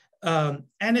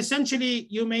 And essentially,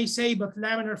 you may say, but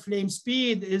laminar flame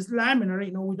speed is laminar.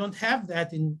 We don't have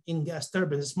that in gas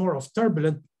turbines. It's more of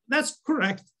turbulent. That's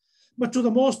correct. But to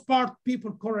the most part,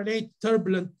 people correlate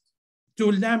turbulent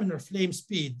to laminar flame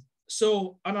speed.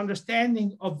 So an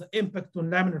understanding of the impact on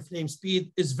laminar flame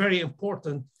speed is very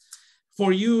important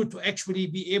for you to actually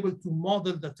be able to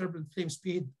model the turbulent flame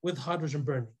speed with hydrogen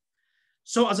burning.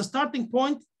 So as a starting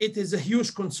point, it is a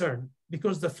huge concern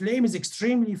because the flame is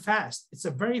extremely fast. It's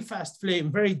a very fast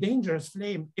flame, very dangerous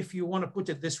flame, if you want to put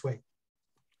it this way.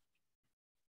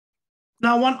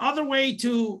 Now, one other way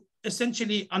to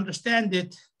essentially understand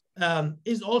it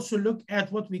is also look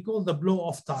at what we call the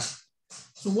blow-off time.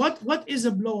 So what is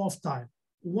a blow-off time?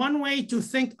 One way to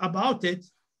think about it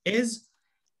is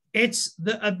it's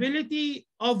the ability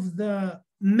of the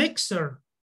mixer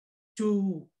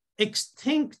to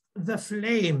extinct the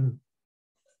flame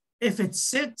if it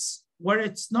sits where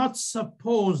it's not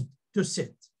supposed to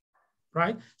sit,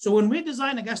 right? So when we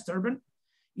design a gas turbine,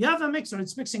 you have a mixer,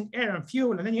 it's mixing air and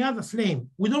fuel, and then you have a flame.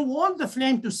 We don't want the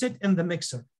flame to sit in the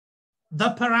mixer.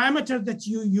 The parameter that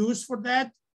you use for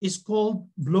that is called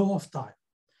blow-off time.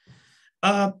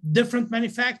 Different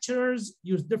manufacturers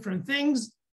use different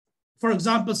things. For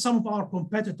example, some of our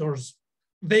competitors,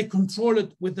 they control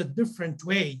it with a different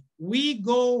way. We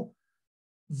go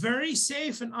very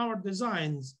safe in our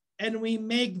designs, and we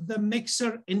make the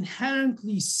mixer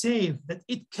inherently safe that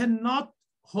it cannot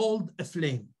hold a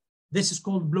flame. This is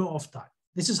called blow-off time.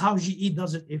 This is how GE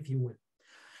does it, if you will.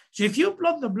 So if you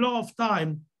plot the blow-off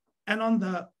time, and on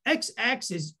the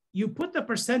x-axis, you put the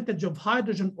percentage of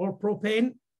hydrogen or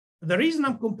propane. The reason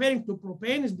I'm comparing to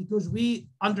propane is because we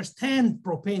understand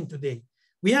propane today.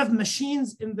 We have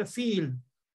machines in the field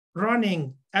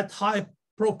running at high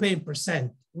propane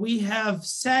percent. We have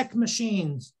SAC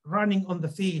machines running on the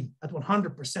field at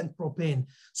 100% propane.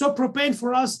 So propane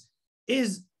for us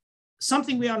is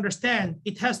something we understand.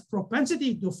 It has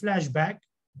propensity to flash back.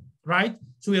 right?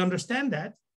 So we understand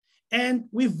that. And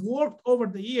we've worked over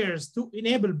the years to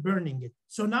enable burning it.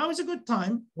 So now is a good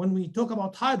time when we talk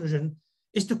about hydrogen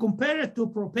is to compare it to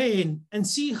propane and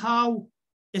see how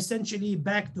essentially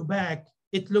back to back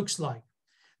it looks like.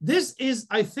 This is,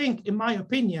 I think, in my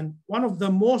opinion, one of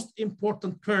the most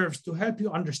important curves to help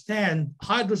you understand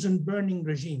hydrogen burning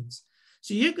regimes.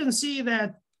 So you can see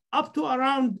that up to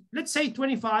around, let's say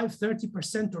 25,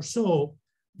 30% or so,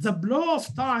 the blow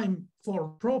off time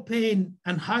for propane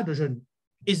and hydrogen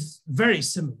is very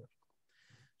similar.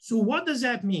 So what does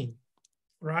that mean,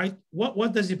 right?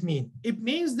 What does it mean? It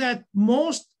means that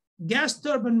most gas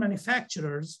turbine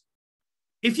manufacturers,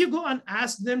 if you go and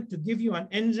ask them to give you an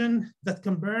engine that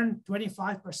can burn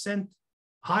 25%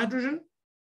 hydrogen,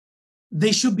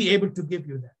 they should be able to give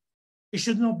you that. It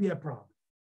should not be a problem.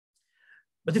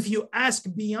 But if you ask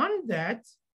beyond that,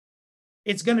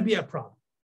 it's going to be a problem.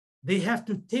 They have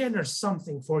to tailor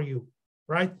something for you,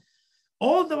 right?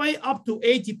 All the way up to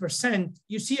 80%,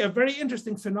 you see a very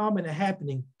interesting phenomena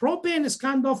happening. Propane is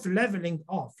kind of leveling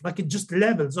off, like it just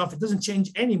levels off. It doesn't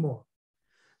change anymore.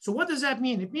 So what does that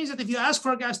mean? It means that if you ask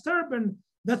for a gas turbine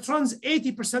that runs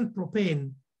 80%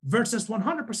 propane versus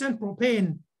 100%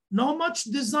 propane, not much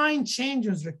design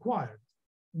changes required.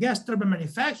 Gas turbine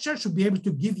manufacturer should be able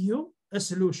to give you a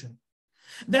solution.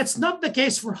 That's not the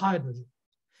case for hydrogen.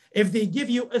 If they give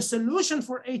you a solution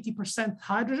for 80%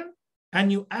 hydrogen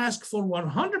and you ask for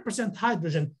 100%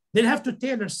 hydrogen, they'll have to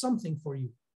tailor something for you.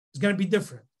 It's going to be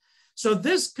different. So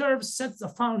this curve sets the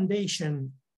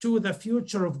foundation to the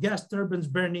future of gas turbines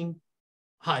burning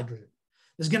hydrogen.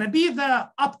 There's going to be the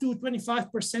up to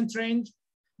 25% range.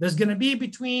 There's going to be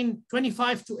between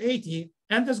 25 to 80,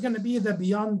 and there's going to be the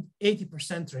beyond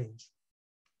 80% range.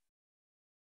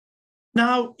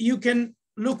 Now you can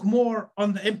look more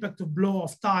on the impact of blow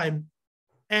off time.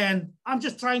 And I'm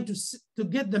just trying to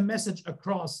get the message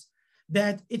across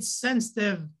that it's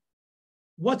sensitive.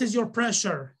 What is your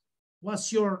pressure?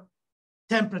 What's your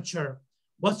temperature?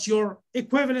 What's your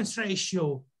equivalence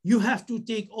ratio? You have to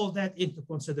take all that into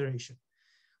consideration.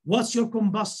 What's your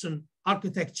combustion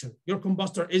architecture? Your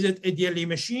combustor, is it a DLE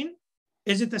machine?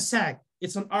 Is it a SAG?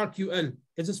 It's an RQL.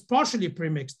 Is it partially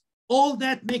premixed? All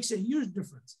that makes a huge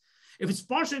difference. If it's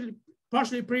partially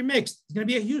premixed, it's going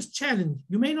to be a huge challenge.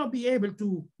 You may not be able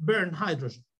to burn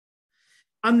hydrogen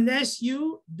unless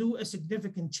you do a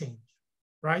significant change,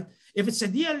 right? If it's a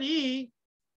DLE,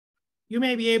 you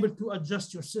may be able to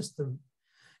adjust your system.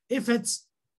 If it's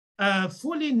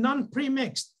fully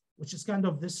non-premixed, which is kind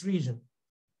of this region,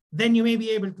 then you may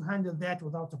be able to handle that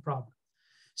without a problem.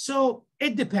 So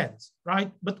it depends,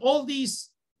 right? But all these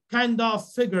kind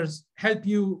of figures help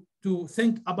you to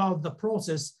think about the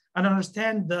process and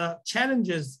understand the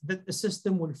challenges that the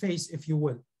system will face, if you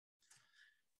will.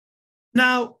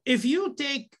 Now, if you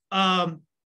take,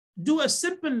 do a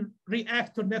simple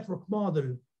reactor network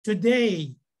model,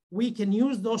 today we can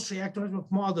use those reactor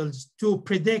network models to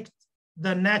predict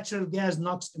the natural gas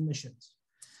NOx emissions.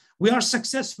 We are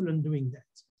successful in doing that.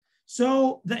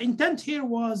 So the intent here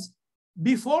was,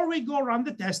 before we go run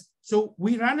the test, so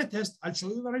we ran a test, I'll show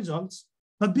you the results,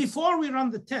 but before we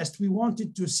run the test, we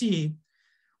wanted to see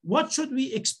what should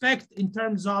we expect in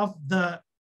terms of the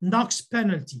NOx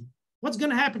penalty? What's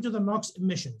going to happen to the NOx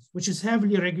emissions, which is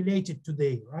heavily regulated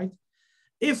today, right?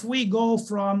 If we go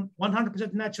from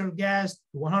 100% natural gas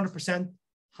to 100%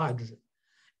 hydrogen.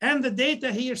 And the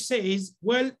data here says,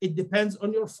 well, it depends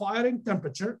on your firing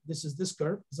temperature. This is this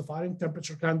curve, it's a firing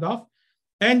temperature kind of.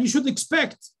 And you should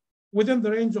expect within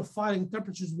the range of firing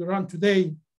temperatures we run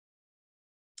today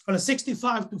on a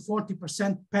 65 to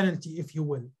 40% penalty, if you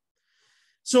will.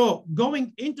 So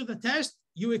going into the test,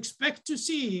 you expect to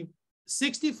see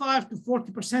 65 to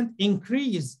 40%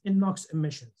 increase in NOx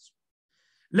emissions.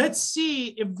 Let's see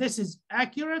if this is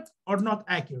accurate or not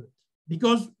accurate,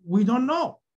 because we don't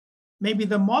know. Maybe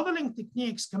the modeling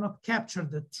techniques cannot capture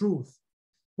the truth,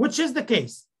 which is the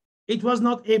case. It was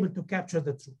not able to capture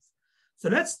the truth. So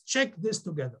let's check this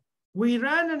together. We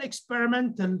ran an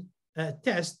experimental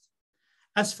test.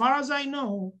 As far as I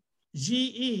know,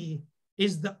 GE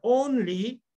is the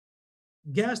only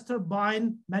gas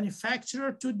turbine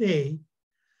manufacturer today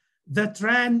that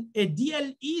ran a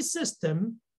DLE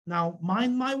system. Now,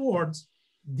 mind my words,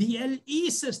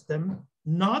 DLE system,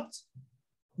 not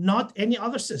any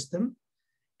other system,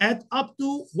 at up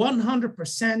to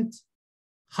 100%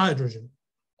 hydrogen.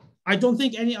 I don't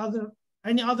think any other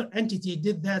entity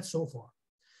did that so far.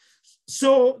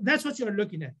 So that's what you're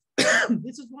looking at.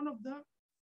 This is one of the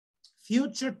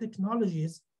future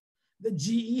technologies that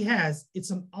GE has. It's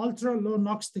an ultra low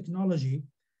NOx technology.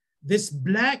 This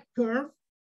black curve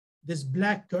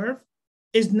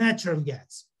is natural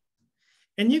gas.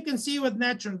 And you can see with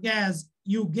natural gas,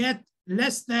 you get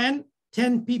less than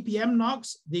 10 ppm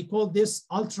NOx. They call this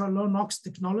ultra low NOx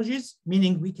technologies,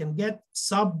 meaning we can get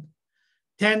sub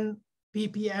 10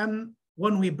 ppm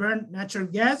when we burn natural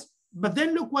gas. But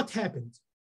then look what happened.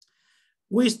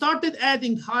 We started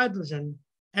adding hydrogen,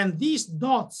 and these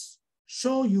dots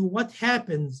show you what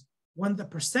happens when the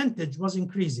percentage was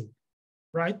increasing,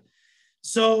 right?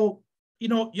 So, you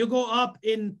know, you go up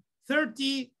in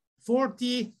 30,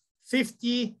 40,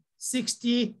 50,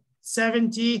 60,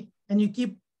 70, and you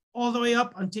keep all the way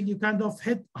up until you kind of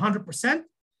hit 100%.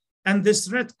 And this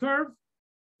red curve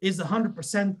is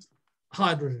 100%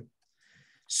 hydrogen.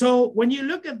 So when you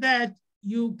look at that,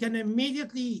 you can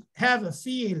immediately have a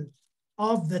feel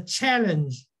of the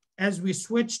challenge as we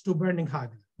switch to burning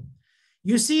hydrogen.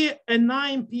 You see a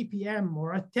 9 ppm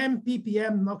or a 10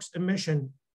 ppm NOx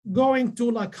emission going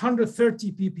to like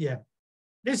 130 ppm.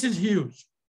 This is huge.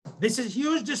 This is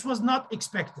huge. This was not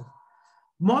expected.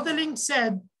 Modeling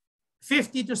said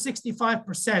 50 to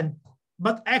 65%,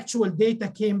 but actual data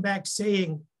came back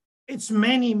saying it's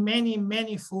many, many,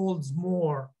 many folds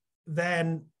more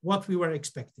than what we were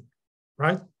expecting,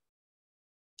 right?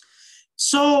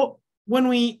 So when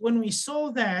we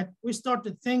saw that, we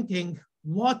started thinking,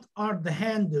 what are the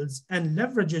handles and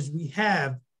leverages we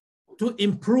have to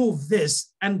improve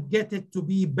this and get it to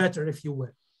be better, if you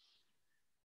will?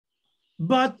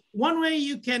 But one way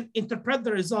you can interpret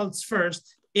the results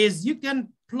first is you can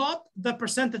plot the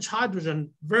percentage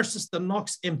hydrogen versus the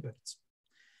NOx impact.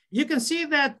 You can see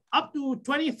that up to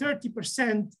 20,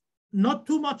 30%, not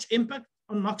too much impact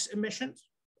on NOx emissions,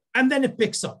 and then it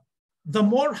picks up. The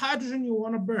more hydrogen you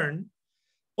want to burn,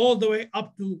 all the way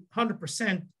up to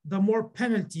 100%, the more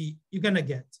penalty you're going to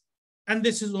get. And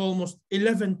this is almost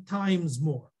 11 times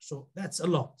more. So that's a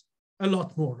lot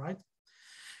more, right?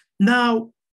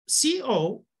 Now,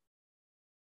 CO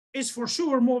is for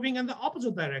sure moving in the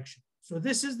opposite direction. So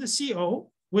this is the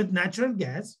CO with natural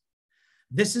gas.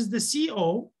 This is the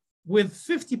CO with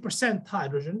 50%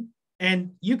 hydrogen.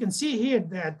 And you can see here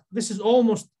that this is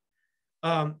almost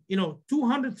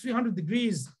 200, 300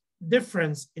 degrees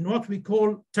difference in what we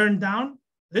call turn down.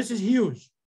 This is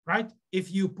huge, right?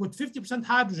 If you put 50%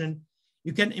 hydrogen,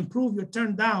 you can improve your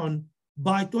turn down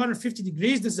by 250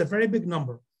 degrees. This is a very big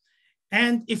number.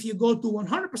 And if you go to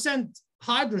 100%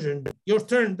 hydrogen, your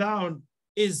turn down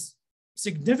is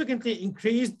significantly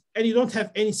increased, and you don't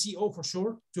have any CO for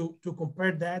sure to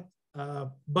compare that.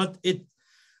 But it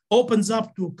opens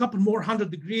up to a couple more 100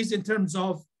 degrees in terms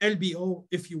of LBO,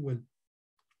 if you will.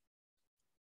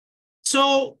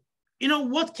 So,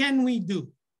 what can we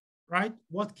do, right?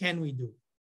 What can we do?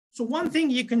 So one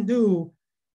thing you can do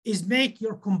is make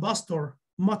your combustor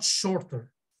much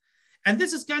shorter. And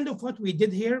this is kind of what we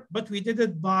did here, but we did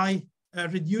it by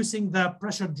reducing the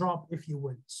pressure drop, if you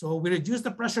will. So we reduced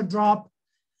the pressure drop.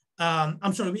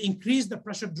 We increased the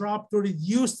pressure drop to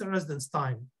reduce the residence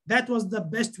time. That was the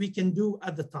best we can do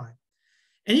at the time.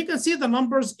 And you can see the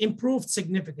numbers improved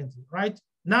significantly, right?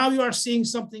 Now you are seeing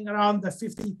something around the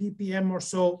 50 ppm or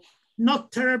so.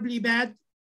 Not terribly bad,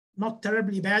 not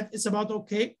terribly bad. It's about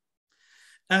okay.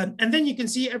 And then you can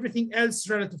see everything else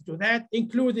relative to that,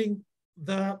 including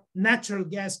the natural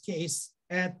gas case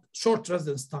at short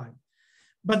residence time.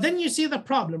 But then you see the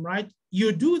problem, right?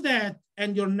 You do that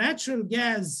and your natural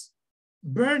gas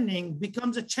burning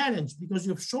becomes a challenge because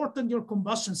you've shortened your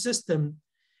combustion system,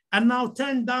 and now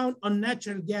turn down on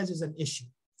natural gas is an issue.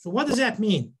 So what does that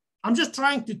mean? I'm just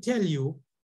trying to tell you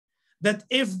that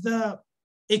if the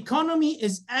economy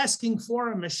is asking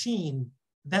for a machine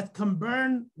that can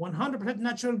burn 100%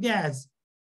 natural gas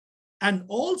and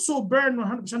also burn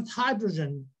 100%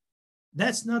 hydrogen,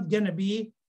 that's not going to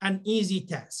be an easy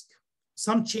task.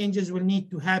 Some changes will need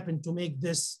to happen to make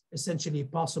this essentially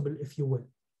possible, if you will.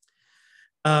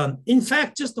 In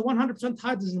fact, just the 100%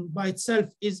 hydrogen by itself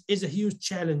is a huge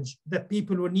challenge that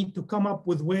people will need to come up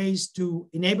with ways to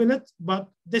enable it. But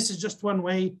this is just one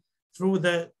way through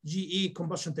the GE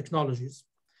combustion technologies.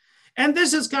 And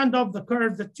this is kind of the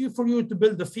curve that for you to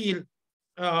build a feel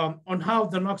on how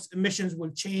the NOx emissions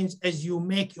will change as you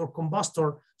make your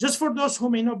combustor. Just for those who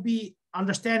may not be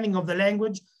understanding of the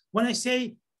language, when I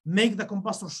say make the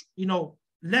combustor,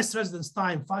 less residence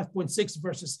time, 5.6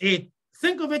 versus 8,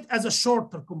 think of it as a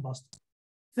shorter combustor.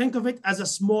 Think of it as a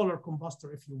smaller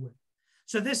combustor, if you will.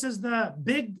 So this is the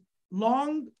big,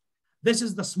 long, this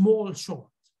is the small, short,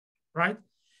 right?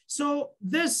 So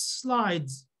this slide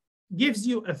gives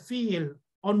you a feel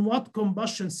on what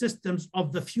combustion systems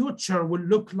of the future will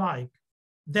look like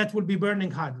that will be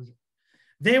burning hydrogen.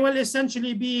 They will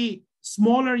essentially be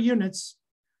smaller units.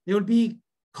 They will be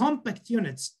compact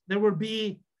units. There will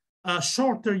be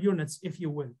shorter units, if you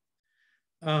will.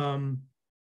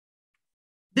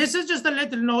 This is just a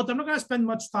little note. I'm not going to spend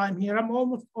much time here. I'm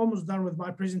almost done with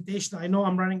my presentation. I know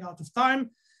I'm running out of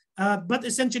time, but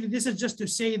essentially this is just to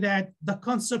say that the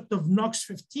concept of NOx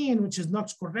 15, which is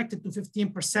NOx corrected to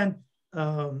 15%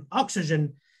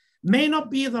 oxygen, may not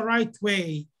be the right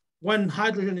way when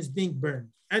hydrogen is being burned.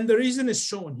 And the reason is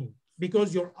shown here,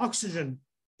 because your oxygen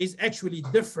is actually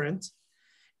different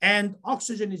and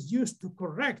oxygen is used to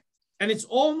correct. And it's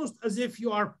almost as if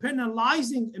you are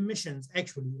penalizing emissions,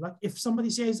 actually. Like if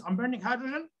somebody says, I'm burning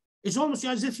hydrogen, it's almost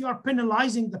as if you are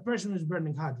penalizing the person who's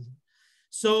burning hydrogen.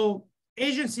 So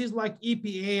agencies like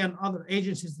EPA and other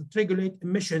agencies that regulate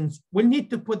emissions will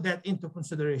need to put that into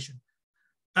consideration.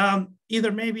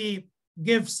 Either maybe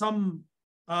give some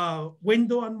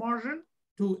window and margin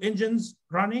to engines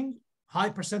running high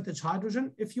percentage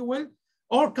hydrogen, if you will,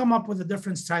 or come up with a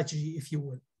different strategy, if you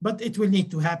will. But it will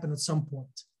need to happen at some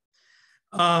point.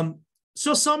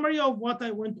 So summary of what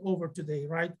I went over today,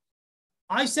 right?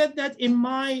 I said that in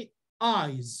my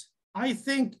eyes, I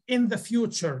think in the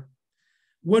future,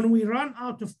 when we run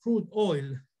out of crude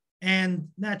oil and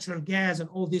natural gas and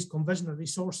all these conventional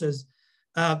resources,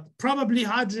 probably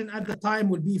hydrogen at the time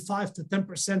will be 5 to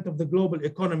 10% of the global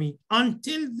economy.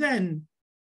 Until then,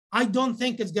 I don't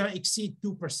think it's going to exceed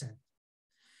 2%.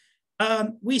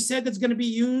 We said it's going to be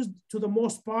used to the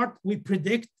most part. We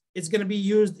predict it's going to be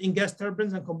used in gas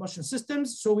turbines and combustion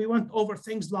systems. So we went over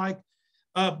things like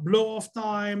blow-off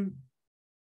time,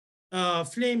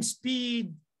 flame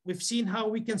speed. We've seen how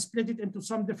we can split it into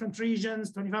some different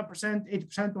regions, 25%,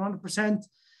 80%, 100%.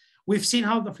 We've seen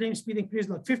how the flame speed increased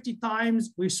like 50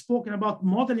 times. We've spoken about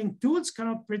modeling tools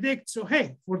cannot predict. So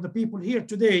hey, for the people here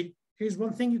today, here's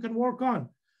one thing you can work on.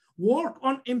 Work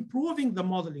on improving the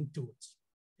modeling tools.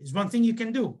 Is one thing you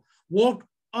can do. Work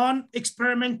on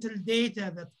experimental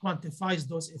data that quantifies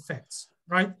those effects,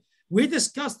 right? We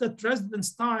discussed that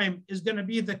residence time is going to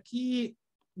be the key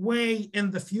way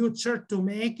in the future to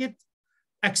make it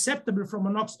acceptable from a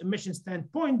NOx emission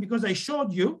standpoint, because I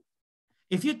showed you,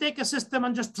 if you take a system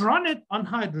and just run it on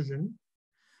hydrogen,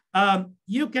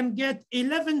 you can get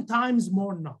 11 times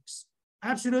more NOx.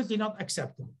 Absolutely not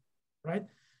acceptable, right?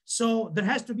 So there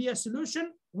has to be a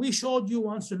solution. We showed you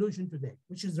one solution today,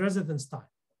 which is residence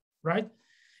time, right?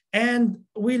 And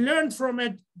we learned from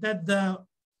it that the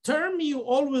term you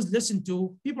always listen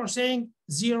to, people are saying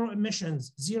zero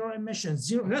emissions, zero emissions,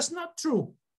 zero. That's not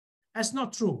true. That's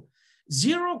not true.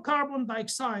 Zero carbon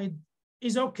dioxide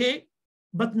is okay,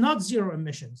 but not zero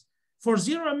emissions. For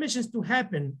zero emissions to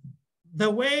happen, the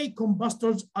way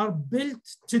combustors are built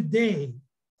today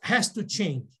has to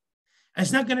change. And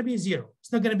it's not going to be zero.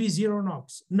 It's not going to be zero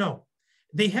NOx. No.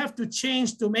 They have to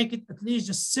change to make it at least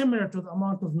just similar to the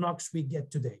amount of NOx we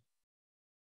get today.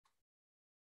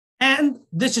 And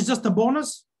this is just a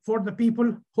bonus for the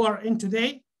people who are in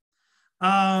today.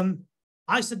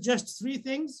 I suggest 3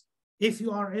 things. If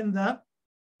you are in the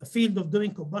field of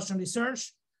doing combustion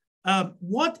research,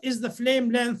 what is the flame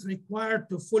length required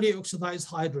to fully oxidize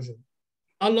hydrogen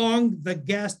along the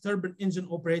gas turbine engine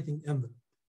operating envelope?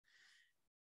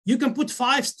 You can put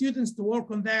 5 students to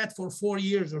work on that for 4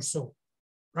 years or so,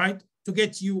 right? To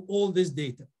get you all this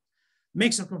data.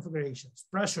 Mixer configurations,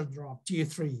 pressure drop,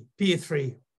 T3,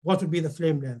 P3, what would be the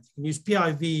flame length? You can use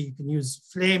PIV, you can use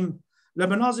flame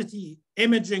luminosity,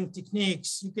 imaging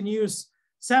techniques, you can use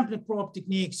sampling probe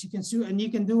techniques, you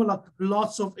can do like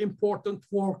lots of important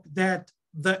work that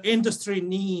the industry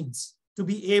needs to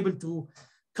be able to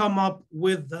come up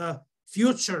with the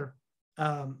future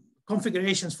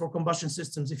configurations for combustion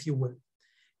systems, if you will.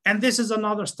 And this is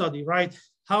another study, right?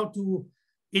 How to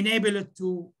enable it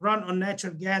to run on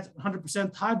natural gas,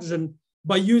 100% hydrogen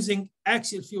by using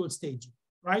axial fuel staging,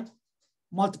 right?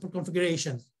 Multiple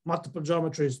configurations, multiple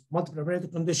geometries, multiple operating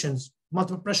conditions,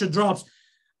 multiple pressure drops.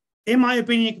 In my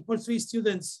opinion, you can put 3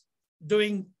 students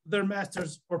doing their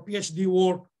master's or PhD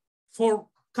work for a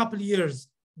couple of years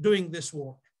doing this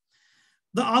work.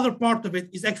 The other part of it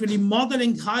is actually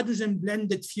modeling hydrogen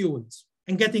blended fuels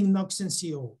and getting NOx and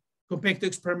CO compared to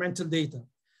experimental data.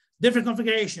 Different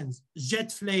configurations, jet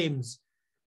flames,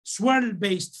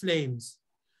 swirl-based flames,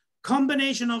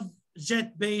 combination of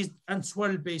jet-based and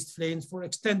swirl-based flames for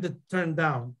extended turn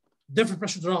down, different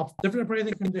pressure drops, different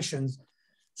operating conditions.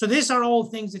 So these are all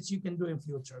things that you can do in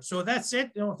future. So that's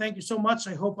it. Thank you so much.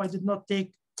 I hope I did not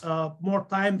take more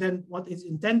time than what is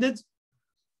intended.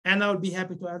 And I will be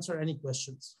happy to answer any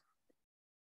questions.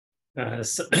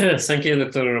 Thank you,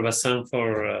 Dr. Bassam, for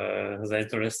the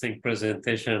interesting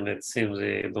presentation. It seems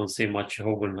you don't see much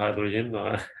hope in hydrogen,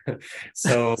 but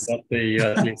you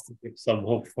at least give some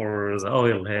hope for the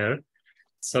oil here.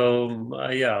 So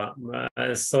yeah,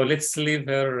 so let's leave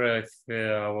her if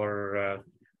our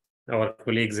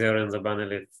colleagues here in the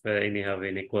panel, if any have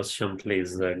any question,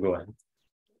 please go ahead.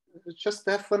 Just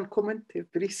have one comment,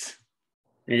 please.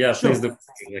 Yeah, Sure. please, Dr.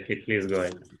 Zaki, please go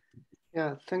ahead.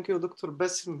 Yeah, thank you, Dr.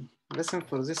 Basim,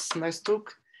 for this nice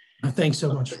talk. Thanks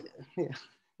so much.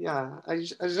 Yeah, I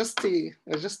just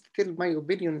tell my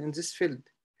opinion in this field.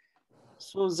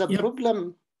 So the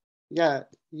problem, yeah,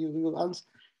 you answer.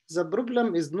 The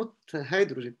problem is not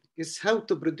hydrogen; it's how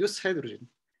to produce hydrogen.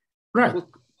 Right.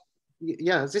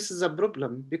 Yeah, this is a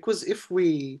problem, because if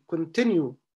we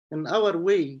continue in our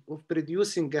way of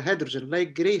producing a hydrogen,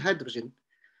 like gray hydrogen,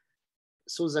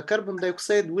 so the carbon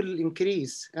dioxide will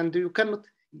increase, and you cannot.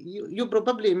 You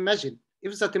probably imagine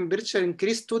if the temperature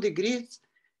increase 2 degrees,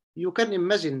 you can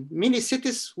imagine many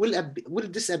cities will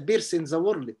disappear in the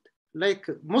world. Like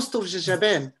most of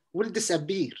Japan will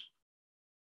disappear.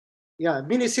 Yeah,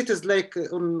 many cities like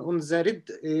on the red,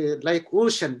 like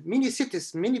ocean, many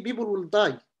cities, many people will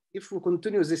die if we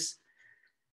continue this.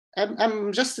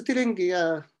 I'm just telling,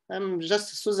 so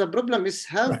the problem is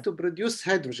how to produce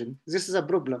hydrogen. This is a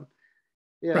problem.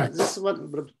 Yeah, this is one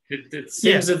problem. It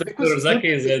seems that Dr.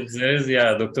 Zaki that there is,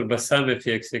 Dr. Bassam, if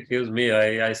you excuse me,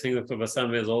 I think Dr.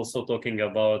 Bassam is also talking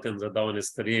about in the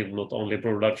downstream, not only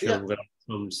production. There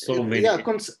are so many. Yeah,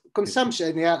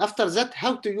 consumption. Yeah, after that,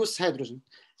 how to use hydrogen?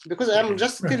 Because I'm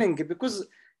just telling, because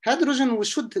hydrogen we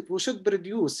should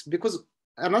produce, because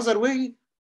another way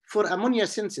for ammonia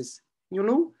synthesis. You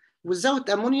know, without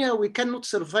ammonia we cannot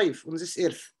survive on this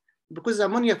earth, because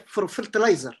ammonia for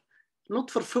fertilizer, not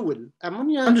for fuel.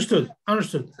 Ammonia. Understood.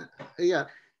 Yeah,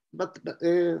 but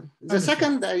the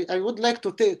second I would like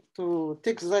to take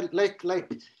that like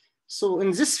so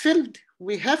in this field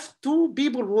we have two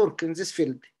people work in this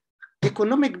field,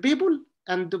 economic people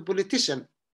and the politician.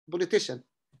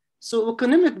 So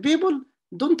economic people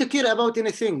don't care about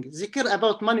anything; they care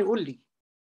about money only.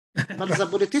 But the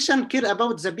politician care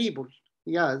about the people.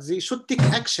 Yeah, they should take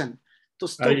action to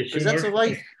stop. Are you sure? That's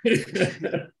why.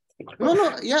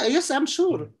 No. Yeah, yes, I'm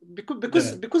sure.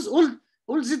 Because all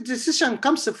this decision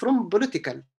comes from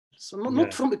political, so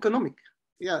not from economic.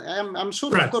 Yeah, I'm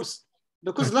sure, of course.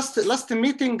 Because last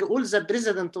meeting, all the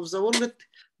president of the world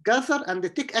gather and they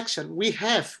take action. We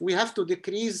have to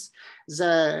decrease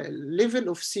the level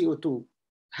of CO2.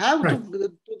 How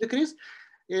to decrease?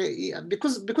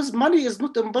 Because money is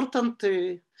not important.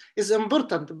 Is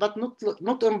important, but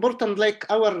not important like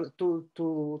our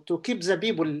to keep the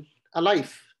people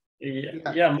alive.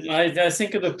 I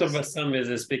think Dr. Bassam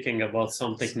is speaking about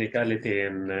some technicality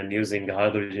in using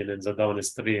hydrogen in the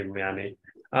downstream.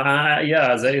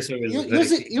 The issue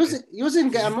is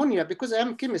using ammonia, because I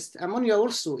am chemist. Ammonia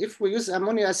also, if we use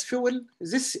ammonia as fuel,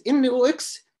 this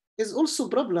NOx is also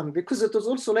problem, because it is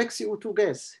also like CO2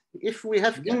 gas. If we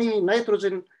have any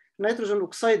nitrogen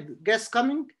oxide gas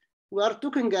coming, we are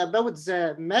talking about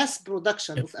the mass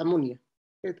production of ammonia.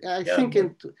 I think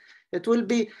it will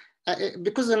be.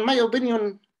 Because in my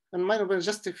opinion,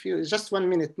 just 1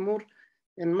 minute more,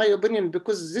 in my opinion,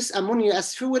 because this ammonia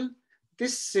as fuel,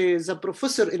 the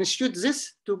professor institute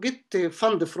this to get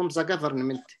fund from the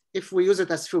government if we use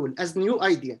it as fuel, as new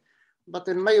idea. But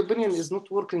in my opinion, is not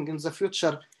working in the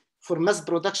future for mass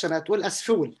production as well as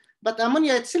fuel. But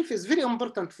ammonia itself is very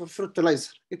important for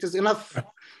fertilizer. It is enough.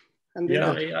 And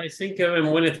I think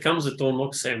when it comes to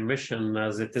NOx emission,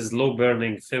 as it is low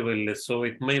burning fuel, so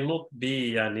it may not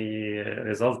be any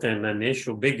result in an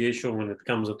big issue when it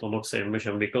comes to NOx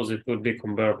emission, because it would be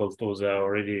comparable to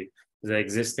the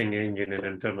existing engine and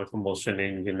internal combustion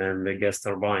engine and the gas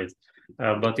turbines.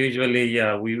 But usually,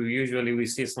 we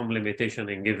see some limitation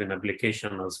in given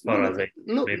application as far as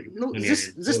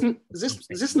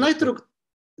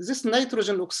this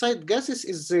nitrogen oxide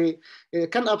gases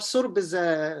can absorb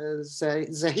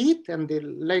the heat and the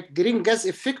like green gas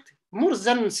effect more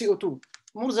than CO2.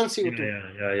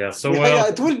 So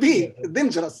it will be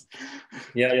dangerous.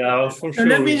 For sure.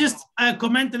 Let me just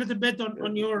comment a little bit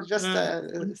on your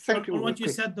thank you on what you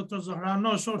said, Dr. Zahran.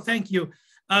 No, sure, thank you.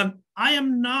 I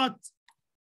am not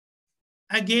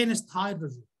against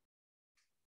hydrogen.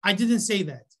 I didn't say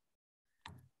that.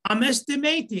 I'm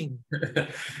estimating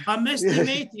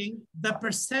the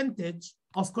percentage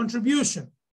of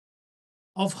contribution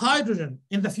of hydrogen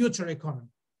in the future economy.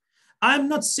 I'm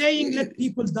not saying let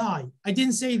people die. I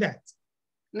didn't say that.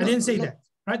 I didn't say that.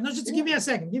 Right? No, just give me a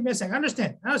second.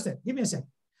 Understand. Give me a second.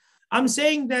 I'm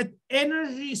saying that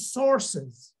a source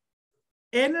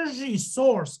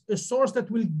that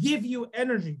will give you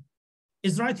energy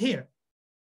is right here.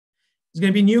 It's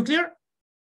going to be nuclear.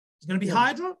 It's going to be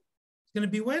hydro. It's going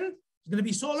to be wind. It's going to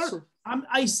be solar.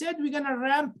 I said we're going to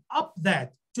ramp up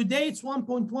that. today it's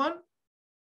 1.1.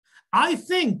 I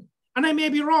think, and I may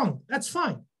be wrong, that's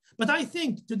fine. But I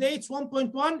think today it's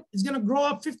 1.1, it's going to grow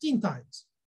up 15 times.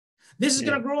 This is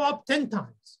going to grow up 10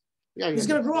 times. It's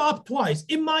going to grow up twice.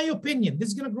 In my opinion, this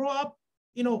is going to grow up,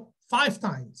 5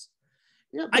 times.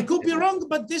 I could be wrong,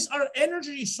 but these are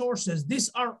energy sources. These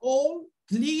are all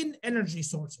clean energy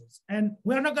sources. And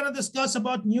we're not going to discuss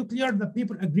about nuclear, that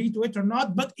people agree to it or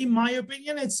not, but in my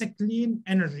opinion, it's a clean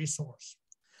energy source,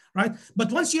 right?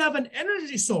 But once you have an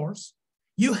energy source,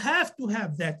 you have to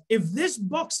have that. If this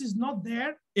box is not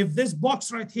there, if this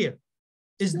box right here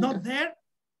is not there,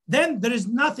 then there is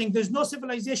nothing, there's no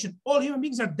civilization. All human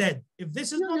beings are dead. If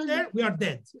this is not there, we are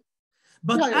dead.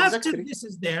 But after this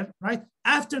is there, right?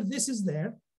 After this is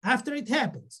there, after it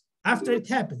happens,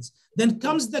 then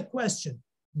comes the question,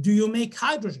 do you make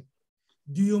hydrogen?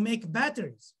 Do you make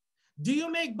batteries? Do you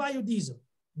make biodiesel?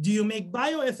 Do you make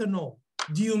bioethanol?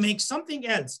 Do you make something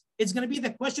else? It's going to be the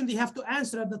question they have to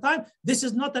answer at the time. This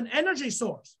is not an energy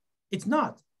source. It's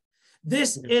not.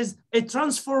 This is a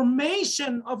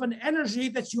transformation of an energy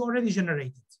that you already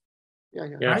generated.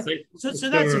 Right? So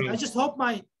that's it. I just hope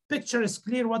my picture is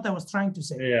clear what I was trying to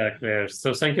say. Yeah, clear.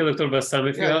 So thank you, Dr. Bassam.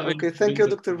 If you have okay, thank you,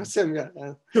 Dr. Bassam.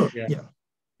 Sure.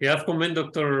 You have comment,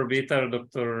 Dr. Peter,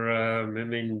 Dr.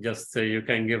 Miming, just you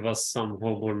can give us some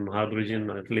hope on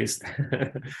hydrogen at least.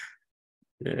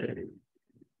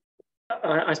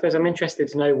 I suppose I'm interested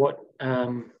to know what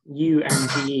you and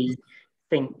GE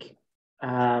think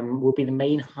will be the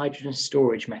main hydrogen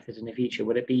storage method in the future.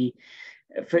 Would it be,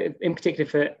 in particular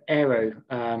for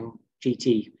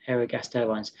GT, aero gas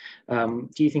turbines,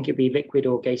 do you think it'd be liquid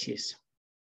or gaseous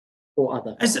or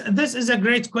other? This is a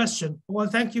great question. Well,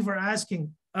 thank you for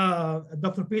asking,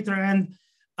 Dr. Peter. And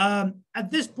at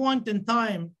this point in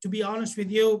time, to be honest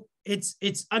with you,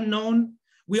 it's unknown.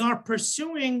 We are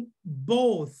pursuing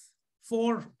both,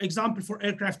 for example, for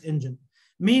aircraft engine,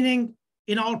 meaning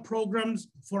in our programs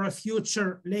for a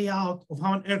future layout of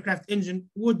how an aircraft engine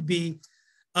would be,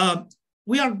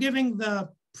 we are giving the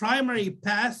primary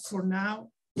path for now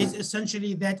is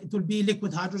essentially that it will be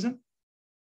liquid hydrogen.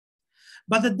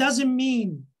 But that doesn't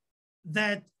mean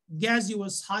that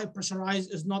gaseous high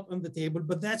pressurized is not on the table,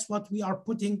 but that's what we are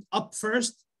putting up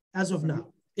first as of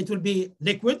now. It will be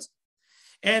liquid.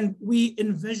 And we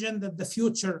envision that the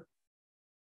future,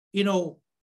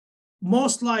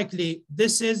 most likely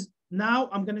this is now,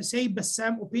 I'm going to say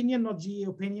Bassam opinion, not GE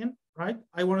opinion, right?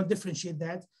 I want to differentiate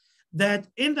that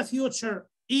in the future,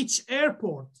 each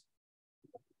airport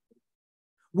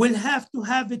will have to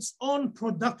have its own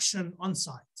production on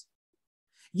site.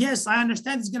 Yes, I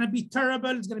understand it's going to be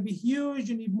terrible. It's going to be huge.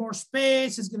 You need more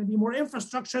space. It's going to be more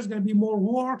infrastructure. It's going to be more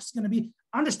work. It's going to be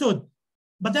understood.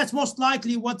 But that's most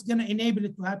likely what's going to enable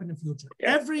it to happen in the future.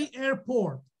 Every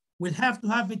airport will have to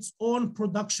have its own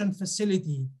production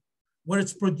facility where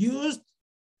it's produced,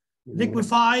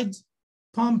 liquefied,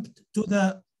 pumped to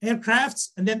the aircrafts,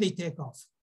 and then they take off.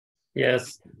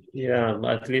 Yes, yeah,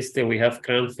 at least we have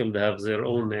Cranfield have their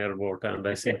own airport, and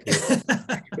I think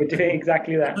we're doing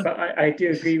exactly that. But I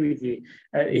do agree with you.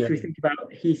 If we think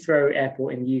about Heathrow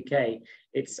Airport in the UK,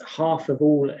 it's half of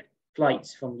all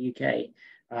flights from the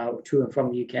UK, to and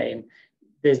from the UK, and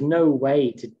there's no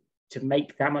way to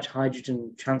make that much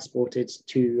hydrogen transported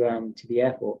to the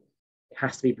airport. It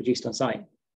has to be produced on site.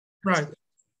 Right.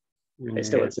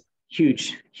 It's a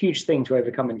huge thing to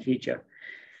overcome in the future.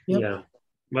 Yeah.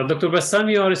 But Dr. Bassam,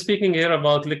 you are speaking here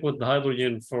about liquid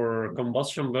hydrogen for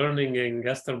combustion burning in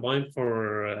gas turbine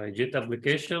for jet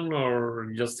application,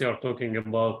 or just you are talking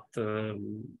about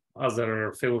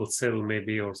other fuel cell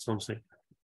maybe or something?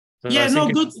 So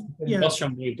good.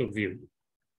 Combustion point of view.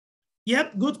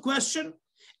 Yep, good question.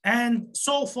 And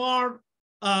so far,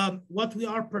 what we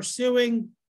are pursuing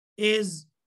is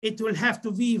it will have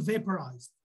to be vaporized.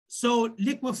 So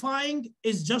liquefying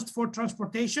is just for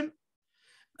transportation.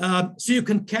 So you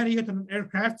can carry it on an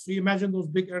aircraft. So you imagine those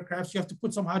big aircrafts, you have to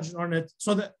put some hydrogen on it.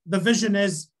 So the vision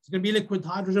is it's going to be liquid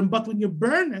hydrogen, but when you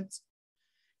burn it,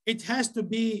 it has to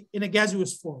be in a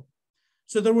gaseous form.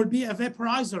 So there will be a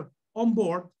vaporizer on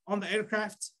board on the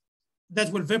aircraft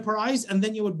that will vaporize, and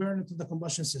then you will burn it to the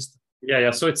combustion system.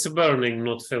 Yeah. So it's burning,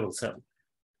 not fuel cell.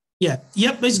 Yep.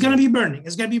 It's going to be burning.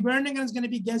 It's going to be burning, and it's going to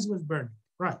be gaseous burning.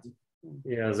 Right.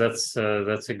 Yeah, that's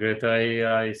a great.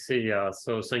 I see. Yeah.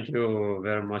 So thank you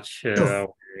very much, our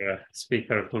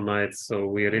speaker tonight. So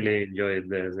we really enjoyed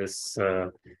this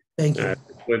thank you.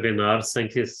 Webinar.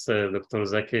 Thank you, Dr.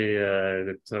 Zaki,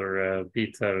 Dr.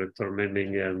 Peter, Dr.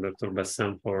 Miming, and Dr.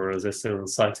 Bassam for this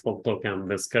insightful talk and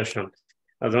discussion.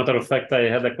 As a matter of fact, I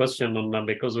had a question on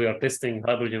because we are testing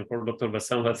hydrogen for Dr.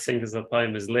 Bassam. I think the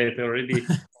time is late already.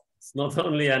 It's not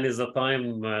only the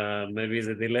time, maybe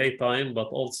the delay time, but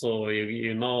also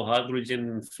you know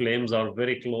hydrogen flames are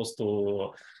very close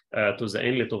to the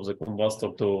inlet of the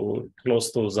combustor, to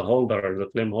close to the holder,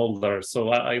 the flame holder.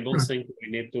 So I don't think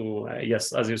we need to.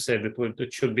 Yes, as you said,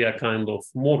 it should be a kind of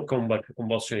more compact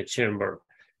combustion chamber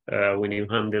when you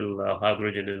handle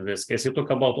hydrogen. In this case, you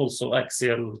talk about also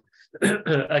axial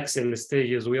axial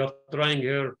stages. We are trying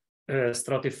here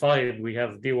stratified. We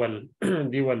have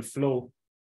dual flow.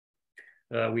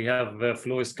 We have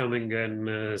flow is coming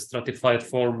in stratified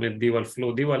form with dual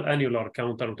flow, dual annular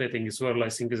counter-rotating swirl. I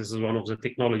think this is one of the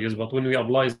technologies, but when we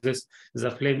apply this, the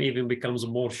flame even becomes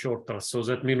more shorter. So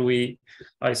that means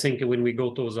I think when we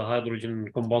go to the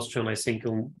hydrogen combustion, I think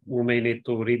we may need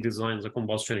to redesign the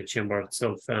combustion chamber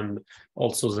itself and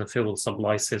also the fuel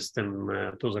supply system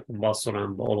to the combustor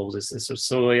and all of this.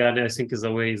 So yeah, I think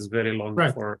the way is very long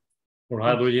for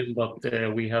hydrogen, but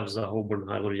we have the hope on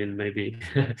hydrogen maybe.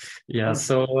 Yeah,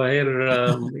 so here,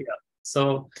 yeah.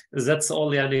 So that's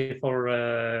all Yani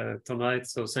for tonight.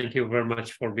 So thank you very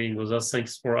much for being with us.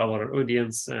 Thanks for our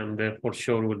audience, and for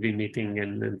sure we'll be meeting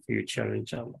in future,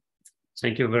 inshallah.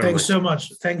 Thank you very much. Thanks so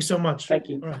much. Thanks so much. Thank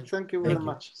you. Right. Thank you very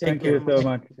much. Thank you so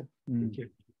much. Thank you.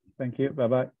 Thank you.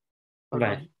 Bye-bye.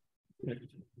 Bye.